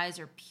 Her eyes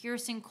are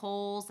piercing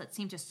coals that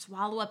seem to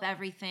swallow up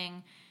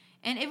everything.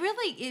 And it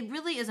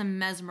really is a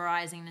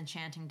mesmerizing and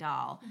enchanting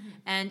doll.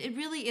 And it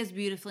really is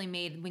beautifully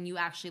made when you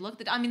actually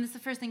look at it. I mean, that's the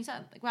first thing you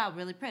said. Wow,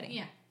 really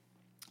pretty.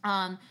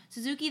 Yeah.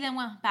 Suzuki then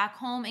went back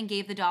home and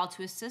gave the doll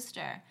to his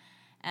sister.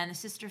 And the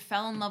sister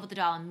fell in love with the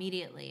doll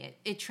immediately.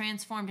 It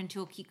transformed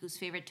into Okiku's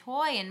favorite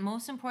toy, and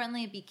most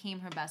importantly, it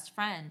became her best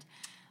friend.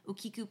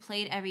 Okiku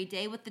played every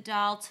day with the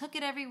doll, took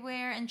it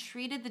everywhere, and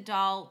treated the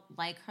doll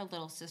like her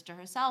little sister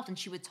herself. And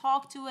she would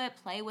talk to it,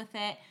 play with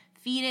it,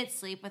 feed it,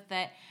 sleep with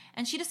it.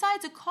 And she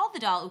decided to call the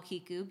doll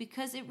Okiku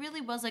because it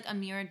really was like a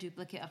mirror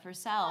duplicate of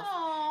herself.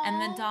 Aww.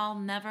 And the doll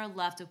never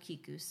left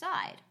Okiku's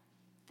side.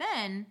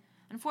 Then,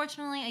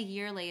 unfortunately, a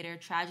year later,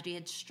 tragedy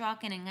had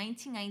struck, and in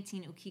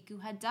 1919,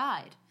 Okiku had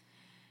died.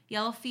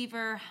 Yellow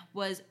fever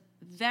was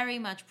very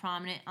much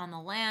prominent on the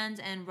land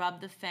and robbed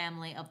the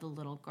family of the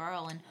little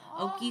girl. And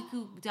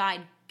Okiku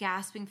died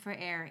gasping for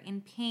air,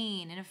 in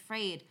pain and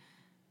afraid.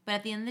 But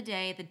at the end of the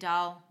day, the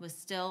doll was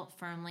still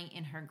firmly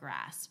in her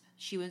grasp.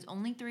 She was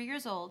only 3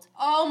 years old.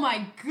 Oh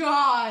my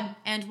God!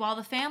 And while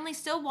the family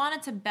still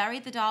wanted to bury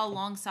the doll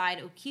alongside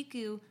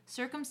Okiku,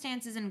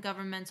 circumstances and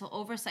governmental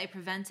oversight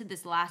prevented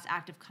this last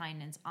act of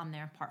kindness on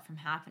their part from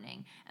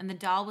happening. And the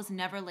doll was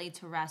never laid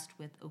to rest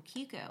with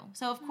Okiku.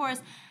 So, of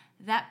course,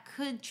 that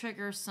could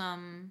trigger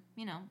some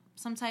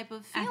type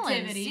of feelings.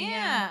 Activity,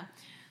 yeah.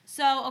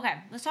 So, okay,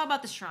 let's talk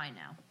about the shrine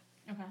now.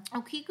 Okay.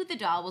 Okiku the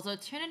doll was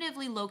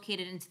alternatively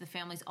located into the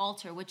family's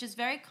altar, which is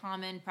very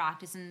common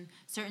practice in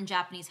certain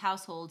Japanese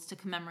households to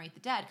commemorate the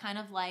dead, kind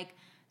of like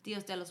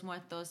Dios de los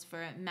Muertos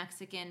for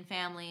Mexican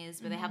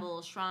families, where they have a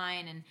little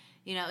shrine, and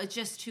it's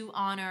just to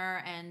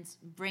honor and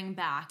bring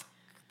back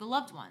the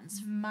loved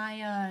ones.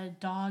 My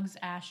dog's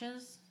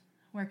ashes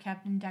were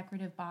kept in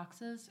decorative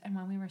boxes, and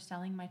when we were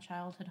selling my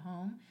childhood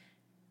home,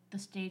 the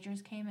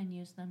stagers came and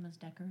used them as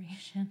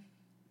decoration.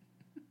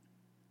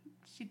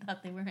 She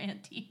thought they were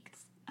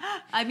antiques.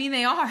 I mean,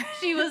 they are.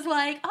 She was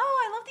like, "Oh,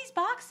 I love these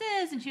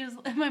boxes,"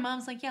 and my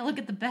mom's like, "Yeah, look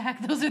at the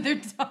back; those are their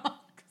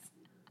dogs."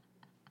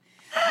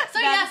 So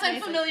yes,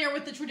 I'm familiar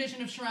with the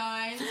tradition of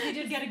shrines. We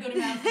did get a good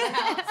amount for the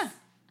house.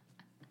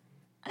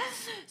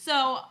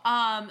 So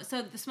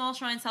the small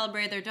shrine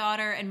celebrated their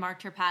daughter and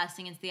marked her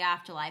passing into the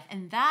afterlife,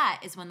 and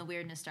that is when the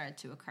weirdness started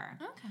to occur.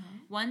 Okay.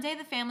 One day,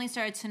 the family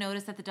started to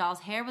notice that the doll's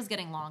hair was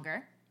getting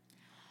longer.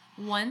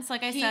 Once,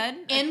 like I said...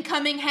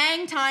 Incoming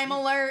hang time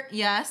alert.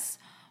 Yes.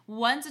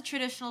 Once a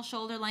traditional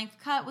shoulder-length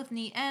cut with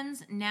neat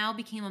ends now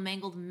became a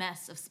mangled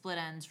mess of split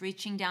ends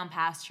reaching down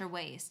past her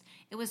waist.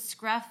 It was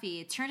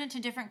scruffy, it turned into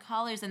different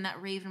colors than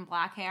that raven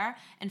black hair,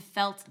 and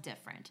felt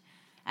different.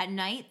 At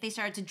night, they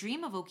started to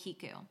dream of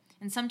Okiku,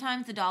 and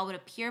sometimes the doll would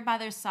appear by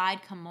their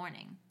side come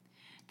morning.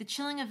 The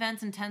chilling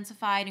events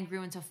intensified and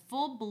grew into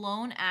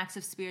full-blown acts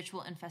of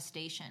spiritual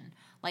infestation.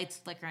 Lights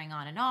flickering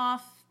on and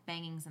off,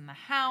 bangings in the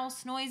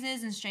house,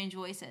 noises, and strange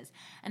voices.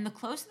 And the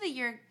closer the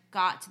year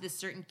got to the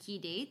certain key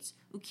dates,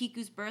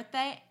 Okiku's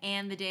birthday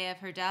and the day of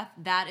her death,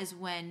 that is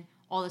when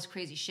all this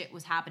crazy shit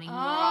was happening more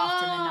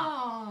often than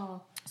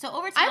not. So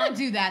over time... I would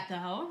do that,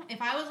 though.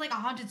 If I was like a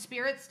haunted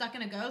spirit stuck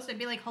in a ghost, I'd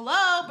be like,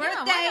 hello,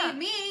 birthday,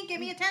 me, give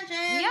me attention.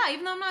 Yeah,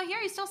 even though I'm not here,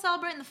 you're still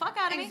celebrating the fuck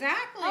out of me.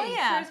 Exactly. Oh,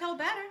 yeah. Sure as hell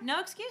better. No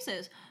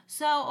excuses.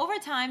 So over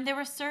time, they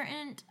were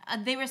certain,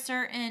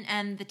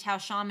 and the Tao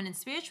shaman and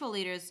spiritual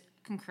leaders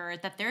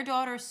concurred that their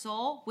daughter's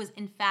soul was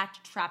in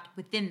fact trapped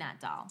within that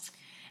doll.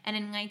 And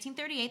in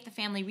 1938, the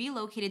family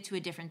relocated to a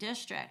different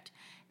district.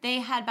 They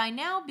had by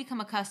now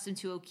become accustomed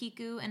to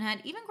Okiku and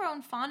had even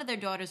grown fond of their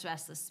daughter's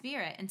restless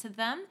spirit. And to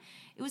them,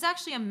 it was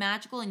actually a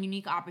magical and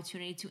unique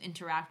opportunity to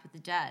interact with the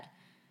dead.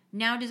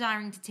 Now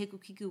desiring to take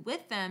Okiku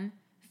with them,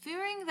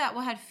 fearing that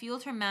what had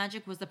fueled her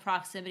magic was the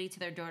proximity to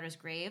their daughter's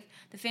grave,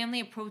 the family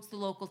approached the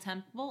local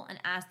temple and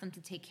asked them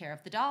to take care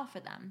of the doll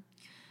for them.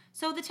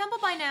 So the temple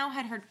by now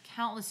had heard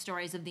countless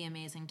stories of the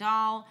amazing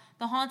doll,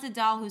 the haunted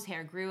doll whose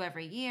hair grew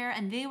every year,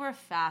 and they were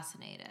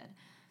fascinated.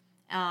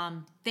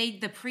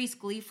 The priests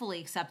gleefully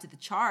accepted the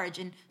charge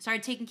and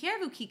started taking care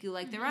of Okiku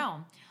like their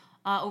own.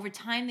 Over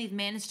time, they've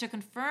managed to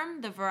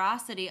confirm the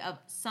veracity of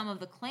some of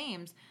the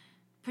claims,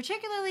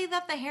 particularly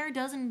that the hair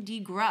does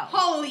indeed grow.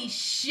 Holy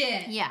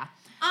shit. Yeah.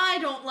 I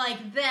don't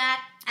like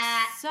that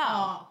at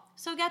all.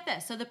 So get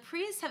this. So the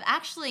priests have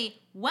actually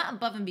went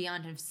above and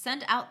beyond and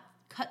sent out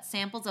cut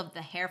samples of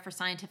the hair for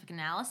scientific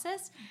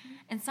analysis,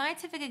 and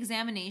scientific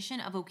examination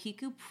of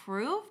Okiku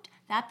proved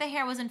that the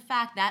hair was in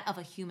fact that of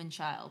a human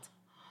child.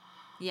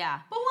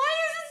 Yeah. But why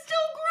is it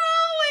still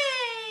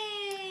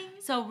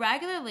growing? So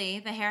regularly,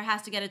 the hair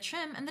has to get a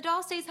trim, and the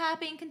doll stays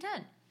happy and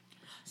content.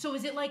 So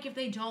is it like if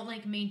they don't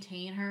like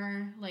maintain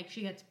her, like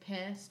she gets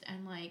pissed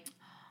and like...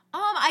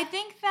 I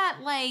think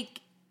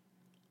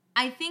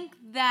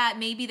that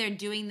maybe they're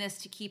doing this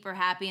to keep her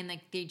happy, and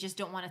like they just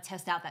don't want to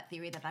test out that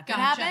theory that could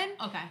happen.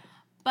 Okay.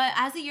 But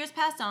as the years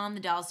passed on, the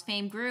doll's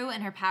fame grew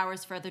and her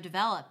powers further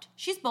developed.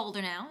 She's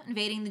bolder now,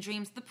 invading the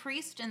dreams of the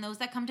priest and those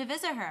that come to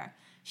visit her.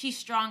 She's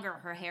stronger,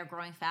 her hair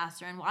growing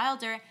faster and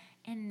wilder,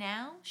 and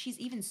now she's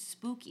even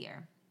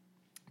spookier.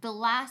 The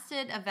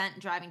lasted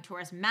event driving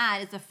tourists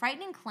mad is the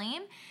frightening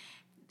claim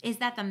is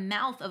that the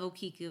mouth of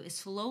Okiku is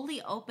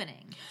slowly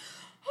opening.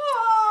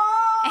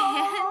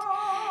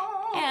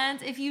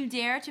 And if you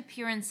dare to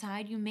peer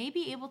inside, you may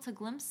be able to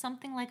glimpse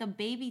something like a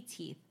baby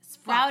teeth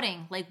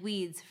sprouting like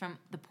weeds from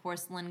the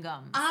porcelain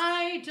gums.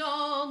 I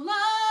don't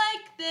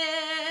like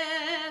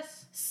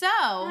this. So,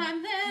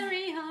 I'm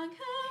very uncomfortable.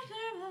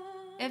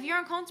 If you're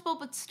uncomfortable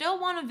but still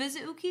want to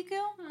visit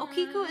Okiku,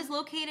 Okiku is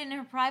located in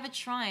her private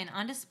shrine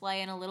on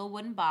display in a little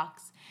wooden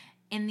box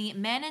in the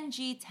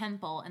Menenji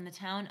Temple in the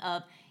town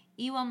of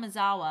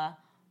Iwamizawa,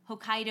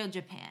 Hokkaido,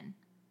 Japan.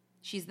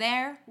 She's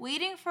there,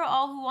 waiting for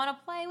all who want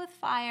to play with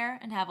fire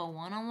and have a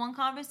one-on-one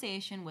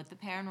conversation with the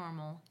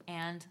paranormal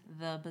and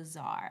the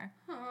bizarre.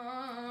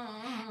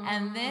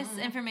 And this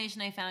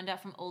information I found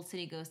out from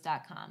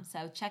oldcityghost.com.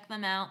 So check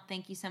them out.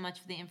 Thank you so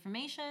much for the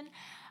information.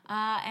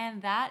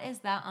 And that is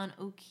that on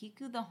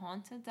Okiku the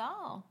Haunted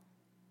Doll.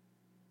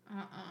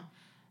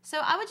 So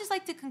I would just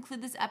like to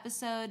conclude this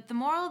episode. The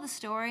moral of the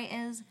story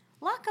is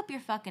lock up your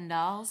fucking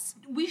dolls.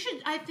 We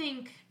should, I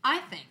think,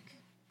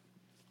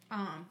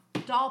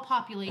 doll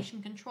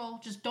population control.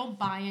 Just don't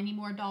buy any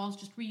more dolls.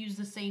 Just reuse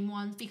the same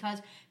ones, because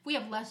if we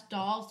have less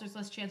dolls, there's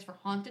less chance for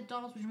haunted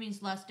dolls, which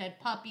means less dead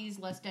puppies,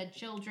 less dead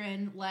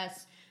children,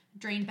 less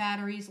drained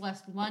batteries,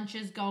 less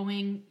lunches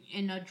going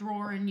in a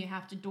drawer and you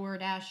have to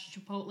DoorDash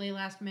Chipotle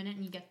last minute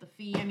and you get the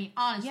fee. I mean,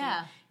 honestly,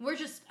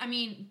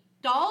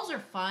 dolls are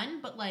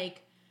fun, but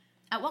like...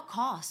 At what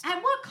cost?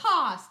 At what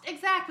cost?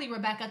 Exactly,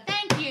 Rebecca.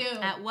 Thank you.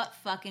 At what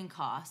fucking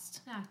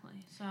cost?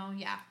 Exactly. So,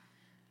 yeah.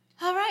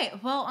 All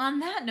right. Well, on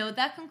that note,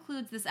 that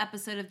concludes this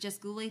episode of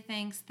Just Ghouly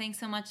Things. Thanks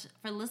so much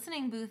for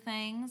listening, Boo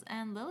Things.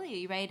 And Lily, are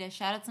you ready to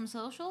shout out some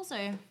socials?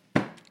 Or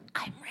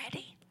I'm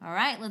ready. All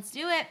right, let's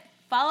do it.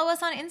 Follow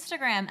us on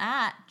Instagram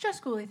at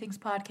Just Ghouly Things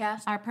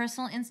Podcast. Our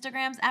personal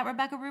Instagrams at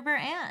Rebecca Ruber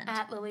and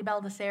at Lily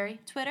Baldessari.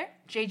 Twitter,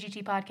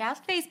 JGT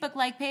Podcast. Facebook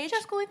like page,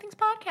 Just Ghouly Things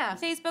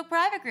Podcast. Facebook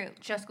private group,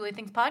 Just Ghouly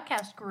Things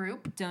Podcast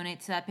group. Donate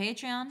to that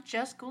Patreon.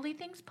 Just Ghouly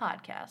Things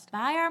Podcast.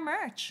 Buy our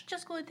merch.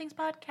 Just Ghouly Things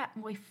Podcast.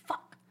 Wait,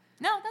 fuck.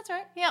 No, that's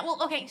right. Yeah, well,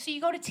 okay, so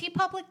you go to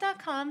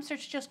tpublic.com,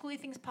 search Just Ghouly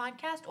Things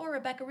Podcast, or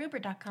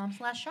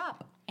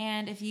RebeccaRuber.com/shop.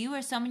 And if you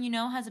or someone you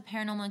know has a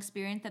paranormal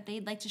experience that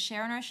they'd like to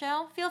share on our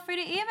show, feel free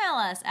to email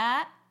us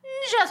at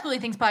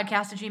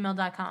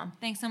justghoulythingspodcast@gmail.com.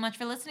 Thanks so much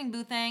for listening,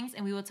 Boo Things,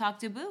 and we will talk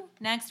to Boo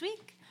next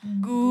week.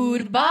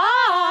 Goodbye.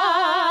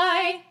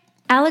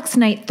 Alex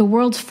Knight, the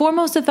world's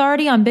foremost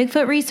authority on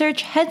Bigfoot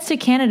research, heads to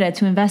Canada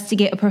to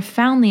investigate a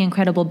profoundly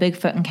incredible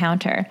Bigfoot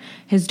encounter.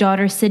 His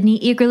daughter, Sydney,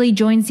 eagerly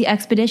joins the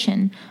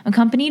expedition.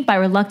 Accompanied by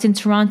reluctant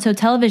Toronto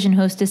television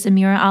hostess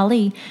Amira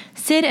Ali,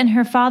 Sid and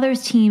her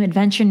father's team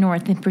adventure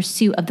north in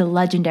pursuit of the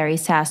legendary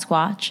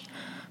Sasquatch.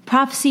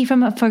 Prophecy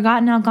from a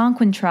forgotten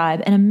Algonquin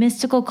tribe and a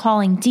mystical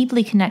calling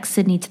deeply connects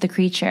Sydney to the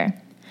creature.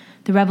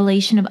 The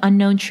revelation of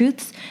unknown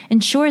truths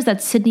ensures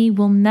that Sydney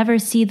will never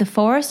see the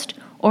forest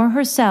or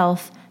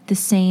herself the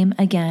same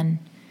again.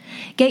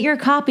 Get your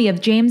copy of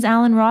James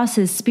Allen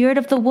Ross's Spirit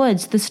of the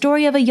Woods, the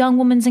story of a young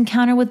woman's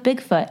encounter with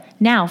Bigfoot,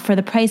 now for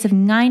the price of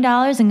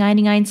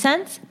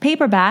 $9.99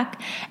 paperback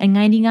and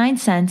 99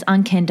 cents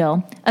on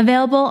Kindle.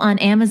 Available on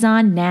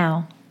Amazon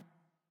now.